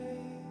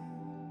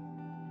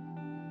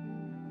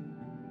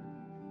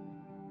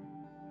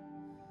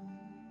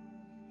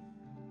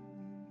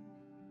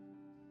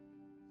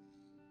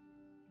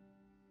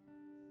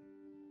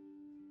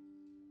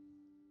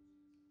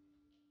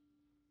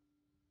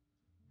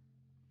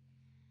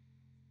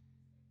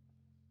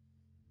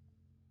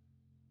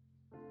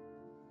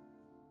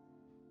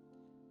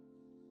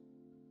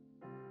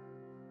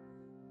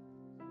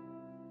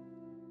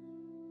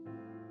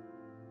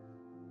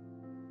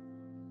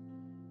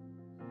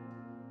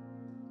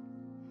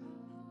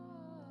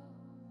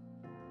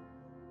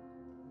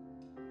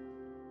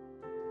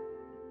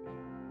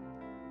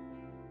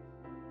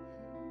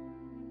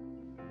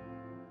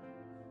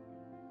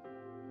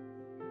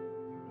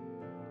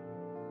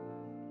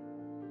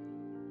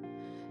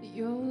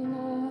 Your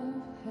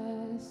love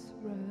has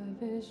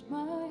ravished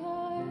my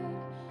heart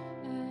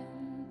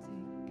and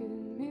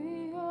taken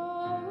me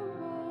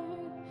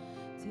over,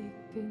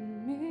 taken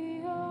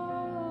me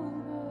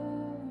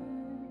over.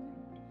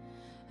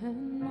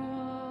 And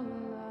all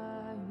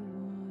I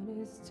want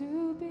is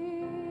to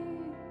be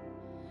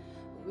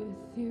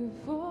with you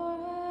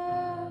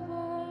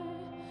forever,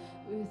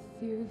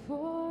 with you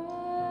forever.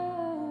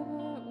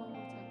 One more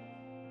time.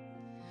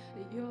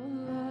 Your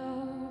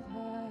love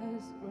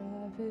has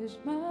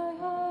ravished my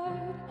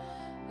heart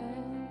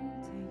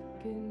and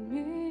taken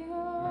me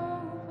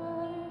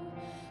over,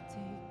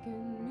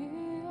 taken me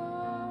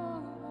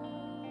over.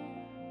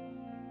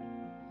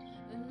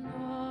 And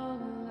all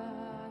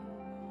I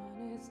want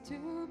is to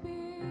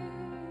be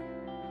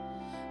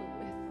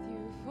with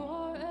you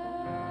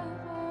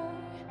forever,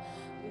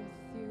 with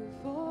you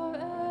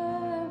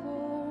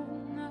forever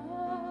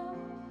now.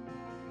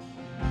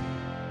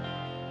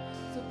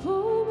 So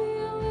pull me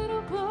a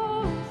little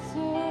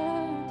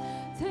closer,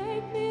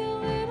 take me a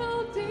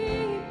little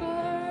deeper.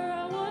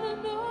 I wanna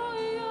know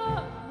your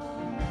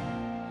heart,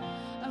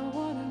 I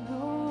wanna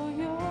know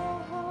your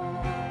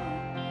heart.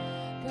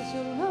 'Cause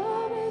your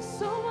love is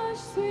so much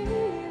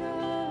sweeter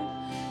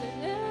than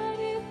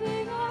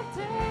anything I've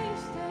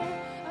tasted.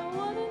 I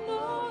wanna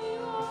know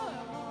your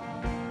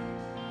heart,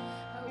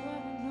 I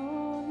wanna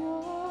know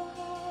your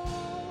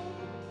heart.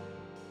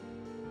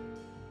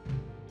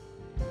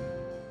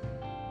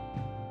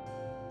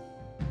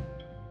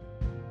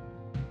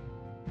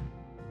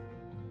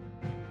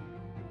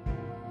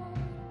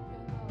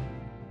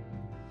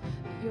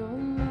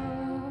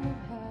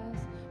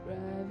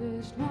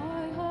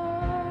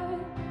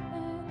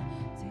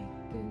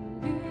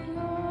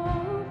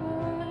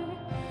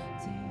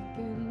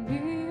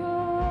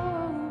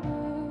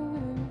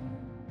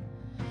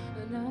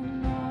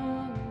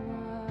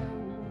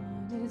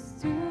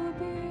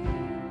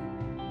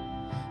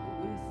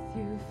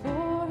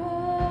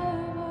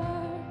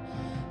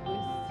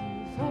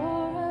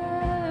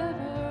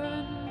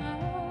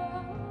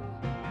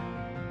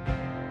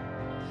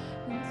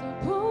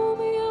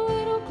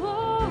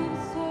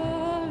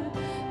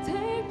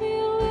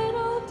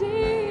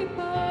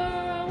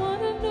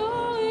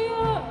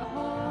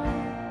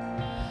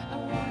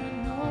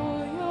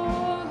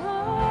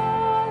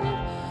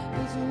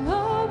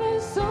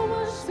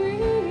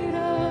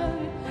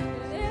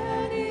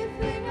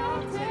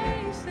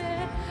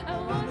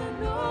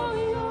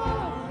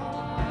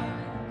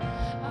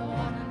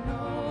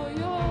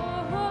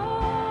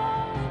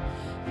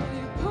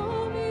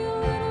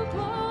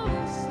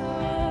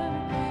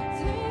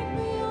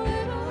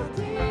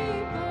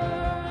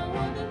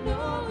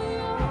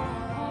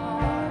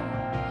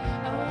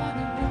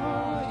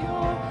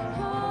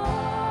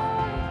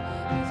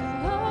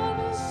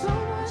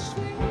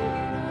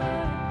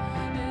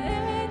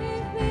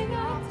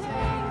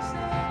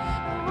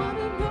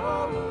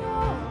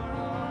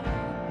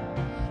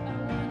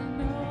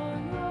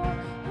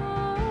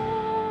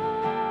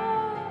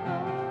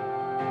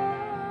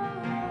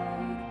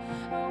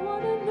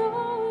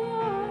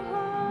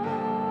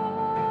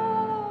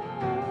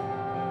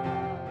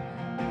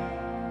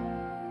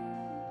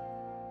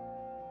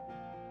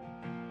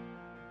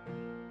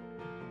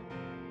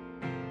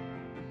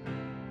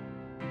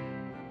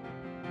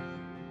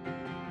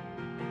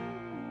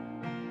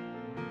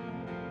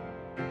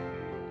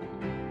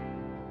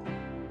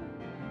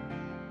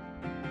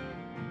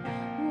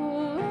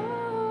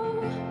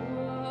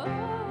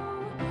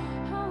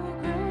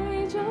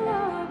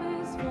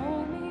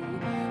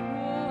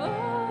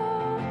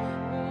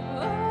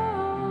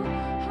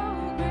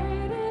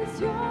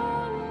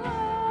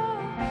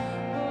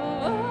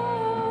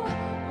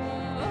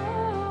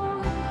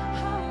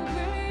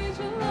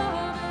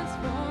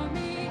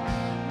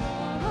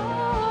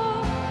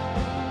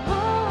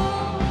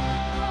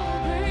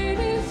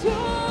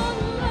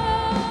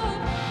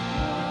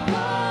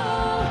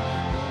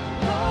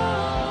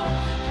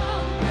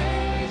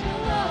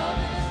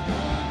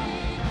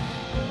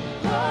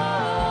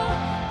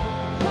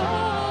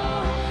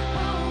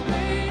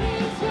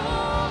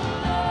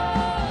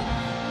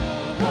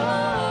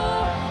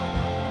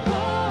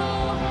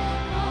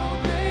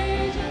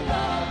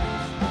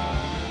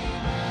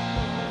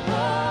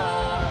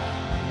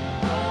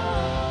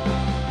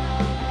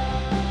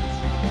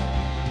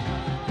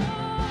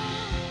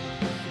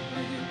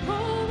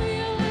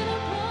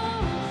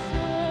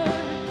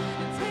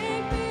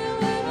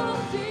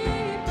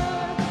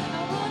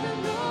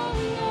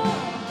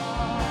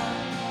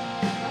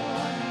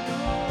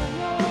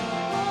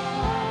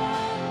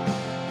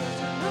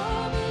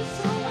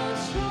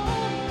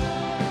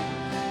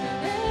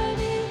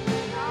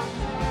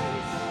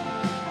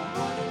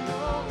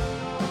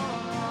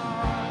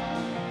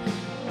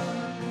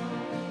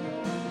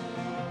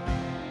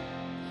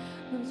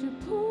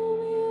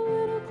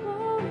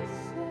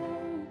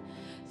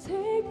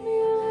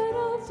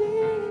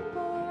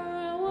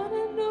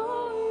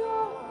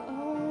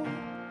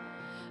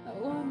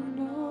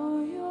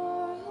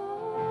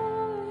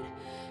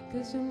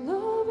 'cause your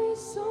love is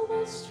so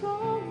much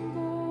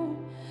stronger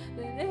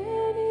than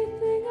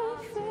anything I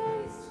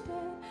faced.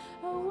 And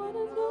I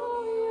wanna know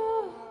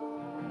your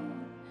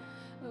heart.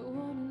 I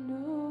wanna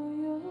know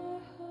your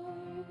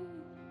heart.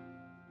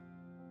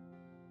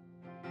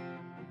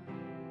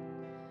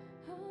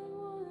 I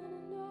wanna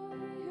know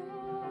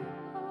your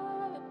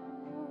heart,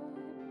 Lord.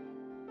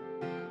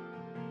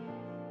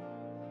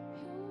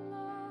 Your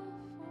love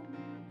for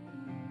me.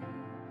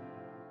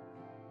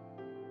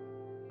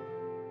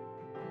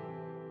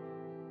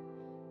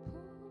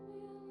 Pull me a little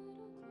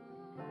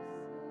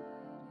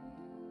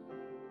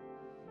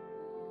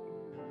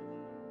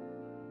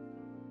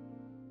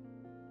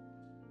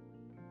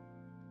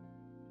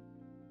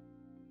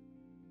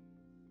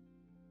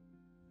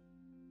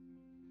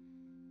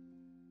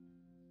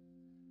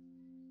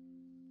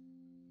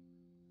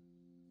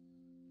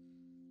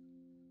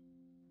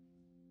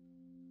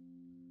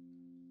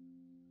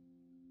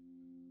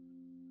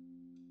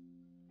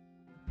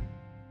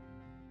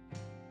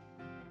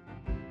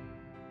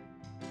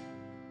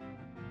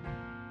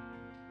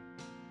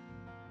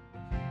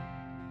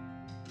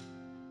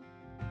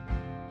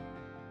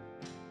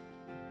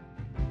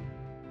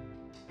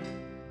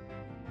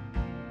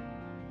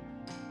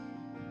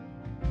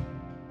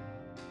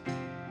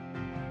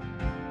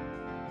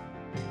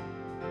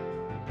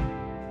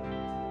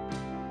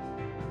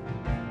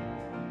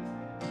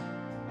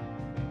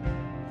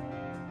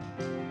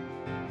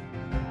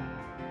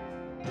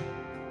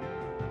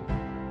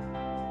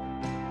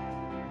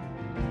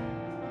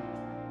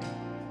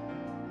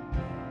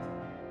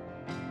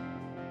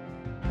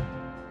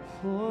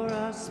Before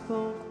I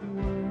spoke the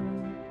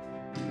word,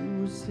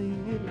 you were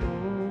singing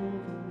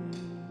over me.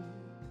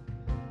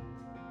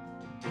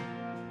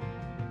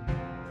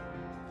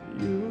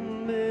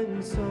 You've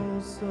been so,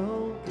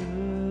 so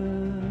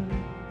good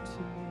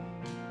to me.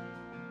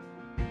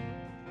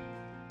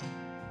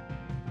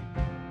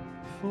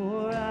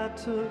 Before I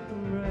took a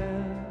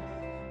breath,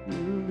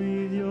 you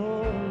breathed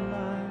your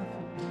life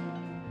in me.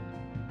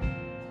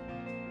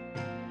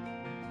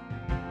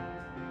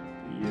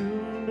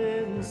 You've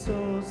been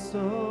so,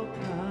 so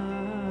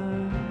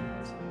kind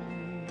to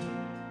me.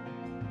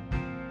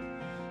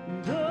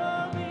 And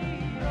all the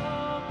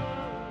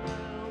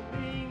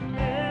overwhelming,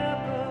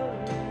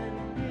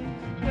 never-ending,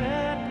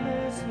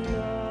 reckless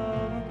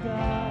love of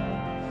God.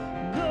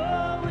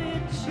 Though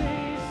it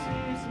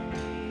chases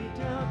me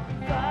down,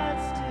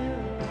 fights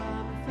till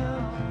I'm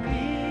found,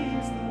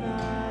 leaves the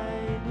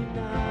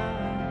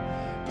 99.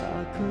 I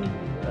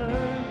couldn't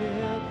earn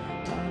it,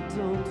 I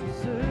don't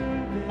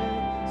deserve it.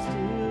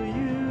 Still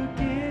you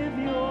give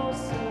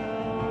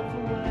yourself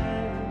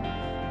away.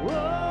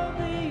 Oh,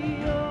 the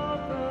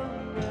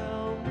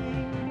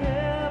overwhelming,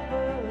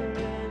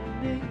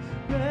 never-ending,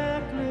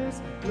 reckless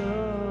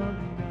love of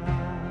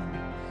God.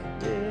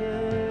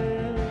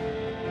 Yeah.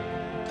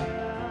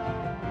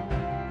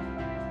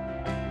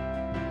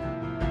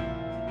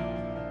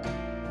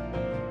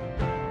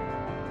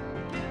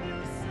 Give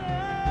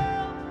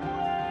yourself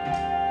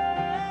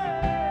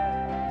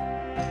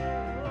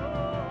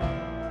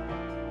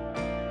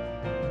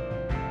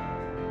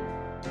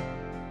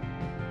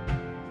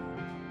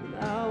When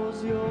I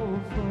was your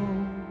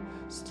foe,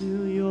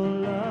 still your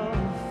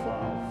love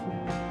fought for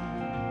me.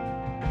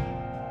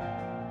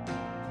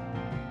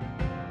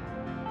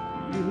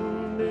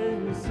 You've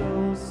been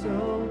so,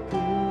 so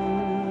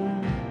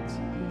good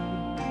to me.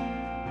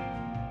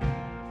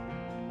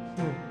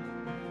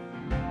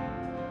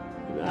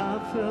 When I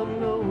felt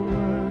no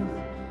worth,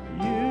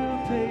 you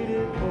paid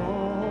it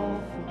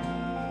all for me.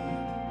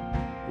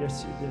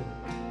 Yes, you did.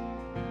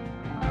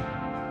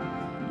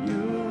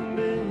 You've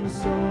been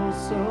so,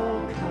 so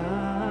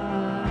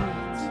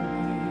kind to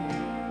me.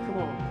 Come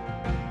on.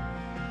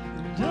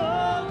 And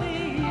all the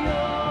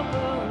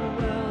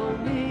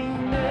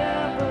overwhelming,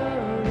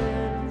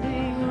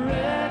 never-ending,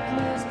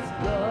 reckless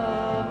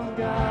love of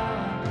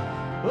God.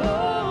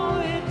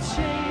 Oh, it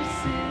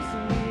chases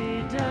me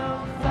down,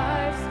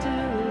 fights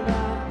till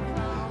I'm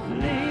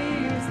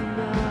leaves the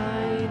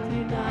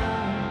 99.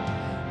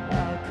 I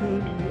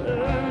couldn't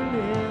earn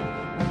it,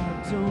 I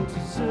don't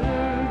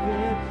deserve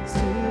it.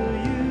 Still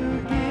you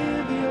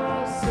give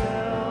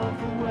yourself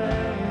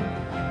away.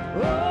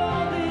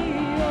 Oh, the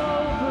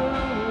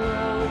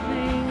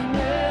overwhelming,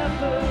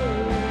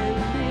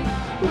 never-ending,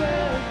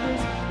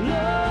 reckless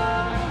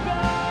love of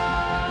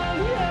God.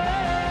 Yeah.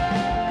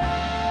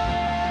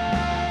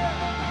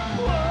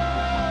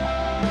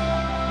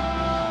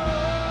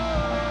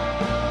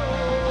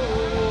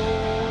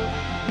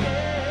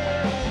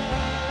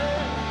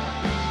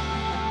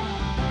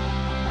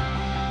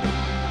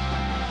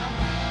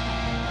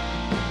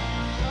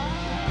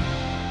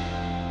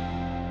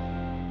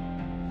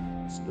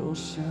 There's no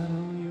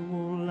shadow you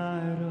won't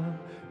light up,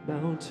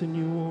 mountain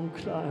you won't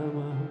climb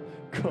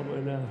up,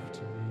 coming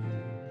after me.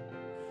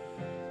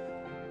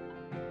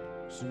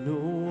 There's no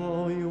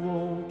wall you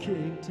won't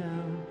kick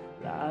down,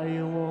 lie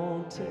you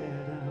won't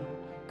tear down,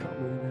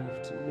 coming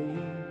after me.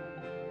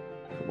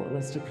 Come on,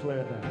 let's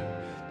declare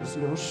that. There's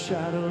no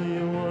shadow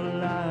you won't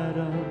light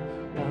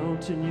up,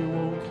 mountain you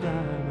won't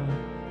climb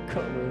up,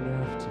 coming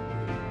after me.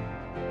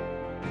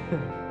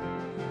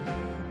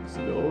 There's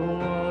no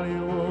wall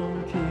you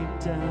won't kick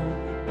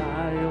down,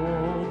 lie you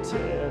won't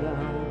tear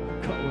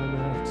down, coming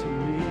after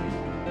me.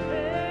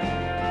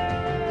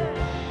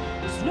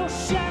 There's no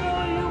shadow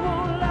you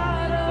won't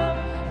light up,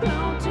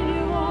 mountain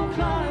you won't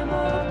climb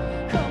up,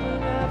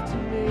 coming after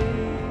me.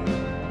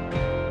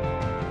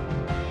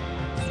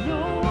 There's no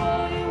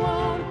wall you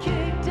won't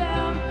kick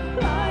down,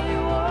 lie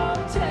you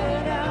won't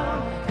tear down,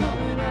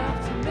 coming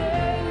after me.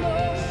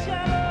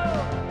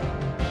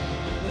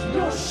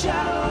 No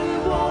shadow you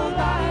won't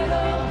light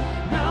up,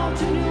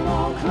 mountain you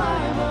won't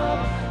climb up,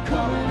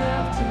 coming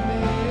after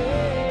me.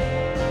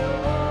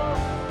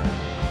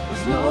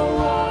 There's no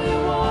wall you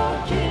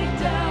won't kick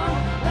down,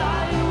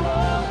 lie you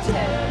won't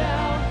tear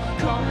down,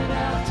 coming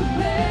after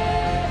me.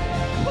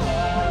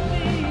 Pour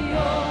me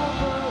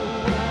over,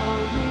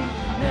 around me,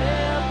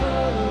 never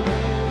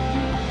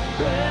ending,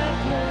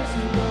 reckless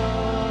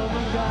love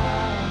of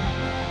God.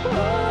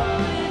 Oh,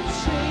 it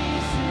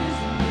chases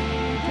me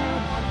down,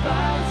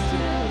 fights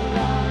till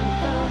I'm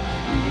found,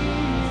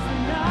 leaves the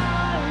 99.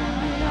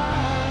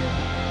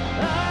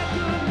 I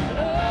couldn't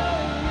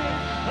earn it,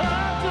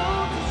 I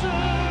don't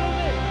deserve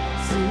it,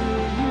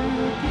 till you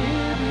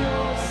give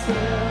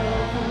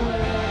yourself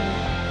away.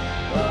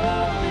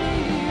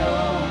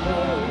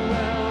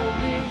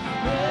 Overwhelming,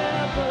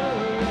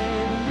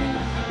 never-ending,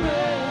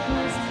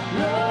 reckless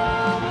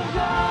love of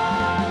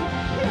God.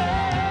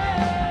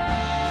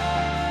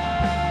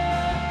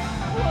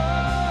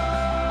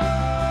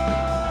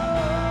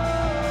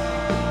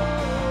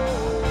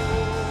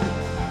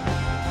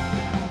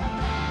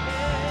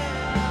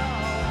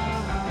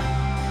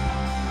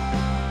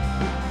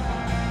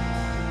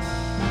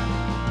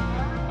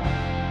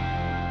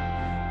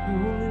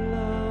 Only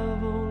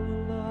love,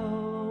 only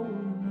love,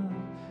 only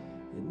love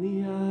in the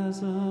eyes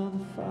of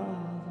the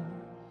Father.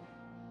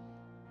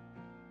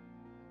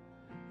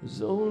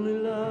 There's only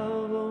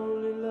love,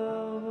 only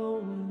love,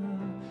 only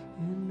love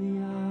in the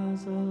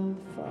eyes of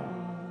the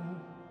Father.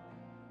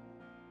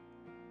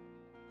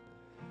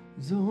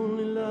 There's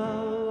only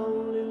love,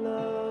 only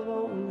love,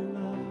 only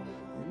love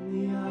in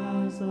the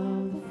eyes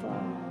of the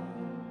Father.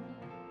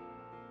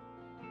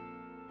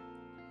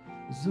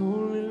 There's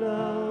only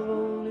love,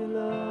 only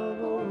love,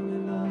 only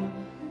love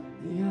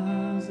in the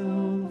eyes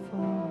of the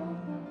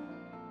Father.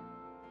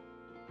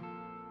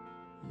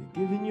 You're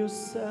giving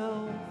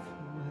yourself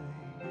away.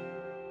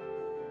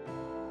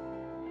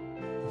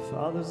 The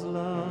Father's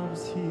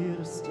love's here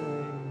to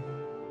stay.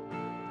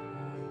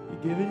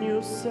 You're giving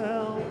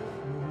yourself away.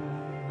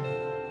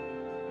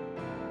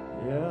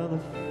 Yeah, the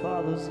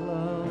Father's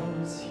love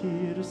is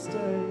here to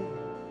stay.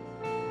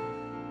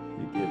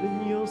 You're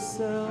giving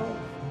yourself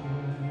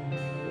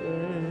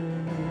away.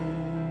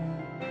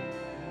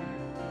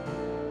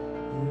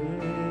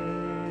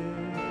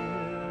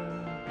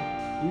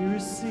 We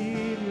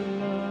receive your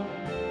love.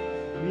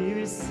 We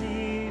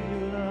receive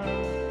your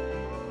love.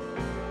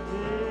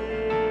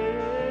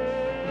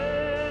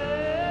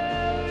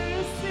 We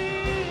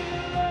receive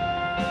your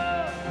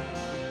love.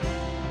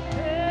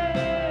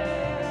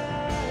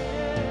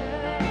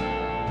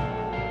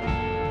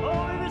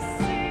 Oh, we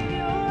receive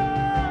your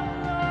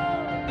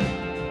love.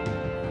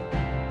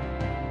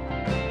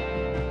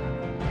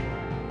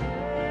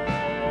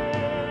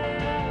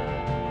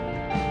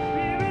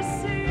 We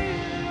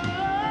receive your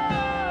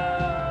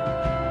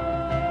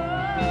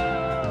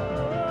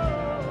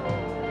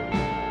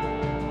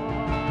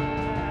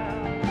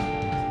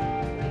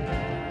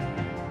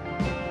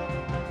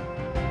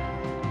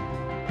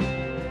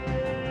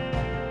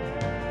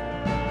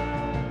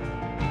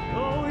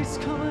Oh, he's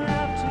coming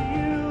after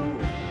you.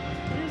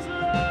 His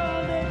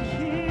love that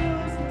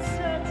heals and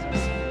sets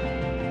us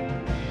free.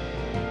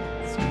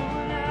 It's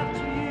coming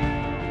after you.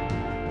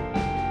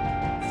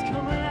 It's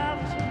coming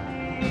after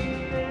me.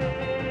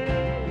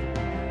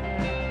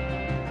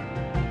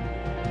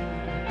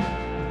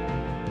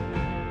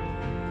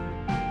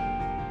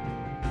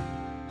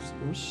 There's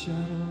no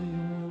shadow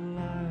you won't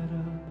light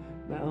up,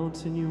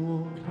 mountain you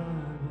won't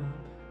climb up,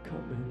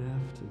 coming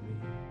after me.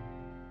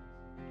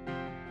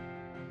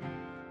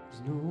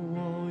 There's no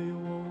wall you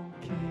won't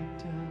kick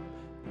down,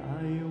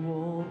 lie you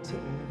won't tear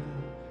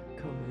down,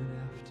 coming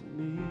after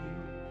me.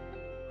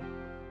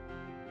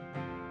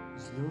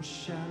 There's no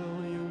shadow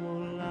you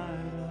won't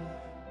light up,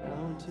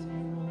 mountain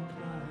you won't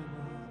climb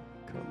up,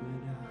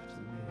 coming after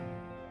me.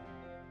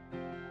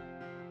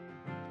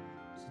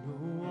 There's no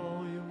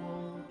wall you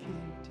won't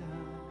kick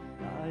down,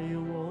 lie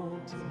you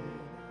won't tear down,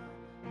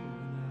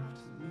 coming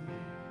after me.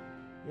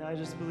 Yeah, I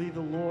just believe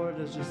the Lord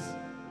is just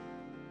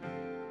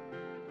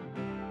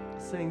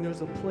saying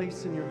there's a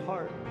place in your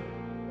heart,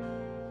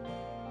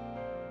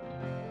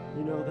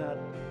 you know, that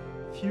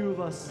few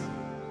of us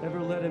ever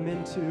let him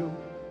into.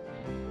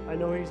 I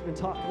know he's been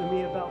talking to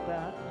me about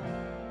that,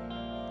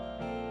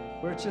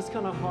 where it's just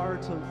kind of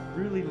hard to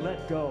really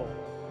let go,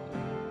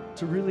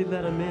 to really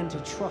let him in, to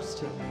trust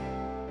him.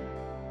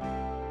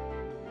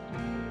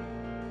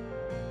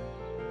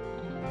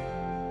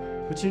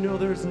 But you know,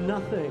 there's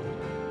nothing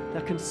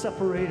that can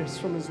separate us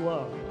from his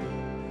love.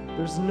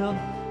 There's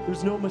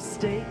There's no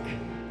mistake.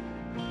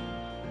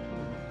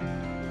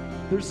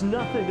 There's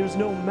nothing, there's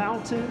no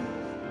mountain,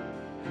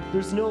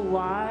 there's no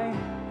lie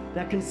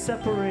that can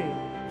separate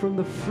from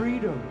the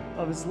freedom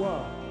of his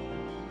love.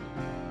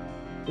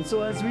 And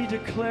so as we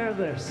declare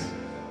this,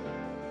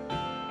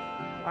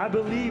 I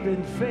believe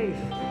in faith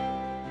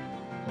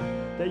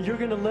that you're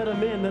gonna let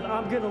him in, that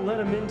I'm gonna let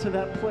him into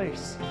that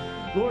place.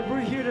 Lord,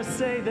 we're here to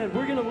say that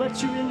we're gonna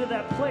let you into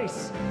that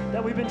place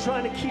that we've been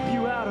trying to keep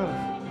you out of,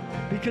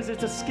 because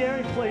it's a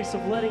scary place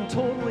of letting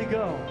totally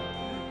go.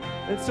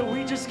 And so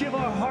we just give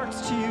our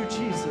hearts to you,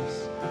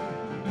 Jesus.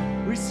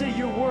 We say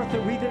you're worth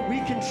it, that we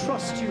can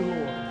trust you,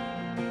 Lord.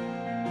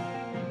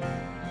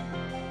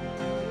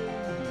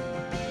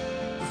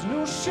 There's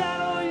no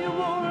shadow you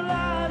won't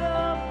light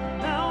up,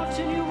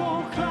 mountain you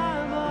won't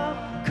climb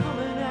up,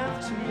 coming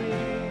after me.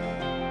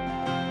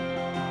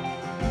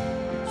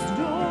 There's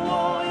no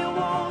wall you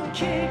won't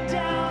kick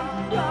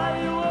down, lie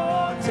you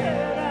won't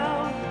tear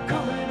down,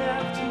 coming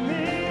after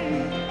me.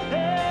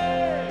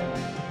 Hey,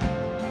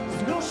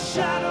 there's no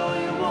shadow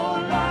you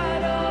won't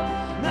light up,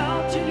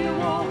 mountain you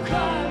won't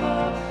climb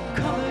up,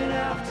 coming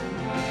after me.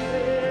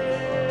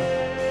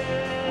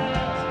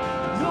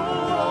 No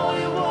wall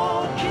you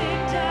won't kick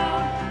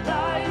down,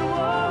 lie you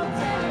won't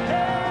tear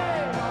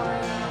down.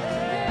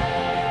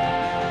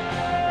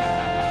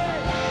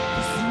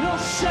 There's no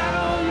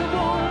shadow you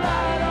won't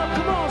light up.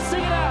 Come on,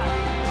 sing it out.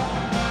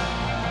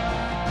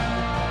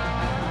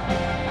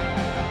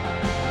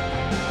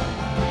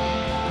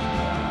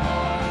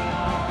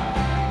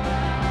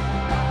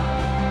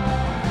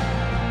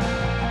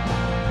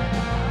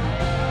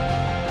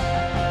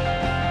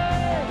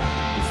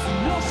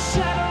 No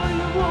shadow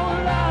you won't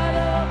light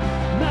up,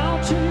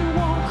 mountain you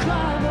won't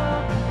climb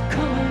up,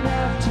 coming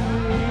after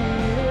me.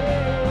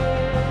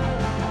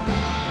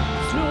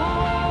 There's no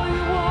wall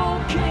you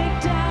won't kick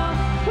down,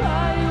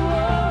 lie you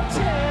won't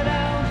tear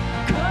down.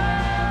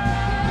 Come,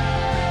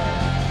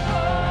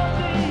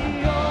 the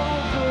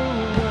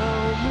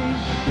overwhelming,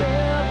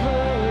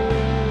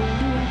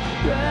 never-ending,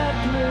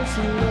 reckless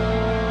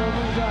love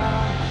of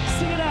God.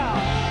 Sing it out.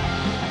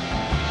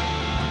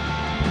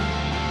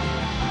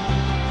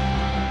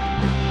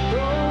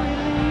 Oh, he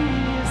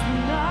leaves the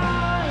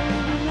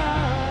 99.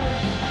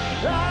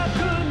 I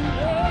couldn't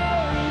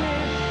earn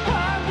it,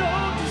 I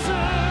don't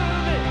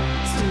deserve it.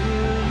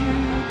 Still, you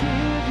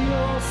give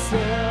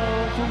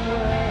yourself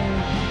away.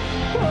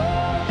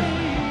 Oh, the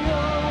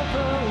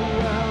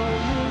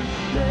overwhelming,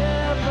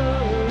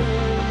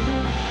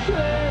 never-ending,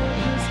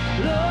 reckless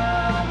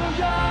love of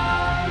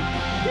God.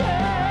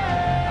 Yeah.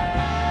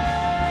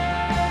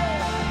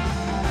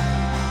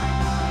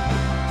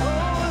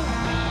 Oh,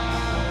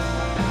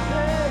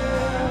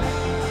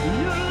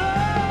 your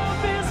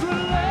love is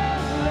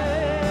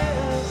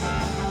relentless.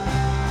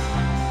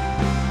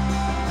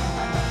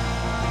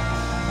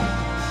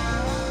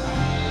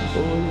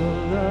 Oh, your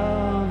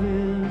love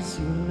is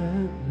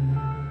relentless.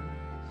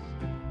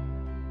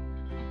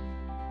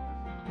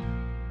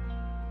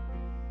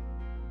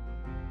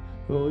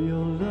 Oh,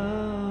 your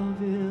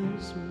love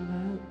is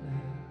relentless.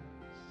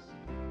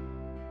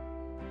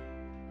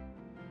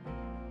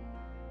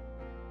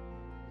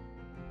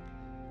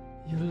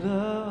 Your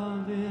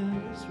love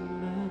is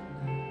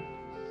relentless.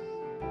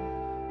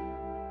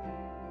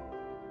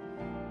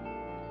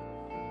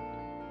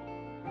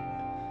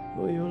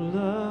 Oh, your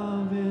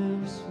love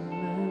is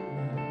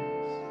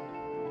relentless.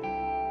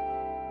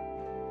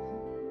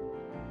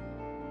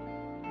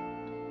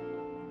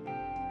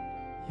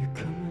 You're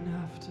coming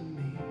after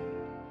me.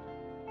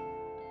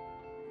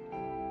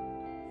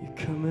 You're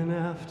coming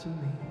after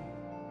me.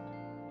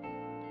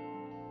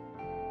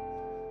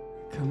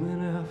 You're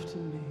coming after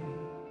me.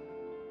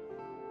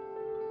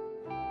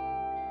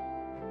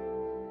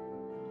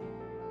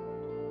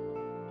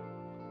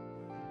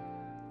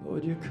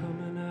 Lord, you're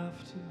coming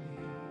after me.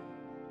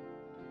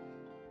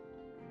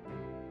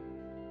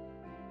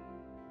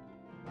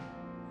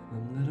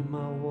 I'm letting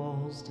my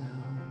walls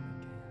down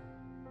again.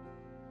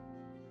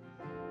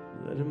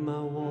 Letting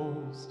my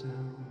walls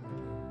down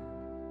again.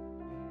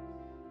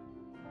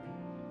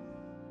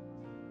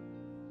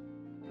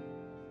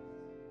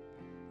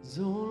 There's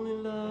only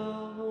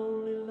love,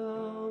 only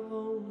love,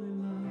 only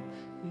love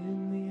in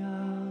the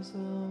eyes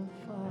of the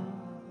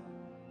Father.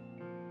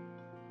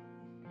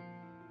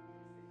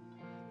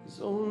 There's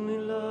only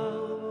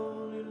love,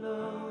 only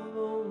love,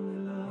 only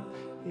love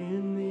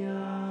in the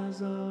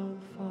eyes of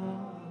the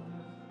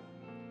Father.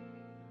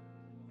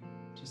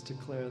 Just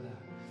declare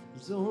that.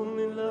 There's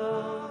only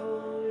love,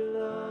 only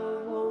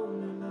love,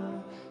 only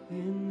love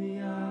in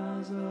the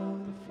eyes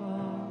of the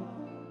Father.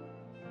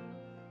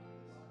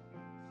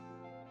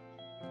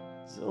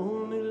 There's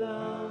only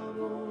love,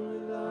 only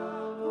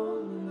love,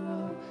 only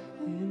love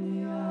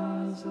in the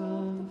eyes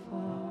of the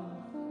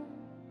Father.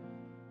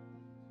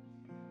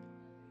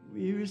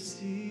 We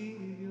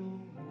receive your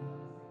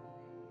love.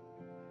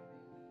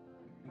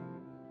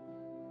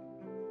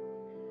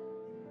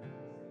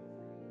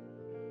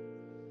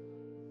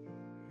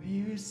 We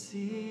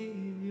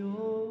receive your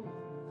love.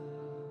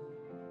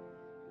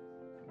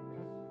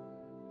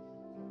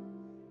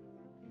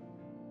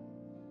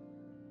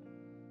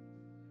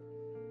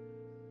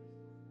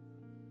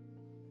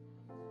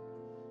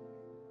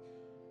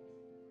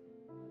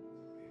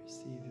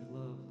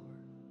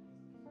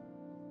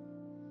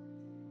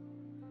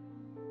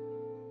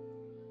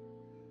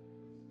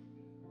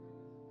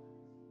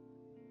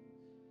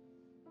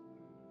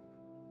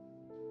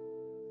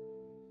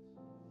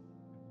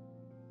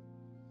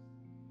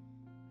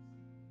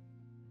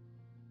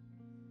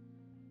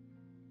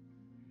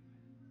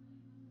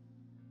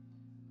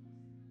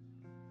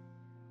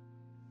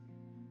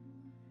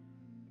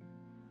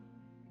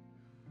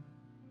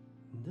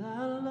 And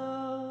I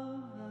love,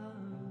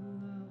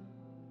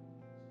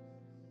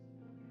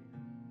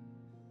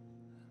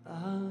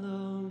 I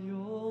love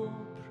your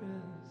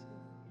presence.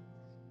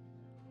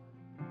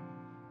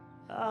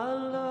 I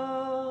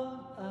love,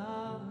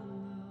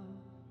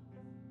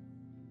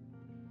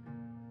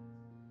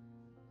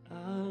 I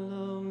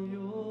love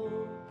your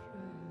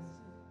presence.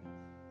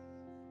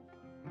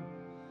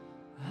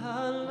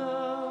 I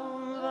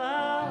love,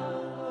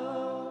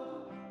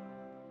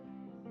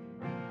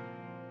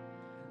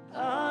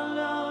 I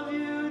love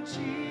you, Jesus.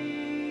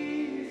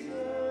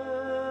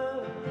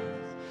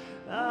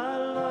 I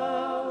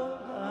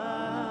love,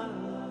 I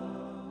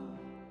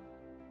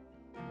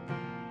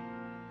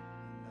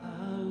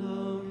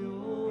love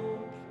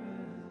your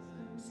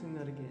presence. Sing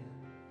that again.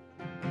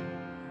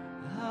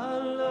 I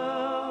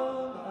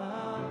love,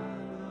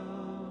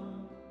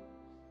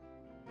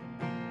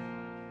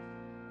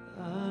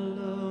 I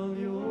love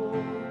your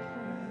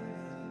presence.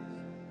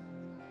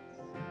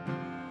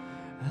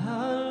 I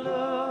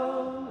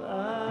love, I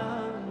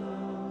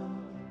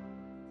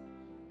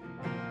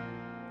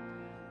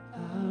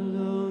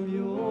love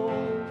your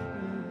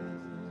presence.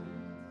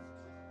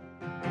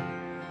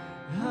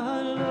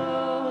 I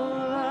love,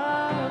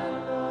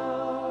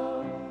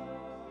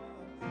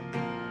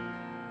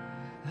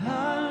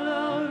 I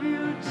love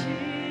you,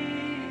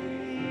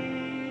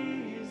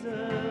 Jesus.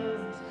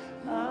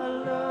 I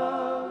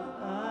love,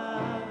 I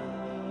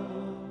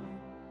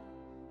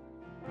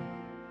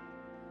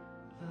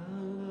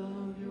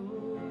love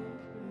your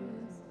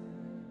presence.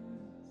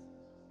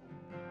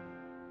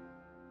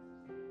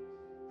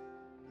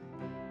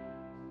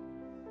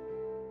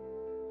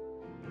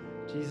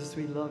 Jesus,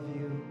 we love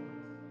you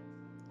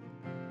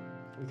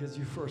because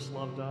you first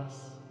loved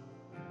us.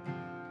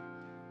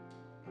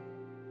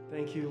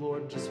 Thank you,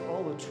 Lord, just for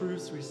all the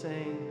truths we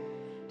sang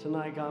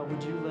tonight, God.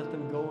 Would you let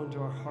them go into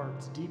our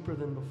hearts deeper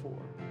than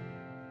before?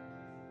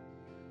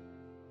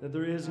 That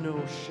there is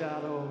no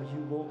shadow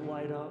you won't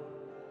light up.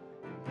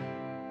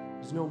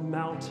 There's no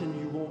mountain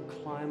you won't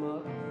climb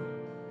up.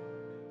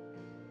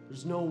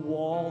 There's no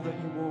wall that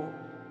you won't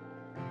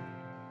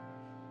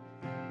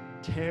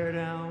tear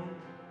down.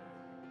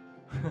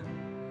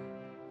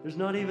 There's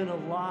not even a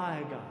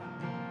lie, God,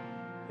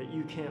 that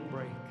you can't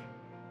break.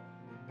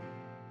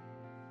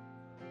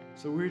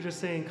 So we're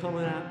just saying, come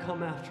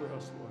after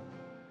us, Lord.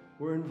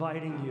 We're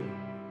inviting you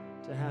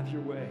to have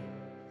your way.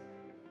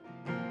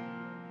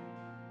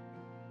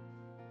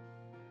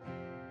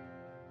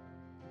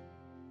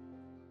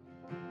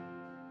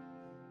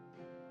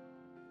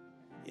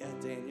 Yeah,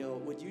 Daniel,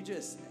 would you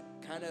just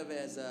kind of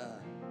as a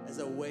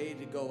way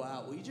to go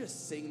out, will you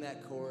just sing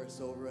that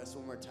chorus over us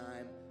one more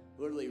time?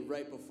 Literally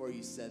right before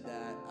you said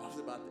that,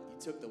 you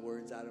took the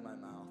words out of my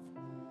mouth.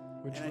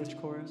 Which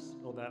chorus?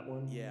 Oh, that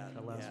one? Yeah,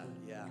 That last one?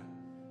 yeah.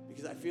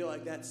 Because I feel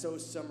like that so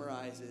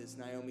summarizes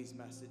Naomi's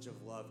message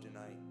of love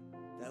tonight.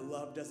 That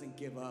love doesn't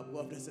give up,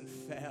 love doesn't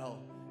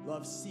fail.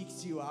 Love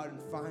seeks you out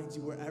and finds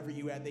you wherever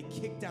you at. They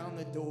kick down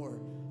the door.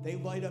 They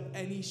light up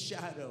any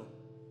shadow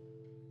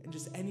and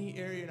just any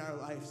area in our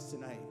lives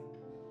tonight.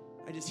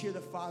 I just hear the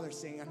Father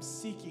saying, I'm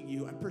seeking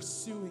you, I'm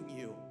pursuing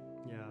you.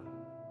 Yeah.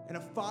 And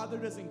a father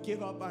doesn't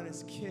give up on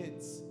his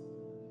kids.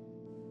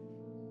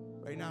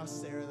 Right now,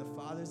 Sarah, the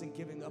Father isn't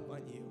giving up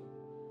on you.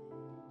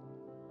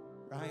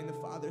 Ryan, the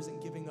Father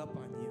isn't giving up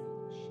on you.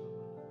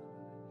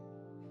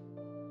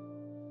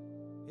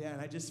 Yeah,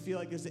 and I just feel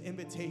like there's an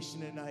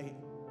invitation tonight.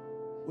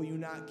 Will you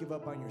not give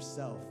up on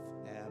yourself,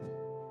 Ab?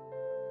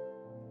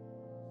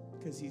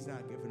 Because he's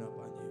not giving up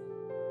on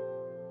you.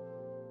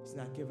 He's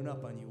not giving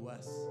up on you,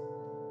 Wes.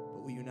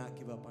 But will you not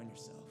give up on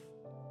yourself?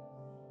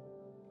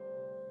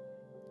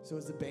 So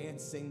as the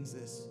band sings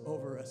this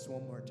over us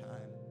one more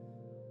time,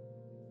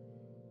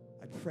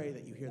 I pray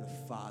that you hear the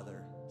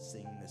Father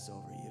singing this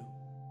over you.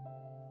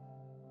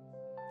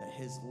 That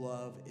his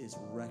love is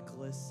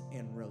reckless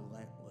and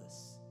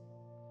relentless.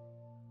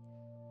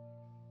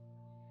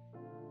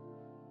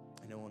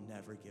 And it will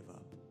never give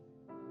up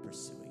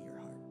pursuing your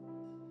heart.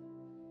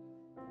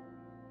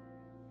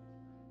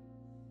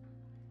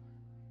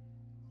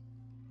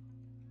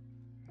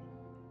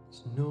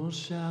 There's no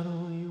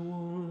shadow you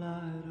won't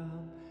light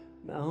up,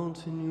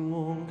 mountain you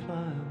won't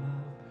climb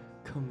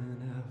up,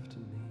 coming after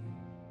me.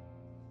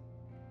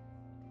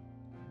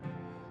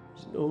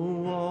 There's no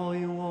wall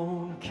you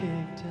won't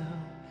kick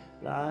down,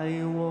 lie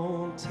you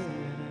won't tear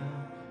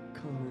down,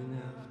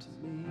 coming after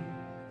me.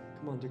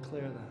 Come on,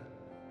 declare that.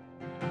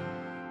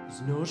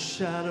 There's no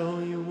shadow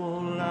you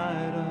won't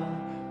light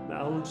up,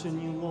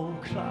 mountain you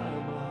won't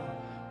climb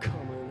up,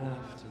 coming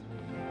after me.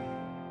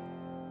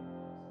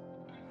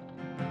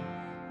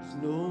 There's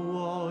no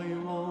wall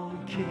you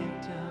won't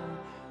kick down,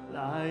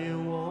 lie you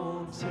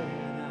won't tear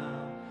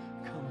down,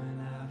 coming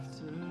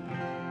after me.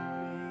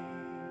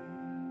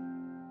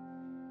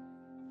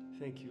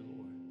 Thank you,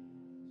 Lord.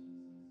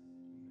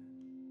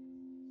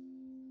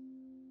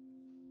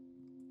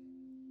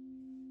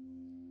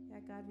 Yeah,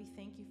 God, we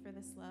thank you for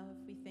this love.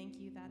 We thank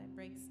you that it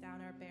breaks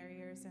down our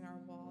barriers and our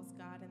walls,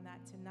 God, and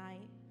that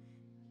tonight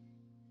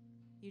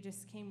you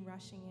just came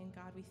rushing in,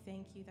 God. We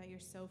thank you that you're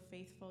so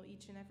faithful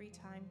each and every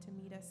time to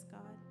meet us,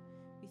 God.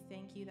 We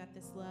thank you that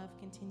this love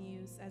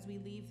continues as we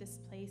leave this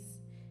place.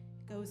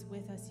 It goes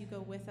with us. You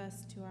go with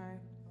us to our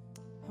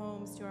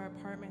homes, to our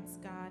apartments,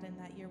 God, and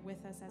that you're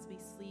with us as we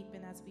sleep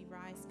and as we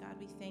rise, God.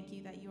 We thank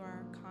you that you are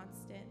our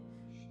constant,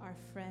 our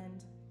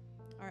friend,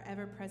 our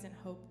ever-present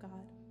hope,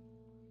 God.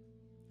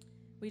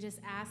 We just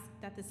ask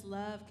that this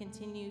love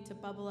continue to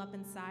bubble up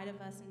inside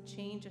of us and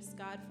change us,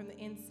 God, from the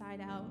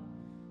inside out.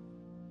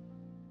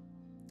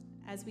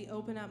 As we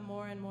open up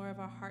more and more of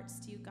our hearts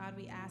to you, God,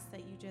 we ask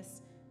that you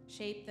just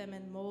shape them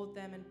and mold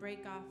them and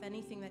break off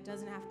anything that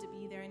doesn't have to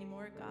be there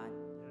anymore, God.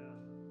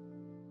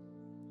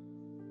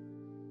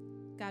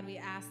 God, we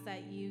ask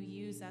that you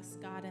use us,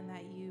 God, and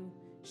that you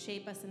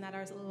shape us and that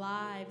our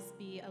lives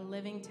be a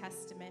living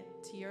testament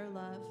to your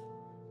love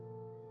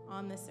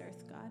on this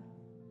earth, God.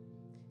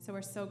 So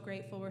we're so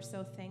grateful. We're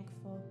so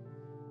thankful.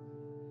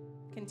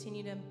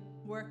 Continue to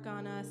work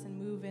on us and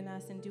move in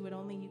us and do what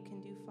only you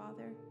can do,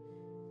 Father.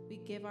 We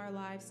give our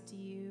lives to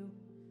you.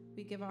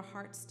 We give our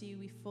hearts to you.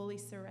 We fully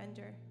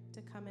surrender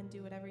to come and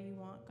do whatever you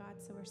want, God.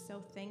 So we're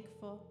so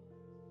thankful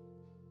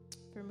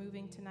for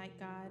moving tonight,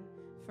 God,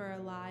 for our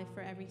life,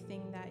 for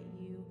everything that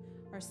you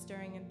are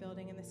stirring and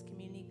building in this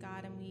community,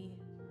 God. And we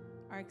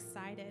are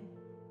excited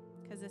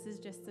because this is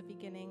just the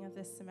beginning of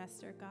this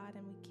semester, God,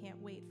 and we can't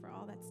wait for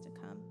all that's to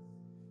come.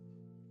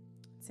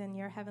 It's in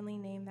your heavenly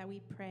name that we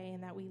pray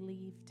and that we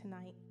leave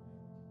tonight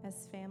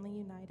as family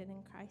united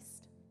in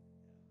Christ.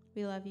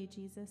 We love you,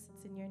 Jesus.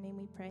 It's in your name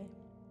we pray.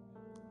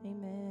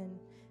 Amen.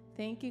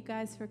 Thank you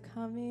guys for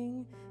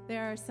coming.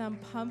 There are some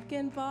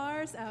pumpkin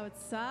bars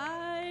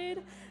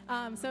outside.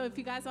 So if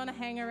you guys want to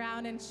hang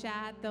around and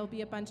chat, there'll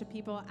be a bunch of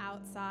people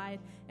outside.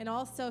 And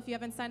also, if you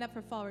haven't signed up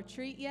for Fall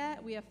Retreat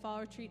yet, we have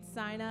Fall Retreat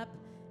sign up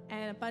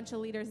and a bunch of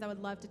leaders that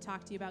would love to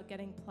talk to you about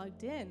getting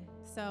plugged in.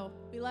 So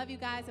we love you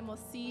guys, and we'll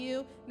see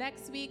you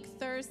next week,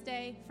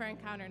 Thursday, for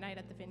Encounter Night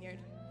at the Vineyard.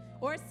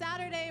 Or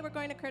Saturday, we're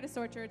going to Curtis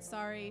Orchard.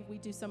 Sorry, we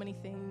do so many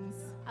things.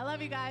 I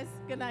love you guys.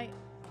 Good night.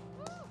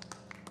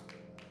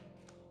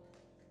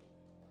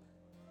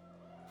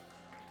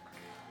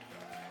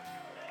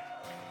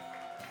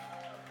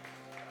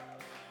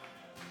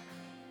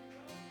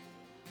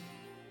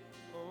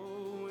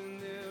 Oh, and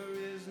there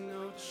is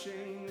no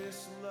chain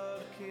this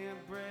love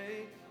can't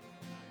break.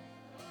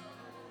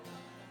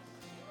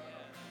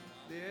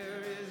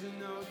 There is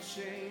no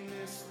chain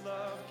this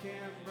love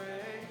can't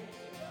break.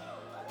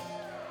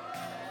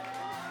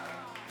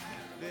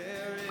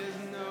 There is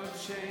no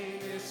chain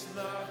this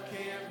love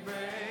can't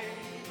break.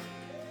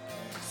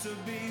 So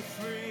be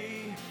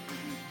free.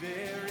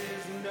 There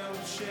is no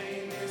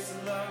chain this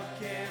love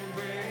can't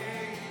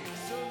break.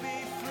 So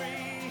be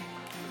free.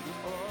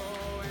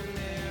 Oh, and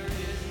there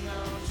is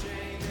no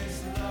chain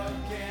this love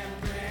can't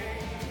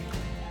break.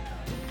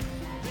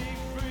 Be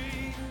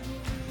free.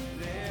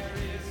 There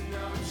is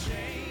no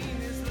chain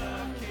this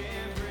love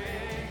can't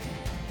break.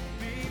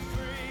 Be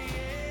free,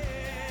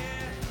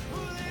 yeah.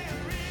 Oh,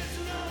 there is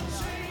no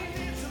chain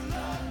this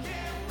love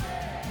can't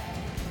break.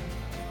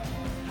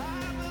 I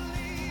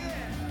believe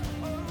it.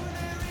 Oh,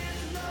 there is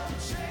no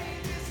chain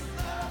this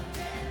love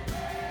can't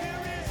break.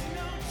 There is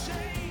no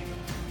chain.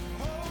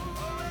 Oh,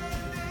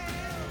 and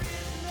there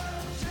is no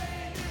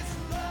chain this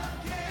love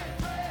can't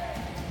break.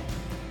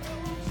 No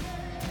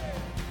chain.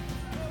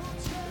 No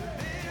chain.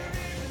 There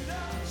is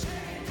no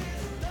chain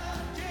this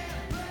love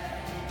can't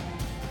break.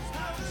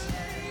 I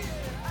believe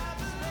there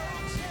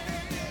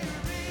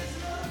is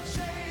no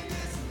chain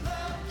this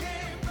love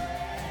can't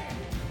break.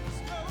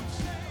 No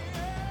chain.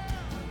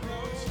 No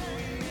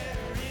chain.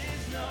 There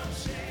is no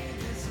chain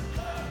this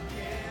love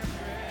can't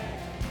break.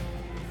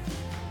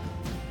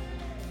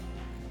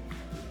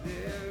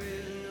 There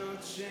is no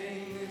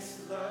chain this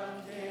love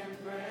can't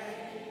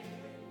break.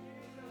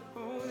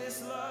 Oh, this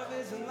love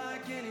isn't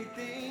like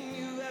anything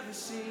you've ever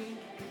seen.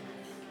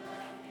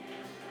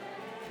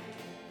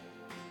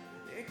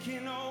 It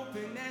can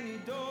open any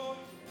door.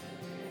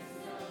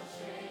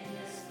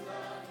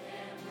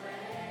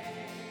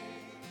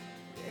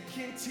 It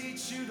can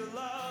teach you to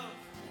love.